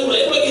 look at that woman.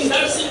 Everybody is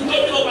dancing,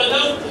 jumping up and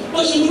down,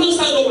 but she will not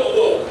stand up and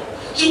walk.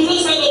 She will not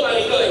stand up and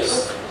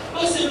rejoice.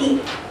 God said, look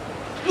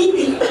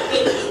me at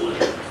this woman.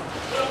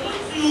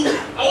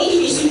 I want you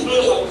to see the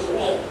glory of our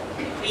support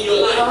in your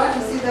life. I want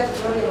to see that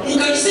glory. You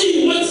can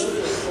see what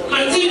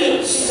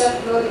materials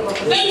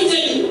Let me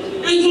tell you,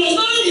 it was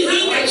not the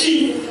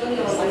handkerchief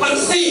per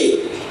se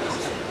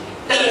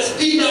that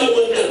did that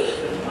wonder,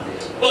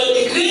 but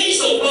the grace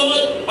of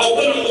God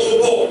upon Apostle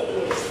Paul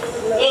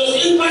was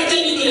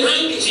imparted into the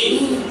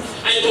handkerchief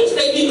and was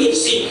taken to the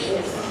sick.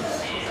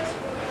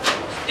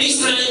 This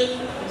time,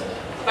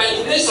 by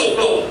the grace of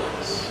God,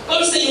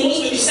 God said He wants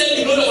to descend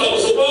the glory of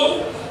Apostle Paul.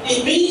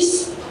 It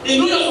means the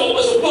glory of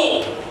Apostle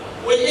Paul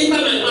will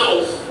enter my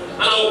mouth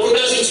and I will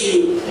pronounce it to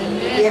you.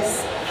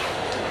 Yes.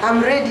 I'm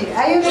ready.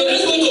 Are you ready? So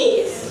let's go to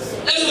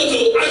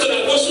Acts of the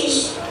Apostles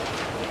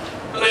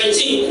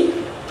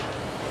 19.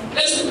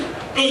 Let's do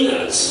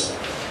that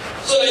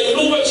so that you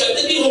know what you are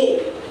taking home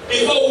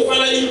before we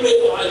finally pray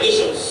for our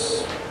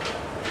nations.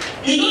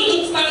 You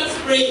don't start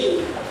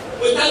praying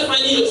without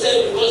finding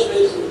yourself in God's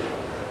bedroom.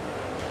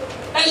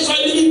 That is why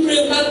many pray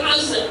without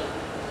answer,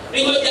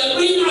 because they are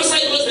praying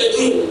outside God's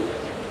bedroom.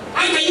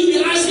 How can you be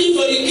asking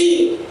for the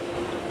king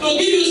to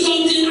give you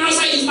something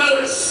outside his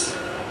palace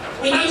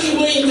without you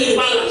going into the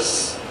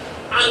palace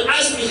and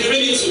ask with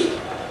humility?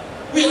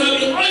 We have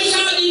been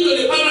ushered into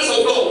the palace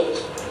of God,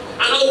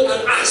 and now we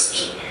can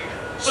ask.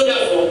 So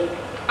therefore,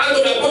 Acts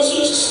of the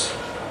Apostles,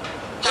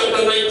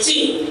 chapter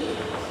 19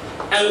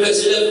 and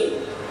verse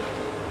 11,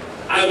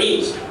 I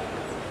read,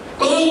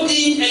 God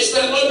did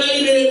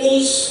extraordinary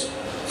miracles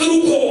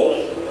through Paul,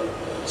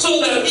 so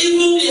that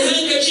even the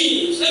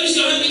handkerchiefs, let me see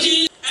your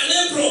handkerchiefs, and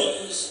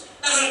aprons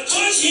that had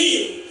touched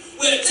him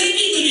were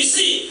taken to the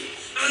sick,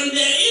 and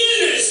their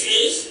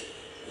illnesses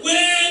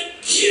were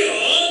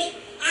cured,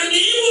 and the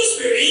evil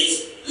spirits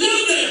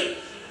left them.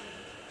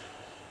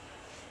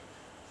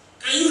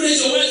 Can you raise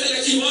your white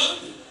handkerchief up?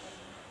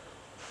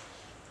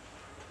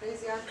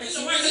 Raise your handkerchief. Raise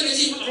your white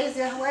handkerchief up. Raise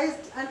your white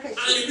handkerchief.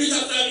 And repeat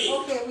after me.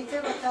 Okay,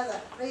 whichever other.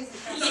 Raise it.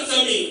 Repeat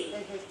after me.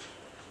 Okay.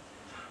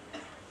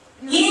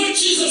 Lord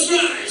Jesus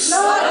Christ.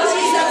 Lord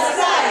Jesus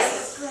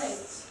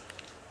Christ.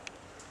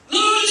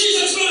 Lord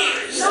Jesus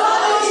Christ.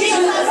 Lord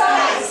Jesus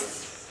Christ.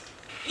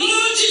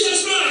 Lord Jesus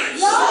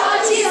Christ.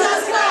 Lord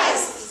Jesus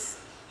Christ.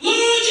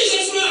 Lord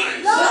Jesus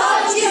Christ.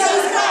 Lord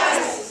Jesus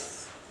Christ.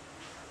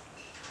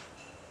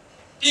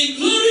 The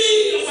glory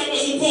of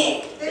Apostle Paul.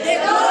 The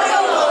glory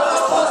of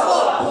Apostle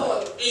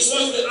Paul is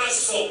what we ask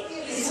for.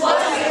 is what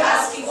we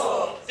ask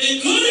for.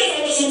 The glory of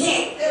Apostle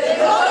Paul. The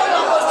glory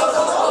of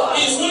Apostle Paul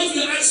is what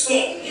we ask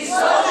for. is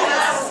what we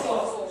ask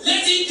for.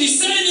 Let it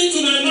descend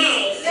into my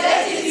mouth.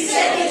 Let it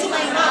descend into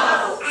my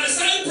mouth. As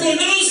I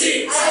pronounce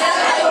it. As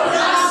I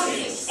pronounce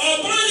it.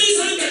 Upon this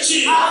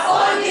handkerchief.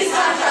 Upon this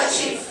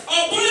handkerchief.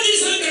 Upon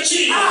this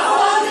handkerchief.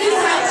 Upon this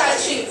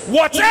handkerchief.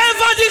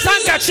 Whatever this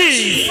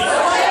handkerchief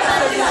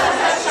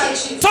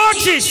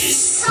touches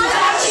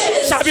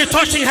shall be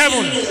touched in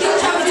heaven.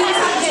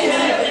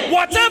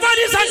 Whatever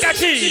this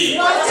handkerchief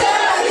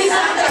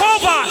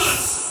covers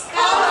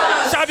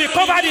shall be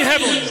covered in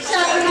heaven.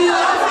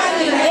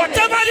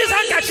 Whatever this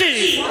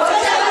handkerchief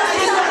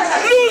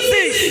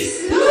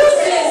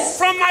loses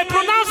from my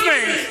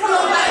pronouncement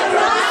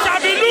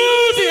shall be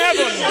loosed in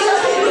heaven.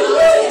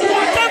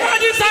 Whatever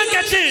this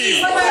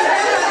handkerchief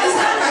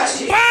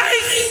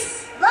binds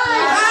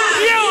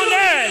here on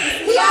earth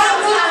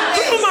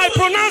through my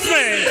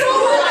pronouncement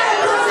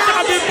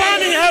shall be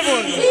bound in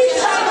heaven.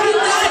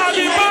 Shall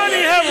be bound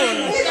in heaven.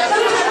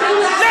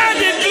 Let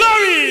the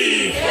glory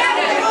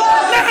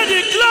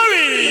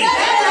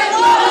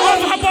of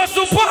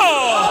Apostle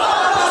Paul,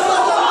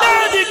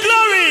 let the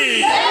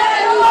glory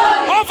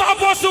of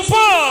Apostle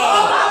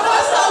Paul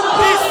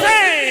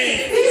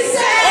descend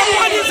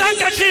upon his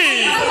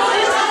handkerchief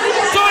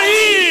to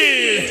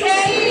heal,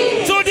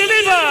 to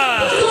deliver,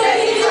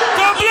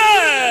 to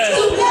bless,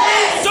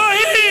 to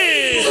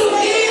heal,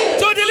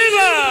 to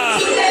deliver,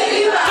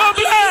 to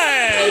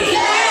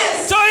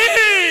bless, to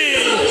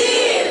heal,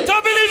 to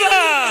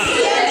deliver,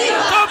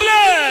 to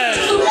bless,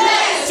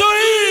 to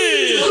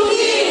heal,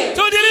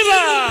 to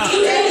deliver,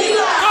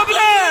 to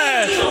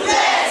bless.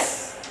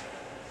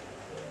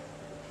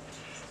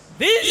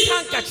 This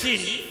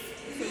handkerchief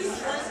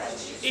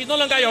is no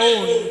longer your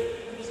own.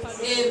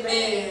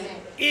 Amen.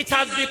 It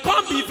has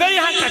become the very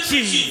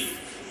handkerchief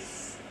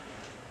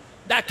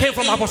that came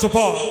from Apostle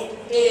Paul.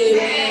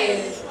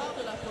 Amen.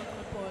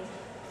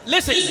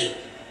 Listen,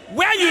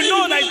 where you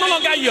know that it's no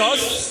longer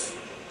yours,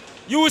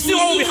 you will see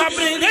what will be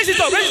happening. Raise it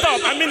up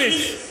a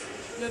minute.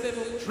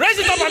 Raise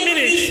it up a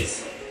minute.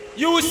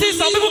 You will see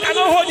some people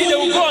cannot hold it, they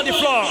will go on the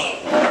floor.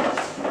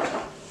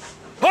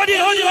 Hold it,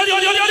 hold it, hold it,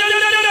 hold it, hold it, hold it, hold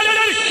it,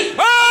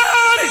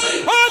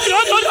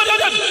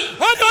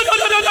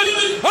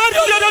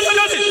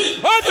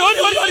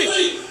 hold it,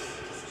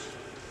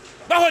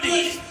 hold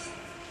it,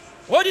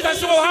 hold it and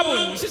see what will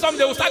happen. You see some,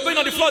 they will start going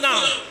on the floor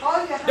now.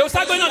 They will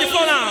start going on the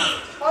floor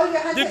now.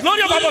 The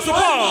glory of Apostle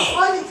Paul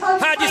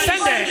had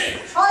descended.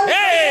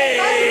 Hey!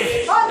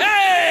 Hey!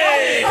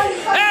 Hey!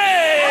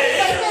 Hey!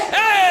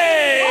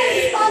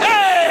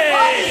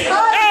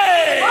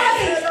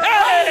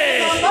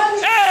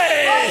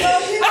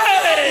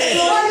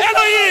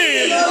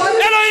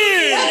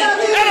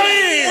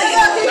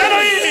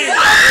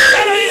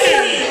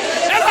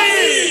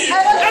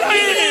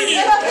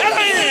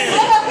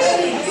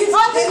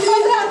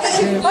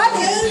 Upon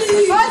you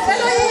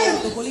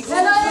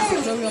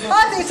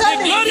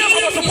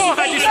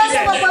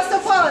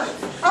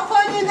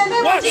in the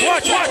name of Jesus.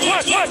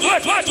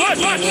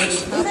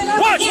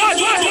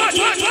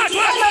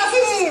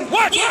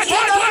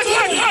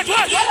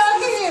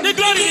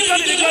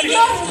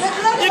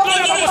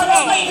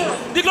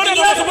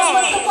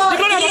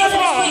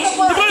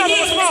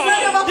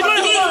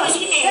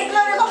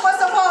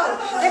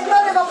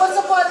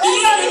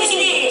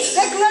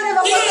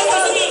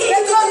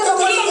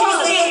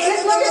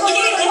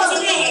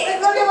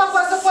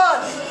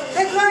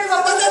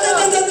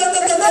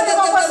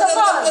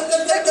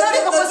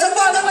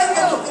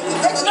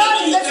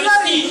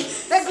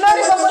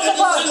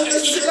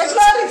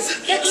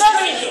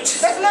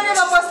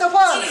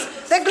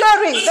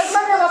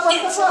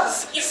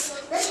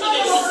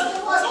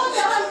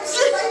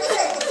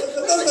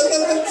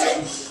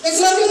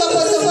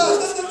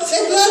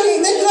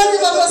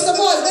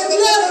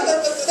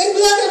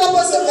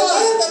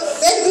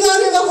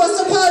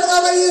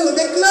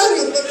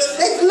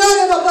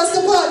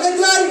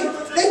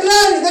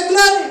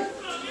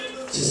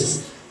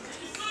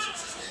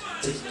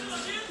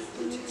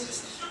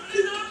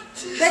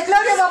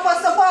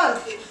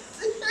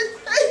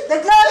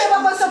 Watch. The glory of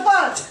Apostle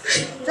Paul.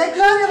 The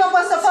glory of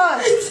Apostle Paul. The glory of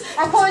Apostle Paul.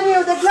 Upon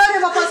you, the glory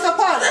of Apostle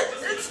Paul.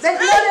 The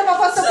glory of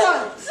Apostle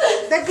Paul.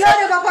 The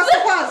glory of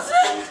Apostle Paul.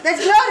 The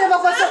glory of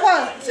Apostle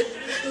Paul.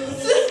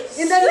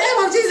 In the name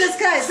of Jesus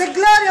Christ, the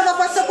glory of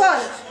Apostle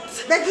Paul.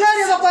 The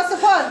glory of Apostle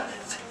Paul.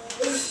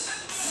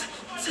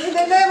 In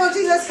the name of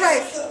Jesus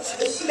Christ,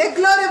 the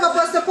glory of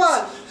Apostle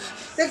Paul.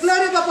 The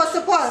glory of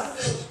Apostle Paul.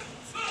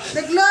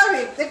 The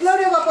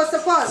glory of Apostle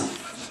Paul.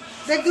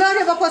 The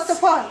glory of Apostle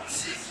Paul.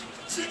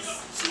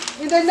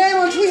 In the name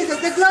of Jesus,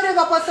 the glory of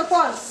Apostle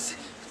Paul.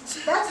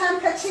 That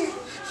handkerchief.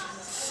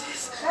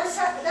 That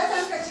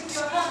handkerchief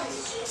you're having.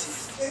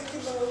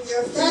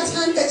 That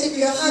handkerchief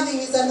you're having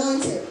is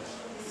anointed.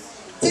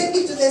 Take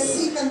it to the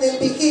sick and they'll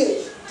be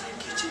healed.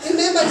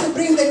 Remember to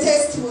bring the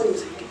testimony.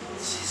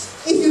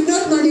 If you've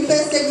not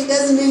manifested, it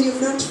doesn't mean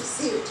you've not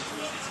received.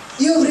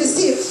 You've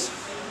received.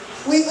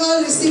 We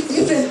all receive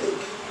differently.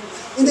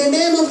 In the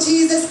name of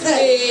Jesus Christ.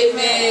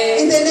 Amen.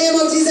 In the name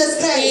of Jesus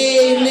Christ.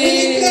 Amen.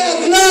 We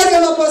declare glory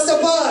of Apostle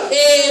Paul.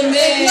 Amen.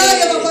 The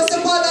glory of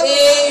Apostle Paul.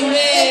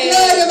 Amen. The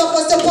glory of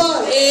Apostle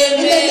Paul. Amen.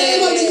 In the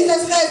name of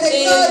Jesus Christ. The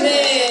glory.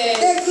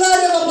 The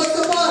glory of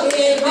Apostle Paul.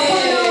 Amen.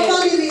 Upon our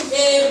family.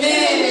 Amen. In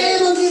the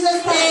name of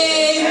Jesus Christ.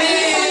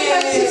 Amen.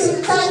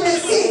 Turn the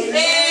sick.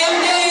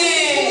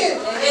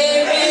 Amen.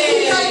 Amen.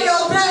 Turn the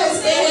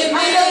oppressed. Amen.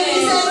 And then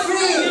be set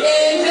free.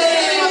 Amen. In the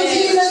name of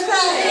Jesus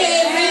Christ.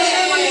 Amen.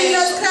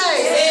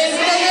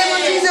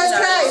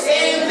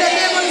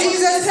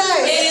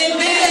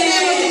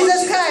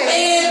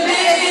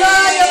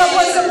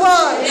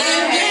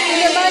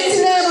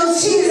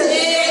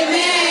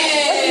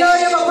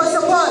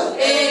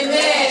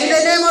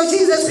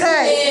 Jesus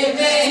Christ.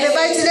 Amen. In the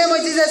mighty name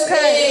of Jesus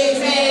Christ.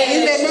 Amen.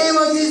 In the name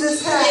of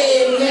Jesus Christ.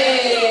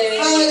 Amen.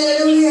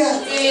 Hallelujah.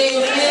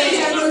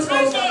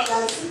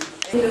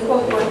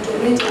 Nimekuwa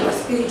tormented by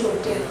spirit of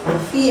death,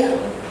 fear.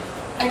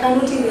 I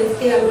cannot even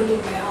stay alone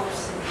in my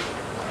house.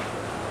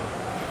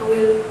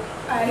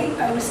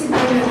 I will sit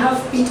down and have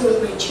pity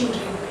on my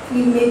children.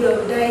 Maybe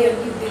I'll die and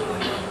leave them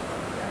alone.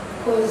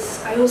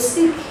 Because I was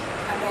sick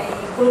and I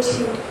got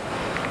healed.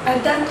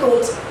 At that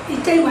thought,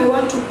 each time I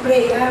want to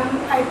pray,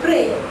 I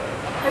pray.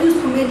 I used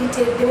to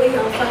meditate the way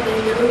our Father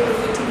in the Lord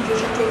prophetic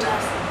Joshua taught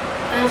us.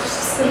 I have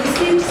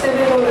received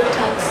several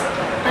attacks,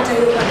 but I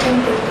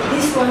overcame them.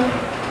 This one,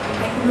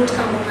 I could not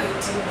come over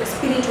it. The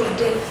spirit of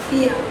death,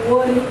 fear,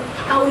 worry.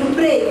 I will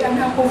pray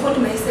and I comfort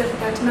myself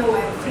that now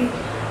I am free.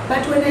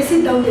 But when I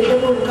sit down, the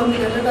devil will come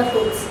with another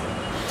thoughts.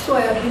 So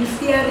I have been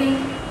fearing.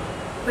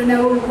 When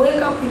I will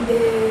wake up in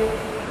the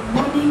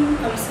morning,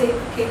 I will say,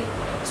 okay,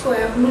 so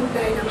I have not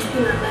died, I'm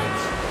still alive.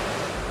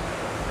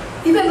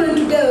 Even when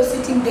today I was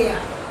sitting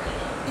there,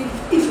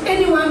 if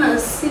anyone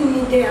has seen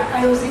me there,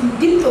 I was in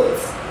deep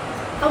thoughts.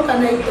 How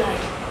can I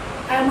die?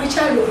 I am a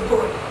child of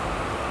God.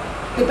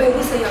 The Bible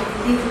says I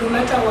will live no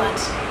matter what.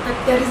 But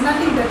there is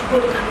nothing that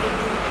God cannot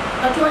do.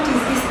 But what is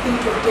this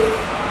spirit of death?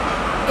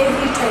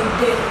 Every time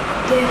death,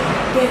 death,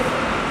 death.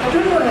 I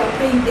don't know why I'm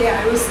praying there.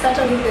 I was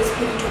scattering the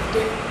spirit of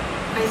death.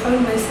 I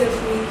found myself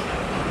weak.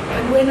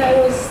 And when the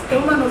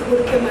woman of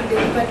God came and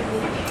delivered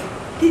me,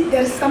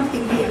 there is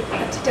something here,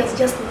 but it has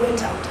just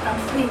went out. I'm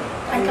free.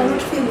 I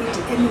cannot feel it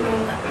any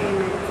longer.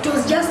 It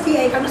was just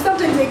here.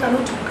 Sometimes I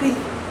cannot breathe.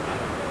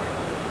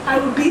 I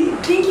will be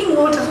drinking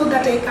water so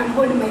that I can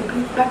hold my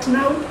breath. But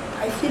now,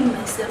 I feel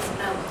myself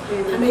now.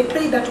 And I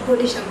pray that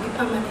God shall be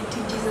permanent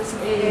in Jesus'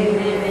 name.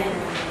 Amen.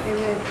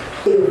 Amen.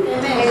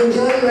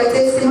 Enjoy your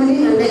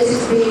testimony and let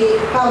it be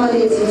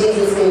permanent in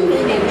Jesus' name.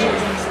 Amen.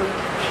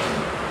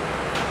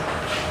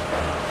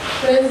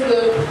 Praise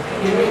God.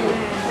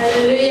 Amen.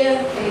 Hallelujah.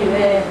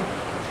 Amen.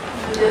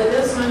 And I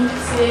just want to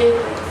say,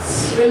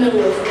 when I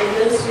was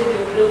blessed with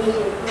the glory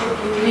of God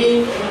in me,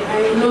 and I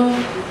know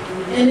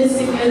any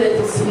sickness that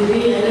is in me,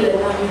 I know that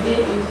I'm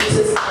healed in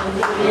Jesus' name.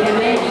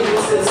 Amen. In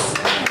Jesus.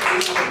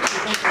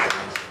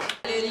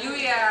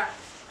 Hallelujah. Hallelujah.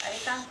 I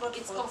thank God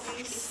It's for off.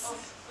 this. It's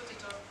off. Put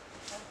it off.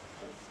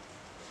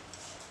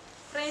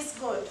 Praise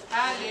God.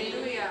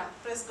 Hallelujah.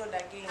 Praise God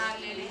again.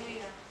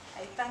 Hallelujah.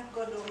 I thank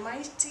God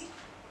Almighty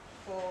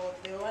for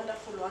the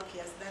wonderful work He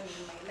has done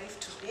in my life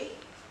today.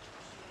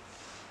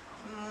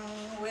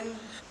 When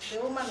the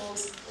woman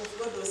of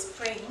God was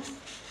praying,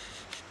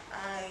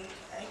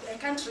 I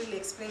can't really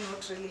explain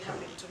what really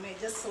happened to me.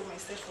 I just saw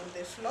myself on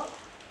the floor,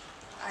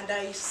 and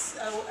I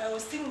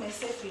was seeing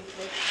myself in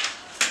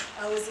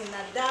I was in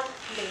a dark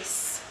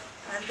place,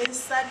 and then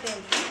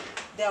suddenly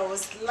there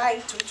was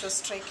light which was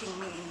striking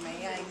me in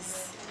my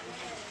eyes.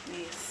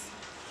 Yes.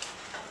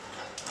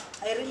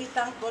 I really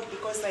thank God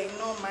because I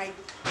know my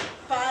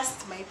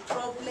past, my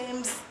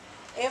problems,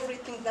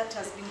 everything that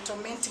has been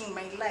tormenting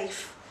my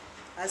life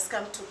has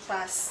come to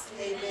pass.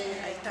 Amen.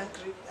 I thank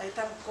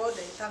God,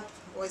 I thank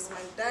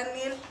Wiseman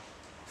Daniel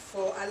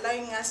for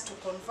allowing us to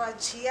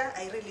converge here.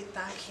 I really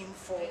thank him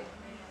for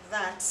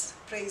that.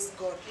 Praise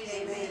God.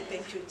 Amen.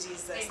 Thank you,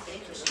 Jesus.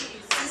 Thank you, Jesus.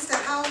 Sister,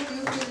 how do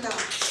you feel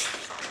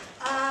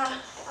now?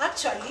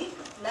 Actually,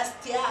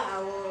 last year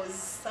I was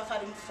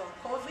suffering from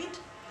COVID.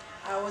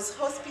 I was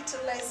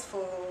hospitalized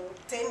for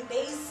 10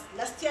 days.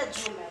 Last year,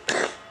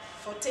 July.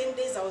 For 10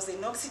 days, I was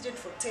in oxygen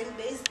for 10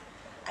 days.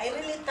 I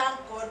really thank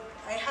God.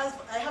 I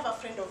have a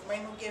friend of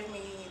mine who gave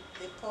me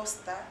the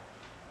poster,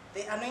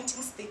 the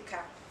anointing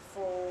sticker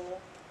for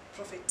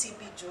Prophet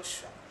TB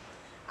Joshua.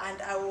 And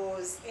I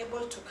was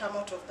able to come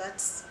out of that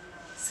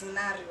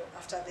scenario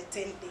after the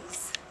 10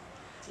 days.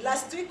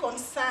 Last week on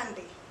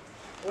Sunday,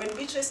 when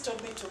Beatrice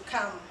told me to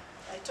come,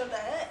 I told her,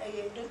 I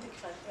don't think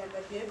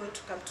I'll be able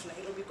to come to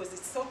Nairobi because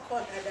it's so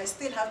cold and I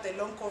still have the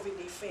long COVID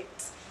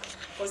effect.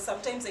 Because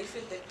sometimes I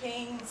feel the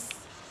pains.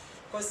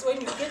 Because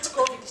when you get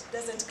COVID, it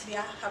doesn't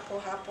clear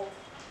hapo.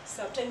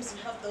 Sometimes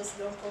you have those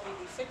long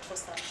COVID effect for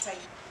some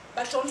time.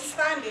 But on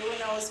Sunday,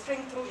 when I was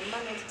praying through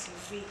Emmanuel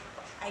TV,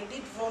 I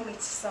did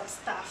vomit some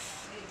stuff.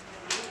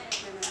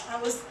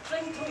 I was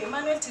praying through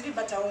Emmanuel TV,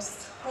 but I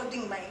was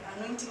holding my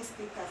anointing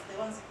stickers,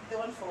 the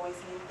one for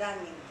Wiseman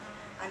Daniel,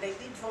 and I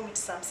did vomit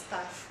some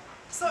stuff.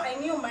 So I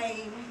knew my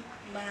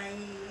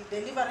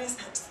deliverance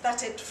had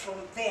started from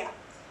there.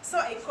 So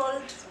I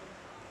called,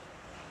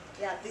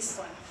 this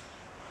one.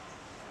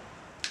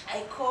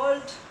 I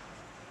called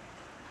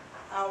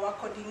our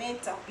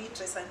coordinator,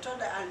 Beatrice, and told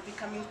her I'll be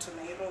coming to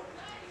Nairobi.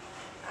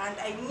 And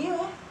I knew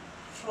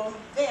from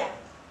there,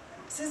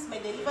 since my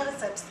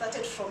deliverance had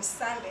started from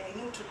Sunday, I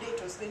knew today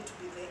it was going to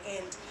be the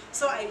end.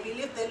 So I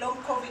believe the long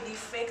COVID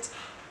effect,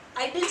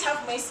 I didn't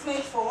have my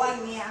smell for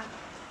 1 year.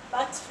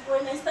 But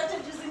when I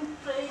started using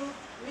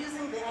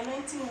the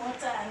anointing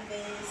water and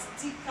the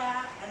sticker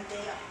and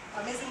the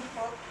amazing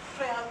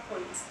prayer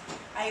points,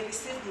 I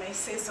received my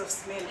sense of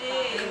smell.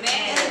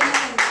 Amen.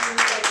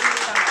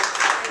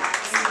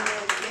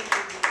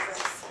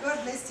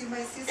 God bless you,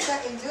 my sister.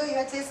 Enjoy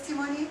your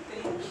testimony.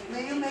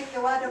 May you make the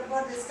word of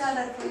God the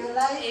standard for your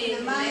life. In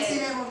the mighty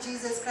name of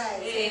Jesus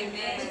Christ.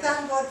 Amen. We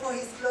thank God for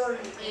His glory.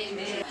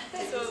 Amen.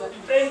 So,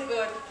 praise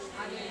God.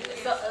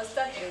 So, I'll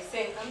start by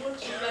saying, I'm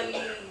not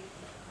usually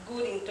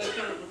good in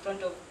talking in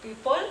front of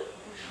people.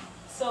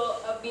 So,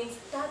 I've been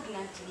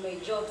stagnant in my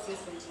job since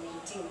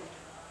 2019.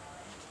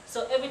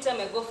 So, every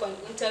time I go for an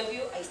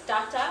interview, I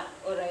stutter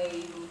or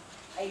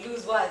I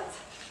lose words.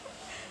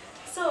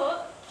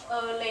 So,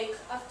 like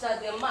after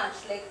the match,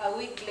 like a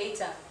week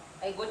later,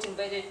 I got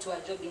invited to a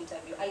job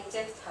interview. I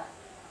text her.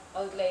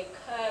 I was like,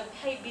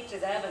 hi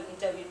Beatrice, I have an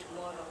interview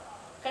tomorrow.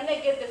 Can I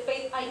get the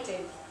 5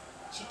 items?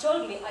 She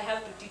told me I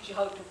have to teach you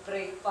how to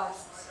pray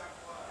first.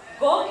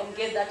 Go and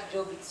get that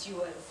job, it's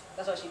yours.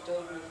 That's what she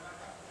told me.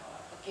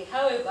 Okay,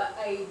 however,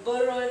 I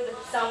borrowed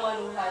someone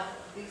who had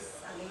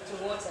this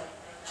anointing water.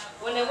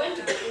 When I went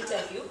to the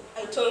interview,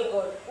 I told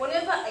God,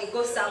 whenever I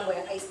go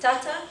somewhere, I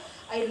stutter,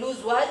 I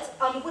lose words,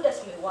 I'm good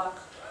at my work.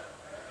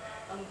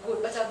 I'm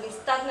good, but I've been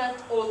stagnant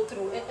all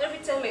through. And every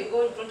time I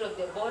go in front of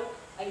the board,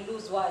 I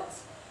lose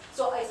words.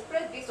 So I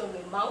spread this on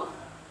my mouth,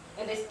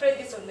 and I spread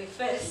this on my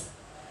face.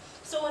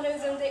 So when I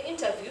was in the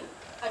interview,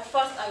 at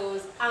first I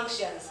was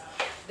anxious.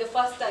 The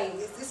first time.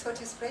 Is this what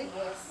you sprayed?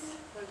 Yes.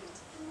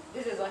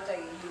 This is what I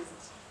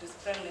used to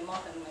spray on my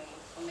mouth and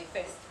on my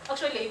face.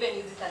 Actually, I even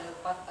use it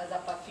as a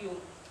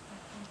perfume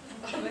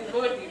on my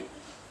body.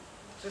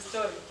 True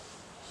story.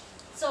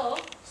 So,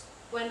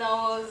 when I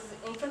was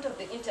in front of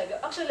the interview,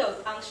 actually I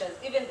was anxious.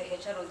 Even the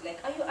HR was like,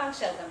 are you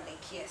anxious? I'm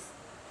like, yes.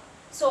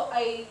 So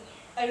I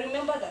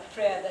remember that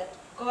prayer that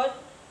God,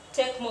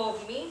 take more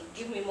of me,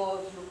 give me more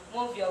of you,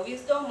 more of your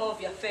wisdom, more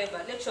of your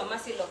favor. Let your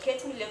mercy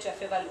locate me, let your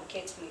favor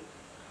locate me.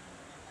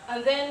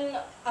 And then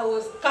I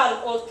was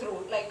calm all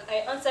through. Like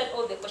I answered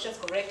all the questions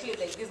correctly.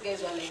 Like these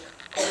guys were like,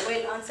 oh,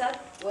 well answered,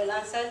 well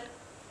answered.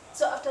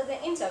 So after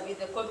the interview,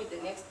 they called me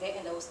the next day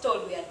and I was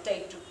told we had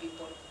tied 2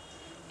 people.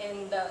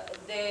 And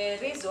the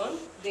reason,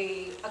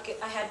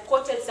 I had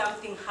quoted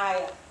something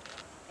higher,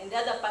 and the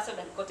other person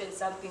had quoted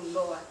something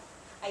lower.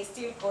 I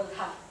still called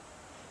her.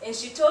 And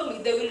she told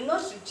me, they will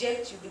not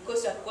reject you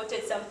because you had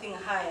quoted something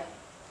higher.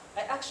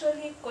 I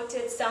actually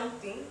quoted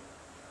something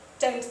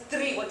times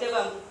 3, whatever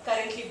I'm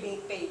currently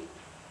being paid.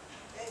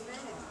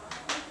 Amen.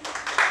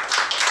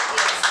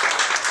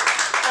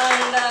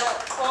 And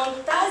on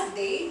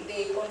Thursday,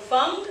 they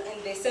confirmed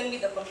and they sent me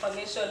the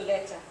confirmation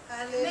letter.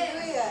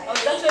 Hallelujah. I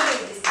was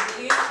actually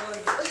disbelieved.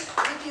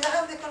 Did you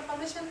have the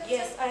confirmation letter?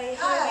 Yes, I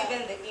have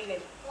even the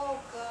email. Oh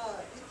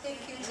God, thank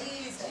you,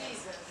 Jesus.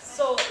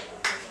 So,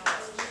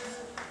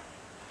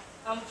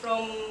 I'm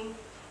from...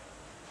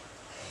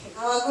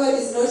 Our God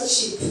is not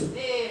cheap.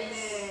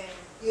 Amen.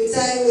 You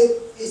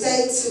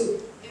tie two.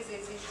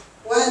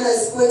 One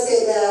has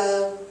quoted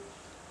a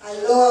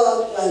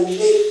law one.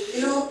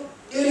 You know,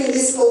 during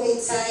this COVID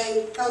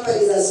time,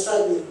 companies are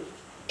struggling.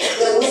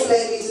 They are most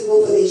likely to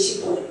go for the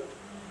cheap one.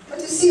 But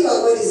you see,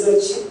 our God is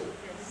not cheap.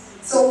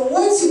 So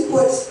what you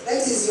quote,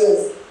 that is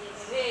yours.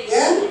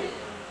 Yeah?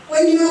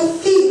 When your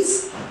feet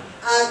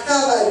are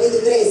covered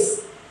with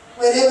grace,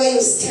 wherever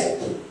you step,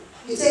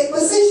 you take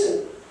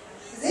possession.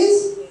 Is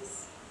it?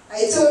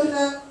 I told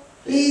her,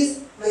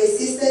 please, my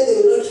sister, they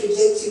will not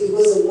reject you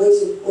because of what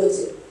you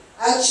quoted.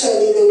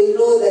 Actually, they will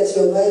know that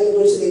you are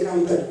valuable to the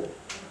company.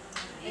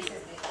 This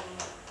is the one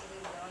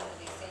that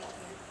they sent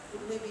me.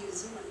 Maybe you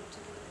zoom and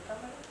take it with the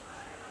camera.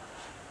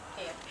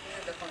 Here, this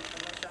is the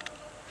confirmation.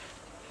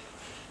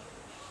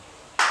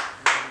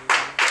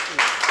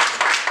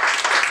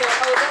 So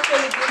I was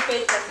actually being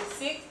paid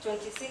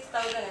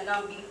 26,000 and now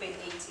I'm being paid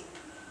 80.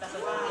 That's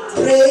what I'm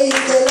getting. Praise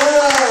the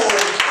Lord.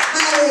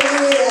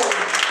 Hallelujah.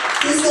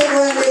 Sister, go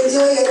and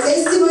enjoy your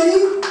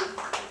testimony.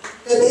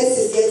 The best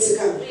is yet to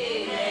come.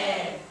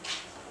 Amen.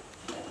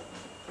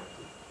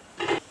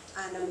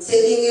 And I'm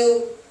telling you,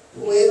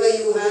 whoever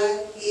you are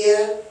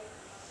here,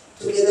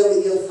 together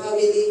with your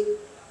family,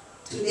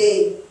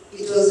 today,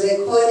 it was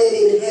recorded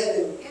in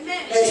heaven.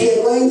 Amen. That we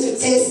are going to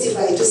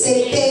testify, to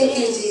say thank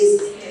you,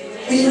 Jesus.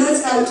 We did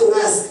not come to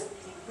ask.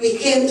 We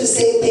came to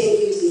say thank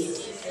you, Jesus.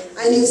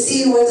 And you've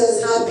seen what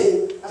has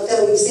happened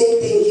after we've said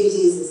thank you,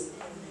 Jesus.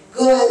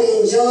 Go and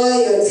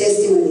enjoy your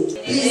testimony.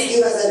 Please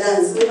give us a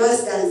dance. We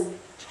must dance.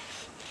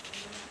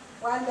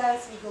 One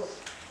dance we go.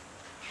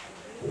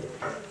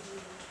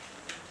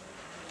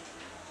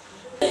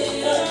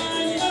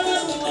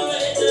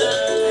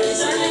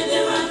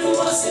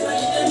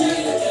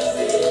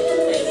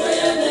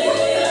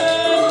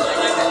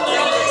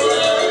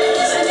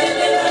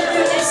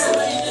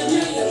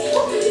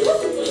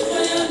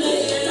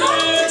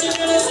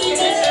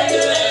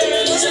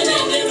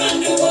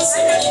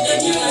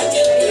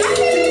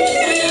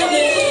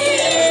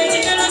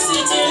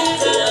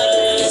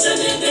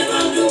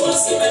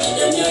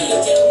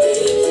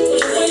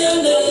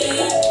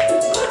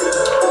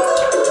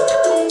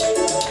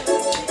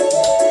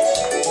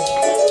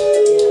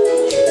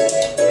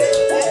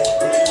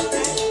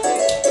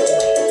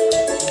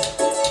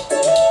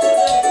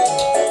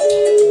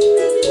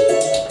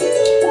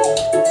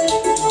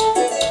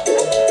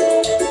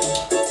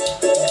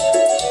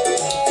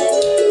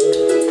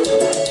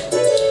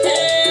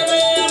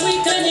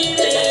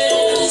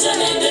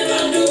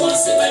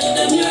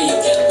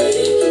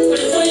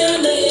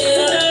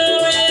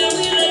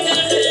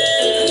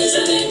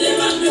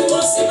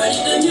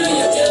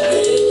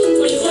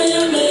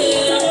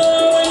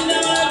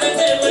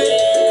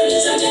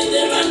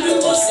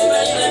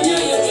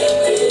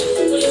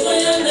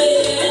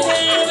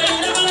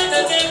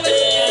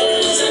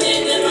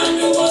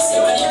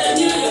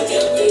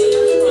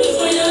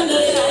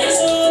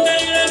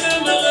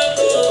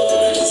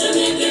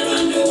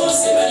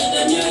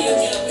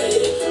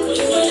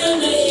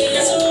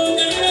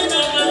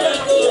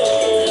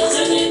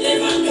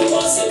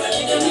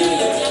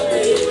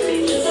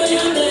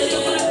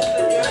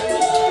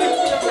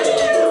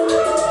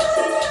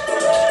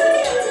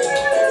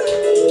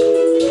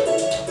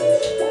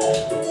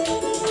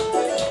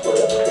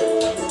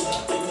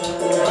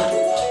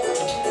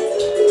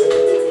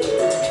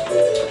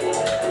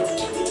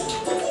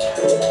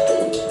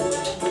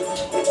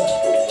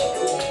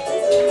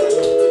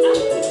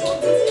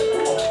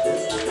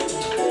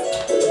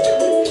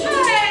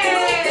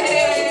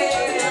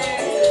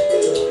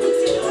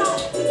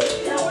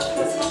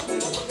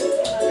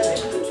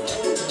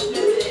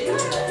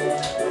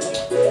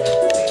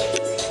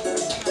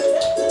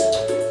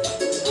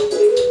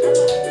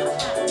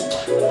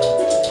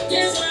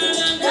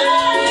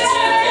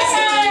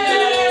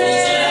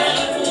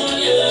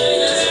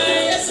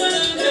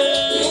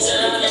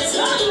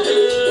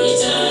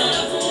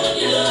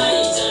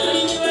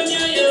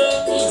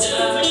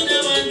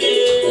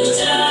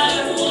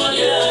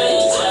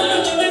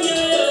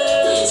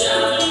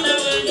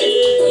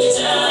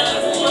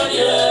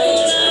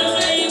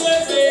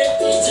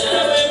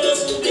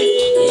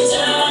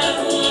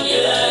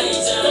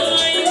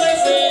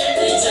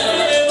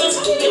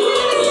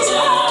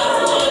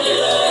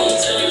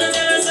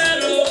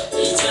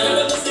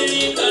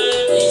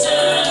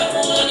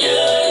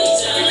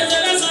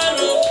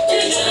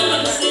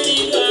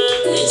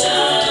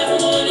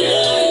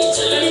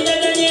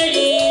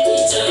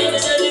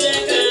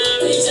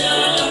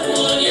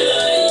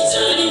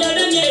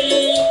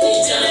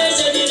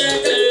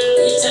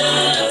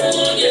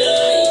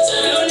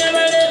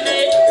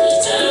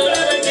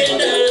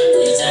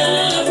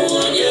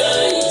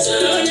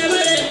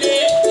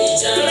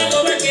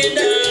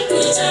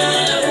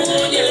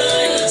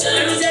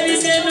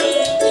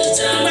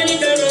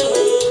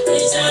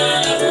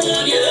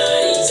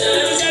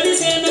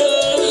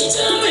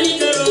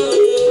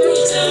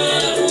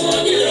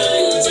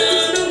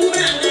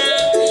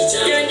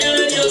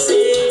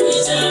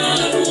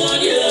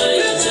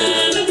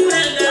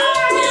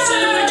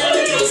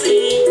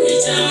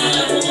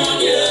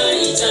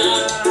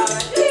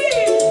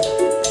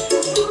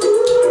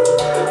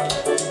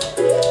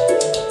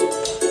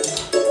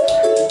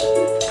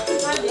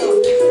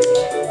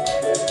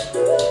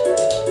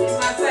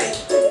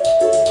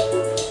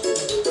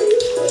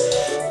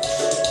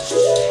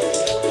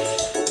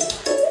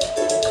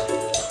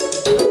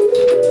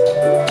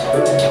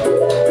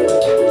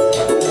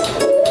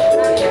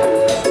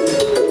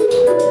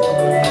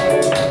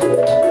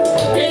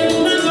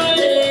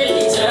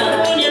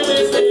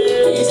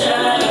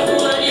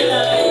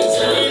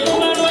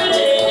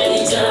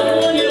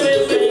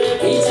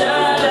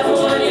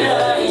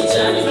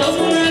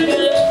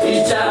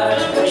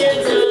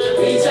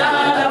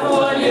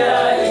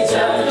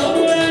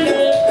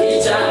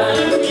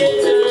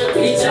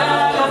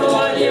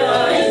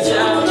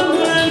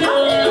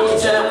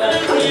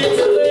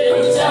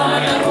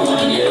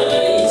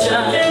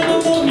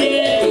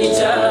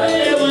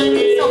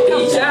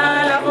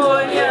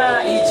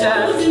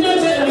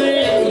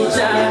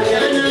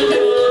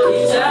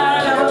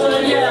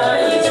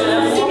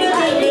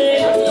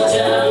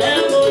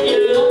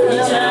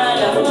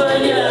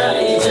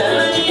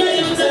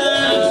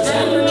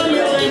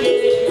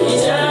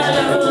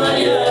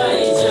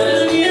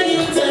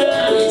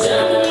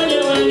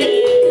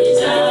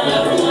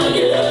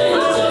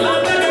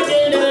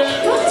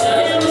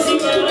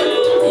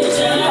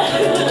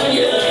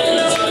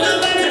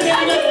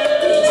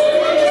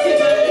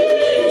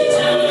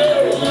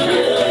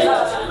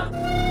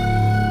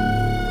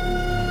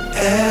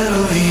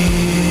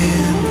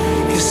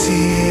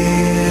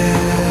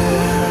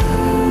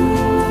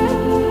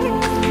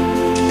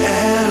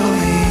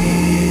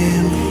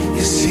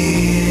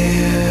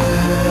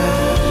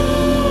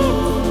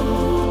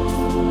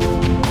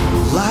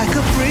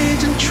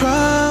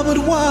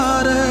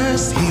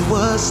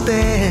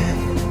 there.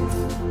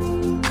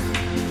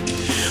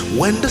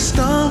 When the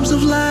storms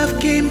of life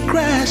came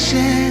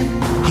crashing,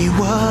 He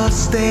was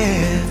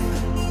there.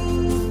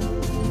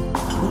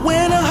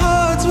 When our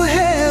hearts were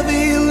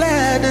heavy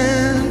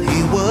laden,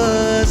 He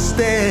was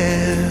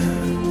there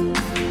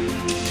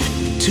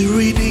to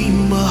redeem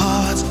our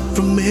hearts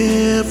from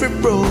every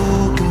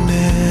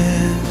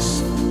brokenness.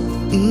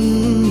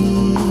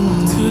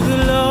 To the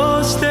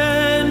lost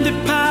and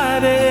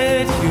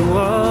departed, He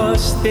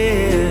was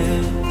there.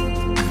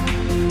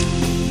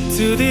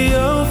 To the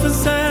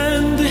orphans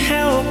and the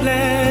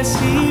helpless,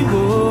 He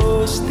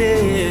was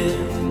there.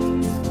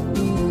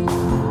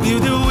 To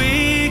the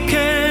weak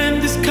and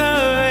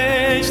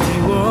discouraged, He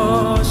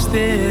was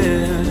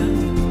there.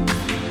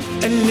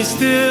 And He's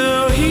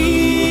still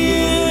here.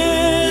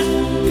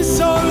 He's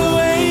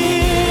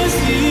always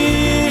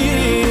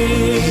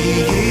here.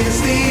 He is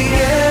the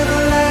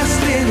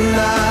everlasting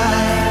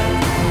light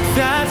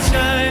that's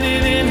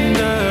shining in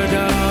the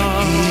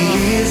dark.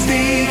 He is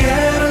the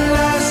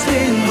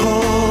everlasting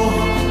hope.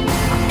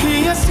 He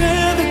has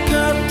set the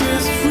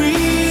captives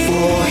free.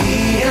 For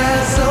He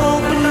has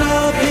opened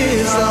up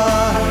His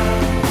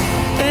heart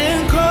and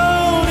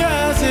called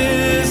us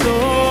His own.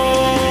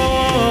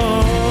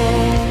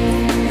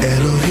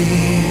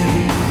 Elohim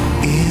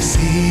is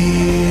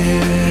here.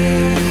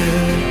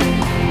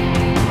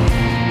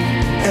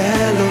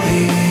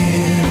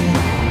 Elohim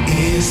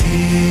is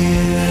here.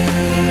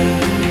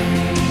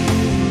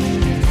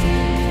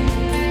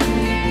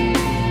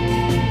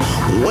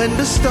 When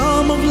the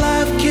storm of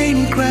life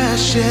came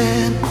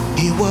crashing,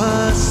 He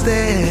was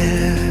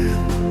there.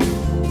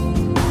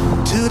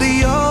 To the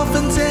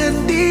orphans and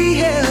the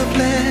helpless,